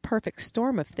kind of in the perfect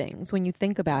storm of things when you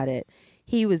think about it.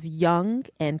 He was young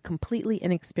and completely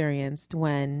inexperienced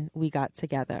when we got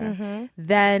together.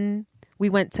 Then we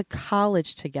went to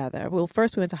college together. Well,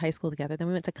 first we went to high school together. Then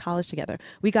we went to college together.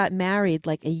 We got married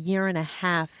like a year and a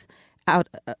half out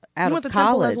You of went to Temple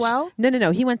college as well?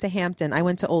 No. He went to Hampton. I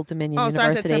went to Old Dominion Oh,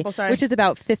 sorry, I said University, Temple, sorry. which is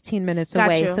about 15 minutes Got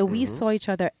away. you. So we saw each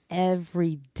other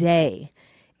every day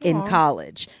in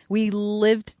college. We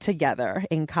lived together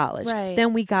in college. Right.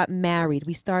 Then we got married.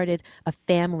 We started a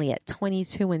family at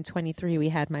 22 and 23. We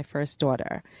had my first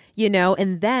daughter, you know,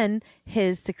 and then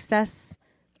his success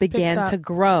began Picked up. to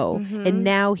grow. And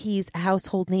now he's a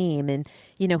household name, and,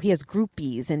 you know, he has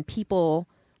groupies and people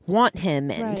want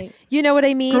him, and Right. you know what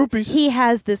I mean? Groupies. He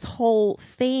has this whole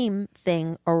fame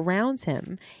thing around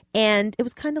him, and it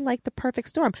was kind of like the perfect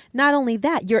storm. Not only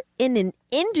that, you're in an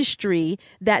industry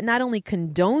that not only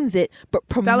condones it but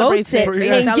promotes Celebrates it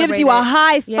it. and Yeah, gives you a celebrate it.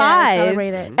 high Yeah, five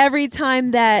celebrate it. every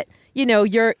time that, you know,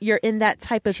 you're in that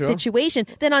type of Sure. situation.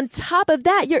 Then on top of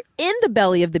that, you're in the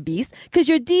belly of the beast because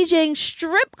you're DJing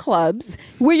strip clubs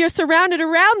where you're surrounded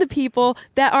around the people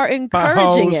that are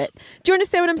encouraging Hoes. it. Do you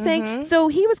understand what I'm saying? So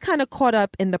he was kind of caught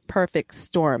up in the perfect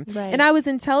storm. Right. And I was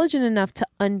intelligent enough to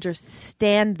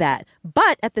understand that.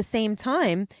 But at the same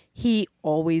time, he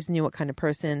always knew what kind of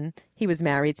person he was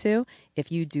married to.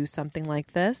 If you do something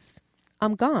like this,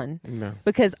 I'm gone. No.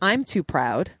 Because I'm too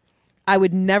proud. I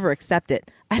would never accept it.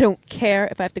 I don't care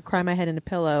if I have to cry my head in a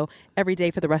pillow every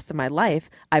day for the rest of my life.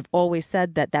 I've always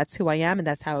said that that's who I am and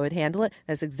that's how I would handle it.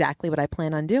 That's exactly what I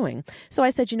plan on doing. So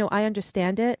I said, you know, I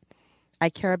understand it. I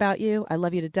care about you. I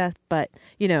love you to death. But,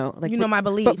 you know, like, You know my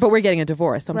beliefs. But we're getting a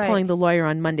divorce. So I'm Right. calling the lawyer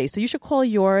on Monday. So you should call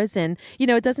yours. And, you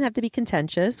know, it doesn't have to be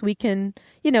contentious. We can,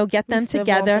 you know, get them civil,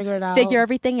 together, figure it out. figure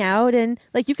everything out. And,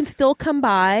 like, you can still come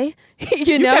by,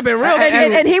 you know. kept it real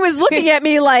and he was looking at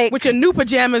me like, With your new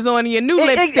pajamas on and your new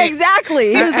lipstick.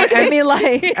 exactly. He was looking at me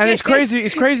like, And it's crazy.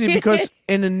 It's crazy because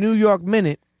in a New York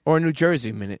minute or a New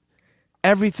Jersey minute,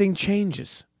 everything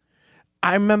changes.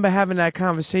 I remember having that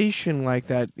conversation like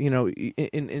that, you know,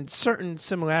 in certain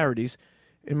similarities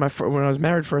in when I was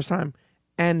married first time,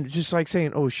 and just like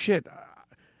saying, "Oh shit,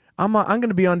 I'm going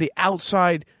to be on the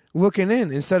outside looking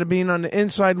in instead of being on the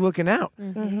inside looking out,"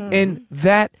 and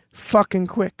that fucking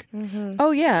quick.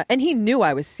 oh yeah. And he knew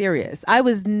I was serious. I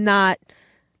was not.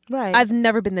 Right. I've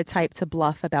never been the type to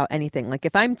bluff about anything. Like,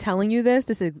 if I'm telling you this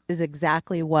is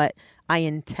exactly what I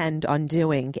intend on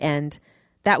doing. And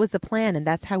that was the plan. And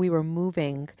that's how we were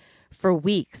moving for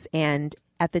weeks. And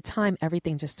at the time,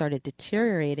 everything just started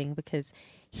deteriorating because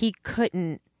he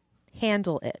couldn't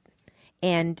handle it.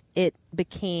 And it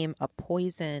became a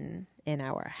poison in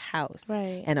our house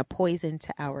and a poison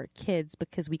to our kids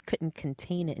because we couldn't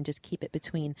contain it and just keep it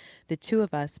between the two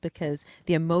of us because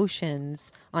the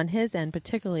emotions on his end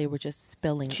particularly were just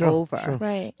spilling over. Sure.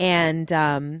 Right.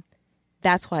 And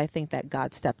that's why I think that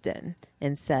God stepped in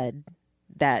and said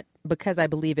that because I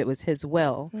believe it was his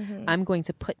will, I'm going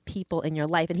to put people in your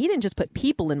life. And he didn't just put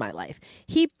people in my life.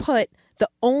 He put the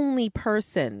only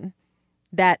person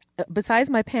that besides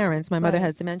my parents, my mother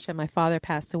has dementia, my father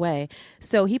passed away.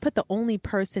 So he put the only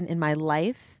person in my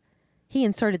life. He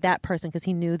inserted that person because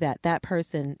he knew that that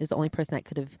person is the only person that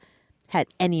could have had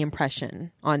any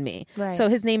impression on me. Right. So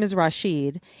his name is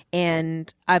Rashid,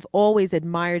 and I've always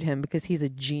admired him because he's a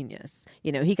genius.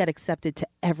 You know, he got accepted to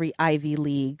every Ivy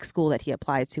League school that he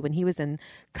applied to. When he was in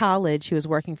college, he was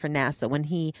working for NASA. When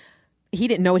he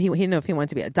didn't know he didn't know if he wanted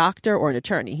to be a doctor or an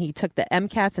attorney. He took the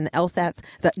MCATs and the LSATs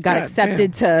that got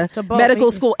accepted to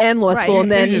medical school and law school,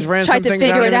 and then tried to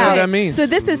figure it out. So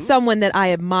this is someone that I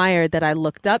admired, that I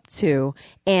looked up to,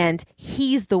 and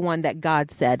he's the one that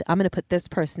God said, I'm going to put this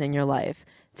person in your life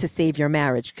to save your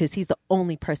marriage because he's the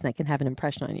only person that can have an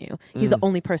impression on you. He's the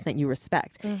only person that you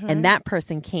respect. And that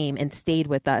person came and stayed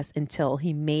with us until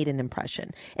he made an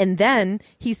impression. And then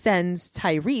he sends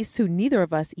Tyrese, who neither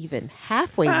of us even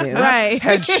halfway knew.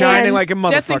 Head shining like a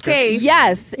motherfucker. Just in case.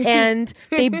 Yes. And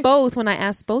they both, when I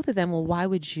asked both of them, well, why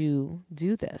would you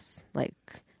do this? Like,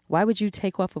 why would you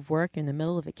take off of work in the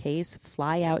middle of a case,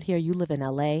 fly out here? You live in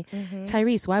LA.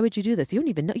 Tyrese, why would you do this? You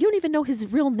don't even know his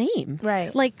real name.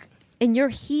 Right. Like, and you're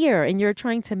here and you're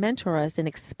trying to mentor us and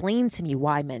explain to me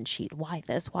why men cheat, why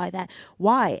this, why that,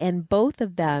 why. And both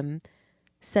of them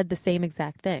said the same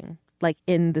exact thing, like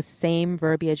in the same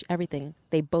verbiage, everything.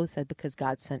 They both said, because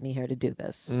God sent me here to do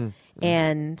this.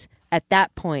 And at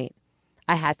that point,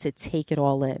 I had to take it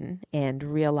all in and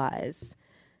realize,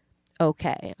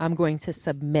 okay, I'm going to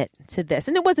submit to this.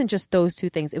 And it wasn't just those two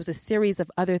things. It was a series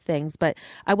of other things, but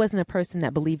I wasn't a person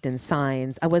that believed in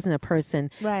signs. I wasn't a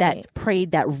person that prayed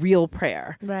that real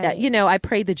prayer. That, you know, I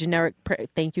prayed the generic prayer.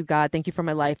 Thank you, God. Thank you for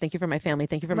my life. Thank you for my family.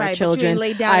 Thank you for my children.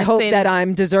 I hope that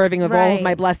I'm deserving of all of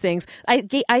my blessings.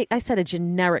 I said a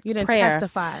generic prayer. You didn't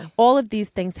testify. All of these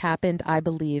things happened, I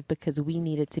believe, because we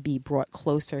needed to be brought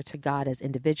closer to God as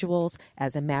individuals,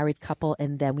 as a married couple,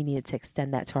 and then we needed to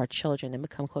extend that to our children and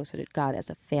become closer to God as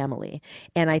a family.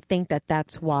 And I think that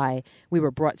that's why we were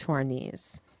brought to our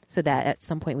knees, so that at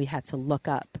some point we had to look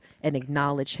up and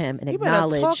acknowledge him and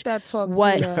acknowledge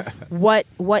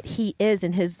what he is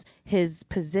and his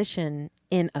position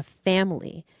in a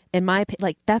family. In my opinion,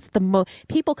 like that's the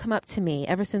people come up to me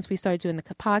ever since we started doing the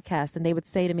podcast, and they would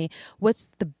say to me, what's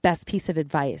the best piece of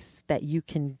advice that you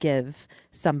can give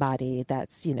somebody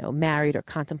that's, you know, married or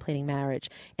contemplating marriage?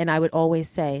 And I would always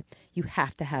say, you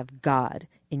have to have God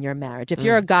in your marriage. If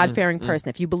you're a God-fearing person,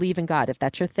 if you believe in God, if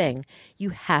that's your thing,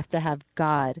 you have to have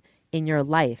God in your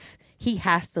life. He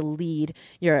has to lead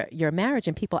your marriage.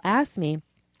 And people ask me,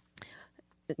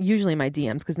 usually my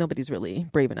DMs, because nobody's really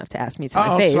brave enough to ask me to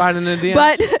my face. Sliding in the DMs.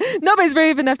 But nobody's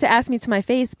brave enough to ask me to my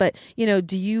face. But, you know,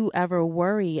 do you ever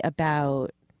worry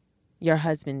about your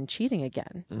husband cheating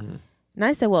again? And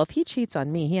I said, well, if he cheats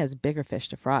on me, he has bigger fish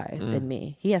to fry than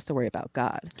me. He has to worry about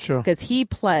God. Sure. Because he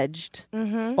pledged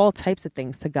all types of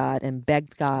things to God and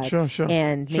begged God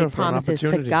and made promises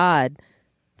to God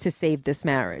to save this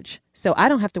marriage. So I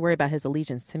don't have to worry about his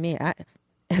allegiance to me.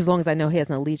 As long as I know he has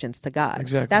an allegiance to God.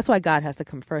 Exactly. That's why God has to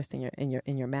come first in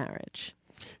your marriage.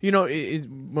 You know,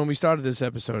 when we started this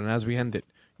episode and as we end it,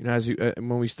 you know,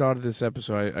 when we started this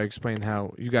episode, I explained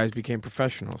how you guys became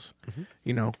professionals.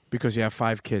 You know, because you have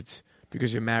 5 kids,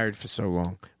 because you're married for so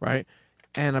long, right?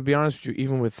 And I'll be honest with you,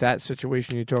 even with that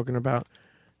situation you're talking about,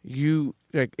 you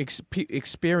like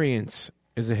experience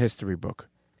is a history book.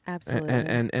 Absolutely.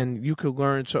 And you could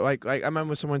learn. So like I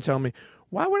remember someone telling me,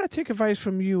 why would I take advice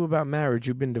from you about marriage?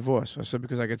 You've been divorced. I said,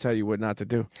 because I could tell you what not to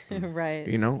do. Right.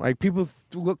 You know, like people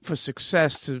look for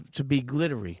success to be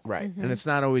glittery. Right. And it's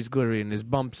not always glittery, and there's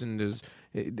bumps, and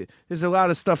there's a lot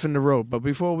of stuff in the road. But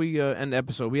before we end the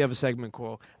episode, we have a segment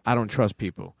called I Don't Trust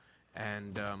People.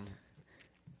 And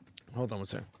hold on one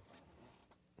second.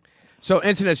 So,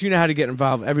 internets, you know how to get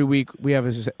involved. Every week we have a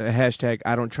hashtag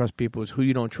I Don't Trust People. It's who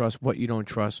you don't trust, what you don't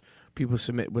trust. People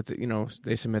submit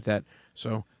they submit that.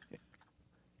 So,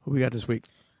 who we got this week?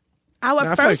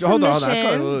 Our first submission. Hold on. I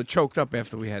felt a little choked up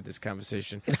after we had this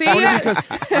conversation. See, because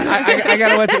I got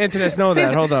to let the internets know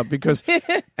that. Hold up, because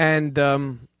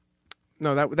I'm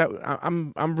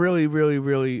really, really,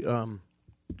 really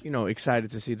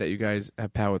excited to see that you guys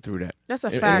have powered through that. That's a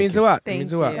It fact. means a lot. Thank It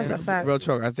means a lot. you. That's a fact. Real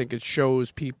talk. I think it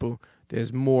shows people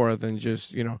there's more than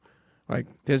just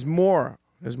there's more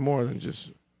than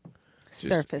just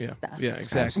Surface stuff. Yeah,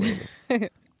 exactly.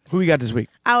 Who we got this week?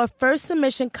 Our first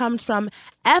submission comes from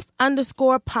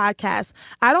F_podcast.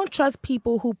 I don't trust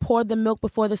people who pour the milk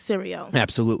before the cereal.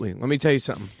 Absolutely. Let me tell you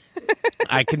something.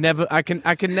 I can never ever deal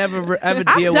I've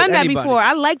with done that anybody. before.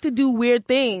 I like to do weird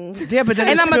things. Yeah, but then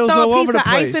And it I'm going spills to throw all a over piece the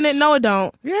of place. ice in it. No, it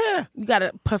don't. Yeah. You got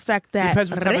to perfect that.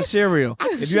 Depends what type of cereal.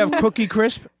 If you have Cookie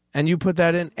Crisp and you put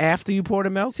that in after you pour the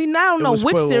milk. See, now I don't it know will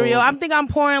which spill cereal. all I think I'm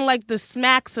pouring like the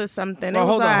Smacks or something. Well,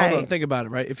 hold on. Right. Think about it,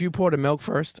 right? If you pour the milk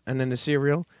first and then the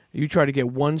cereal, you try to get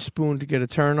one spoon to get a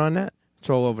turn on that, it's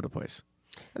all over the place.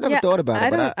 I never thought about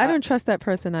it. I don't trust that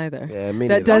person either. Yeah, me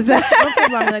that neither. does that. Don't talk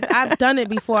about me. Like, I've done it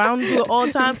before. I don't do it all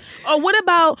the time. Or what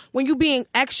about when you being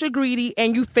extra greedy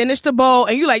and you finish the bowl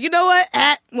and you like, you know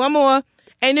what? One more.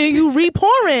 And then you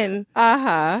re-pouring.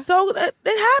 So it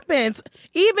happens.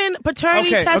 Even paternity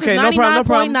test is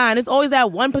 99.9. It's always at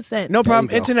 1%. No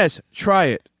problem. Internet, try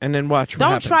it and then watch what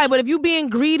Don't happens. try, but if you being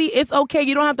greedy, it's okay.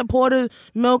 You don't have to pour the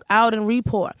milk out and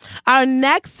re-pour. Our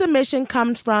next submission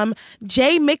comes from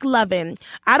Jay McLovin.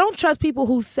 I don't trust people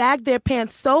who sag their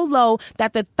pants so low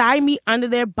that the thigh meat under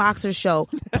their boxers show.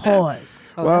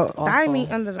 Pause. Well, that's awful. Thigh meat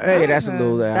under the Hey, that's a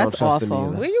little. I That's don't trust them awful.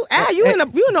 either. Where you at? You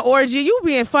in the orgy. You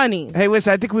being funny. Hey,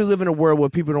 listen, I think we live in a world where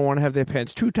people don't want to have their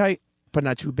pants too tight, but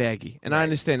not too baggy. And I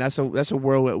understand that's a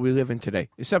world that we live in today.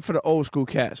 Except for the old school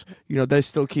cats. They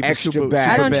still keep Extra it super, baggy.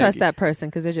 I super don't baggy. trust that person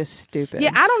because they're just stupid.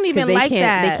 Yeah, I don't even 'Cause they like can't,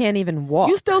 that. They can't even walk.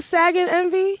 You still sagging,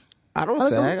 Envy? I don't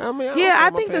sag. I mean, Yeah, I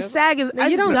don't think sag my the sag is. No, you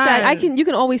it's don't done. sag. You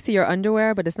can always see your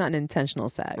underwear, but it's not an intentional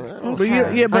sag. But but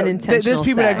Unintentional there's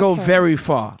people that sag. go very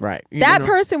far. Right. That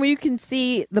person where you can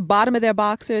see the bottom of their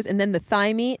boxers and then the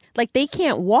thigh meat, like they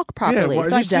can't walk properly. well,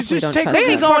 so I just definitely just don't take trust They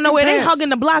them. ain't going nowhere. They pants. hugging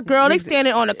the block, girl. They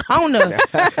standing on the counter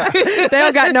They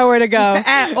don't got nowhere to go.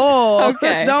 at all.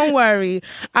 Okay. Don't worry.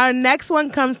 Our next one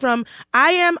comes from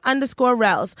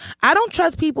IM_Rels. I don't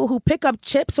trust people who pick up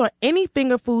chips or any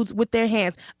finger foods with their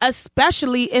hands,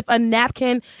 especially if a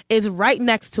napkin is right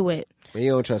next to it.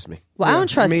 You don't trust me. Well, I don't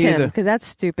trust me him either. because that's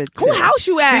stupid too. Who house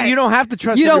you at? See, you don't have to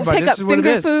trust You don't everybody. pick This up is what it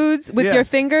finger is. foods with Yeah. your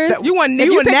fingers. You want If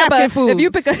you pick up napkin a- foods. If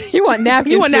you pick up, you want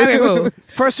napkin. You want napkin food.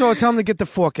 foods. First of all, tell them to get the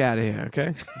fork out of here,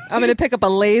 okay? I'm gonna pick up a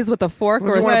Lay's with a fork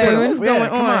or a What's wrong spoon. with it? going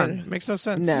Come on? on. Makes no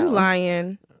sense. No. You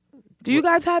lying. Do you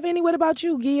guys have any? What about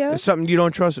you, Gia? It's something you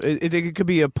don't trust. It could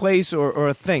be a place or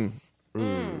a thing.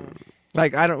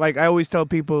 Like I always tell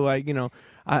people I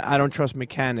don't trust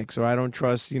mechanics or I don't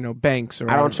trust banks or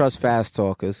I don't trust fast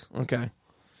talkers. Okay.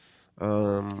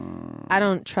 I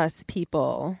don't trust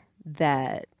people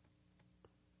that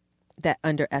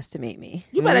underestimate me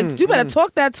You better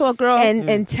talk that talk, girl.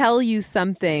 and tell you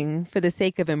something for the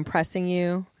sake of impressing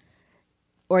you,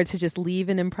 or to just leave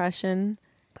an impression.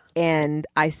 And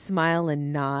I smile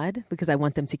and nod because I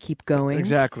want them to keep going.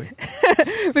 Exactly.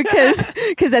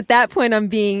 because at that point I'm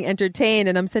being entertained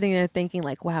and I'm sitting there thinking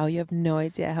like, wow, you have no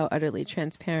idea how utterly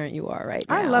transparent you are right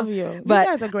now. I love you. But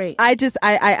you guys are great.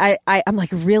 I'm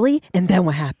like, really? And then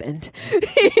what happened?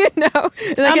 And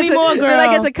Tell me more, Then I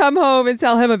girl. get to come home and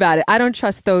tell him about it. I don't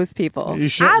trust those people. You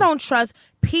should. I don't trust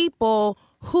people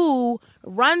who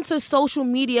run to social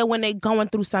media when they going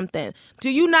through something.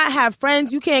 Do you not have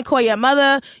friends? You can't call your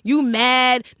mother. You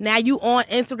mad. Now you on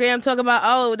Instagram talking about,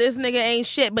 oh, this nigga ain't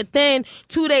shit. But then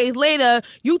 2 days later,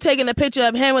 you taking a picture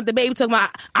of him with the baby talking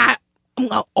about, I'm going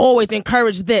to always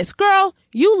encourage this. Girl,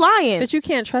 you lying. But you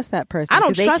can't trust that person I don't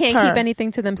because they trust can't her. keep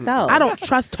anything to themselves. I don't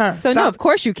trust her. So no, of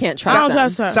course you can't trust I don't them.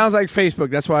 trust her. Sounds like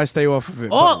Facebook. That's why I stay off of it.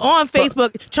 Or on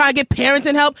Facebook, trying to get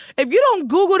parenting help. If you don't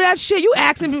Google that shit, you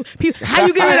asking people how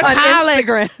you get rid of On colic.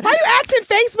 Instagram. Why you asking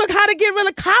Facebook how to get rid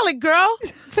of colic, girl?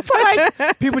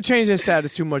 Like, People change their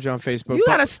status too much on Facebook. you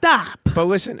gotta stop. But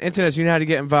listen, internet, you know how to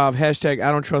get involved. Hashtag I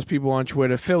don't trust people on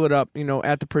Twitter. Fill it up,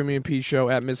 at the Premium Pete Show,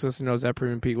 at Miss Lissa Knows, at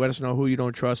Premium Pete. Let us know who you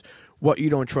don't trust, what you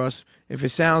don't trust. If it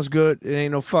sounds good, it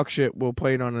ain't no fuck shit. We'll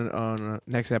play it on the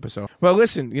next episode. Well,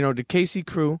 listen, the Casey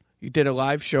crew, you did a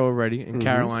live show already in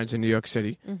Caroline's in New York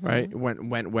City, right? It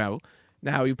went well.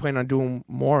 Now you plan on doing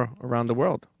more around the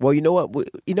world. Well, you know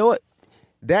what?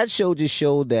 That show just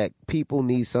showed that people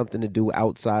need something to do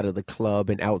outside of the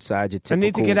club and outside your typical They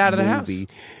need to get out of the movie. house.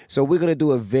 So we're going to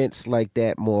do events like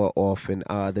that more often.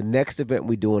 The next event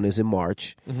we're doing is in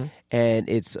March, and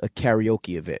it's a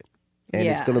karaoke event. And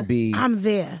it's going to be I'm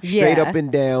there. Straight up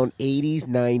and down, 80s,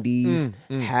 90s,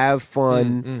 have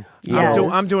fun. Yes.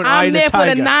 I'm doing I'm there for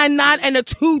the 99 and the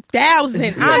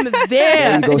 2000. I'm there.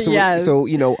 There you go. So, Yes.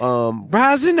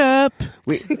 Rising up.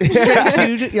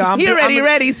 You're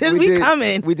ready. Since we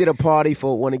coming. We did a party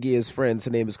for one of Gia's friends.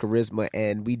 Her name is Charisma,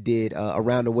 and we did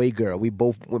Around the Way Girl. We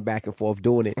both went back and forth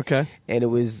doing it. Okay. And it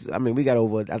was, we got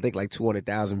over, I think, like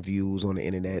 200,000 views on the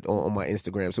internet, on my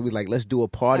Instagram. So we was like, let's do a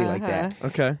party like that.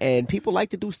 Okay. And people like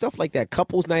to do stuff like that.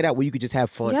 Couples night out where you could just have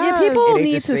fun. Yeah, people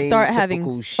need to start having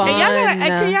fun.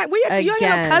 And you ain't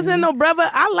got no cousin, no brother.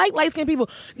 I like light-skinned people.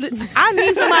 I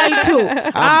need somebody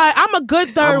too. I'm a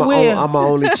good third wheel. I'm my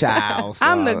only child. So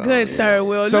I'm the good third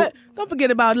wheel. So- Don't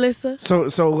forget about Lissa.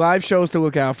 So live shows to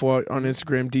look out for on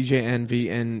Instagram, DJ Envy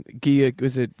and Gia.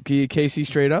 Was it Gia Casey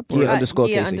straight up? Gia underscore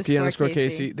Casey. Gia underscore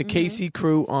Casey. The Casey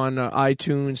crew on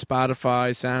iTunes,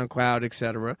 Spotify, SoundCloud,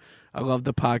 etc. I love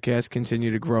the podcast.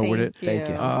 Continue to grow with it. Thank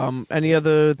you. Any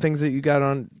other things that you got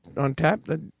on tap?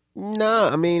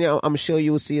 No, I'm sure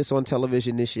you will see us on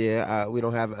television this year. We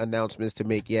don't have announcements to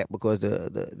make yet because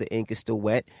the ink is still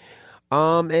wet.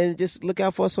 And just look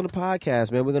out for us on the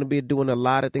podcast, man. We're going to be doing a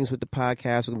lot of things with the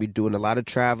podcast. We're going to be doing a lot of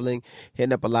traveling,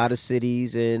 hitting up a lot of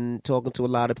cities and talking to a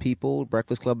lot of people.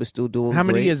 Breakfast Club is still doing How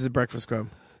many great. years is Breakfast Club?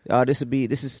 This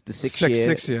is the sixth year.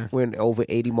 Sixth year. We're in over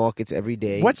 80 markets every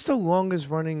day. What's the longest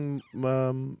running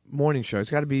morning show?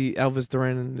 It's got to be Elvis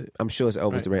Duran. I'm sure it's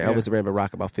Elvis Duran. Yeah. Elvis Duran been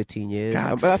rocking about 15 years.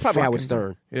 God, But that's probably fucking- Howard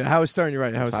Stern. Yeah, Howard Stern. You're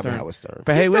right. Howard Probably Stern. Howard Stern.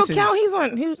 But He hey, still listen.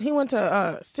 count. He went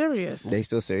to Sirius. They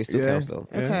still serious. Still counts though.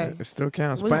 Yeah, Okay. it still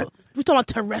counts. We But talking about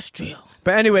terrestrial.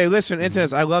 anyway, listen,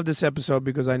 Internet. I love this episode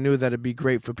because I knew that it'd be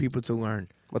great for people to learn.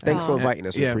 Well, thanks for inviting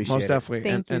us. We Yeah, appreciate most it. definitely.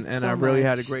 Thank you and so I really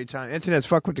had a much. great time. Internet's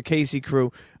fuck with the Casey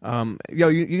crew. You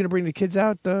gonna bring the kids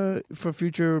out for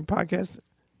future podcast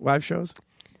live shows?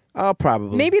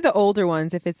 Probably. Maybe the older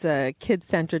ones, if it's a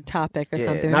kid-centered topic or Yeah,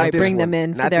 something, we not might this bring them one.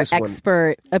 in for Not their this one.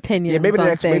 expert opinions. Yeah, maybe the on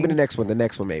next. Maybe the things. next one. The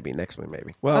next one maybe. Next one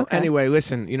maybe. Well, Okay. anyway,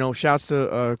 listen. Shouts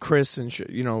to Chris and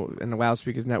and the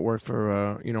Loudspeakers Network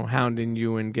for hounding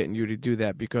you and getting you to do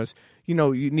that because you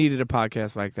needed a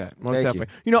podcast like that. Most Thank you. definitely.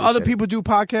 Other Appreciate it. people do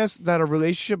podcasts that are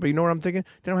relationship, but you know what I'm thinking?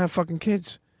 They don't have fucking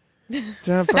kids. They don't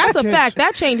have That's a fucking kids. fact.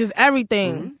 That changes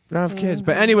everything. They don't have kids.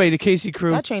 But anyway, the Casey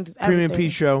crew, That changes Premium everything.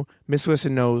 Pete Show, Miss Lissa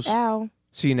Knows. Ow.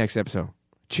 See you next episode.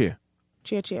 Cheer.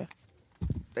 Cheer.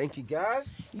 Thank you,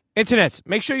 guys. Internets,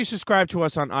 make sure you subscribe to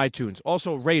us on iTunes.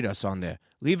 Also, rate us on there.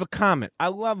 Leave a comment. I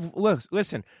love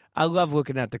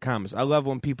looking at the comments. I love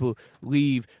when people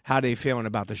leave how they feeling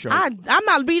about the show. I'm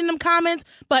not reading them comments,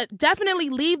 but definitely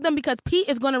leave them because Pete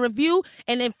is going to review.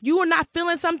 And if you are not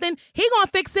feeling something, he going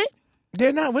to fix it.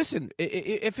 They're not. Listen,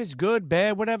 if it's good,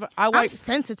 bad, whatever. I'm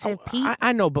sensitive, Pete.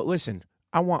 I know, but listen.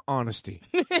 I want honesty.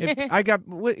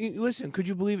 Listen, could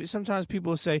you believe it? Sometimes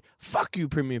people will say, fuck you,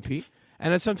 Premium Pete.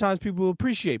 And then sometimes people will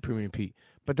appreciate Premium Pete.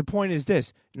 But the point is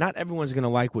this, not everyone's going to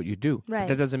like what you do. Right.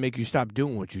 That doesn't make you stop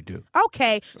doing what you do.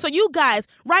 Okay, so you guys,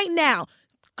 right now,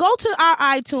 go to our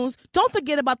iTunes. Don't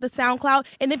forget about the SoundCloud.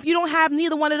 And if you don't have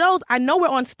neither one of those, I know we're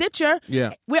on Stitcher.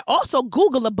 Yeah. We're also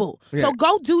Googleable. Yeah. So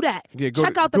go do that. Yeah,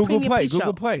 Check out the Google Premium Play. Pete Show.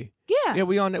 Google Play. Yeah. Yeah,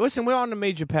 we're on the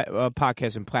major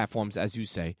podcasting platforms, as you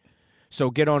say. So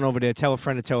get on over there, tell a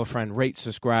friend to tell a friend, rate,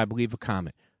 subscribe, leave a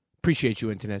comment. Appreciate you,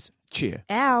 Internet. Cheer.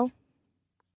 Ow.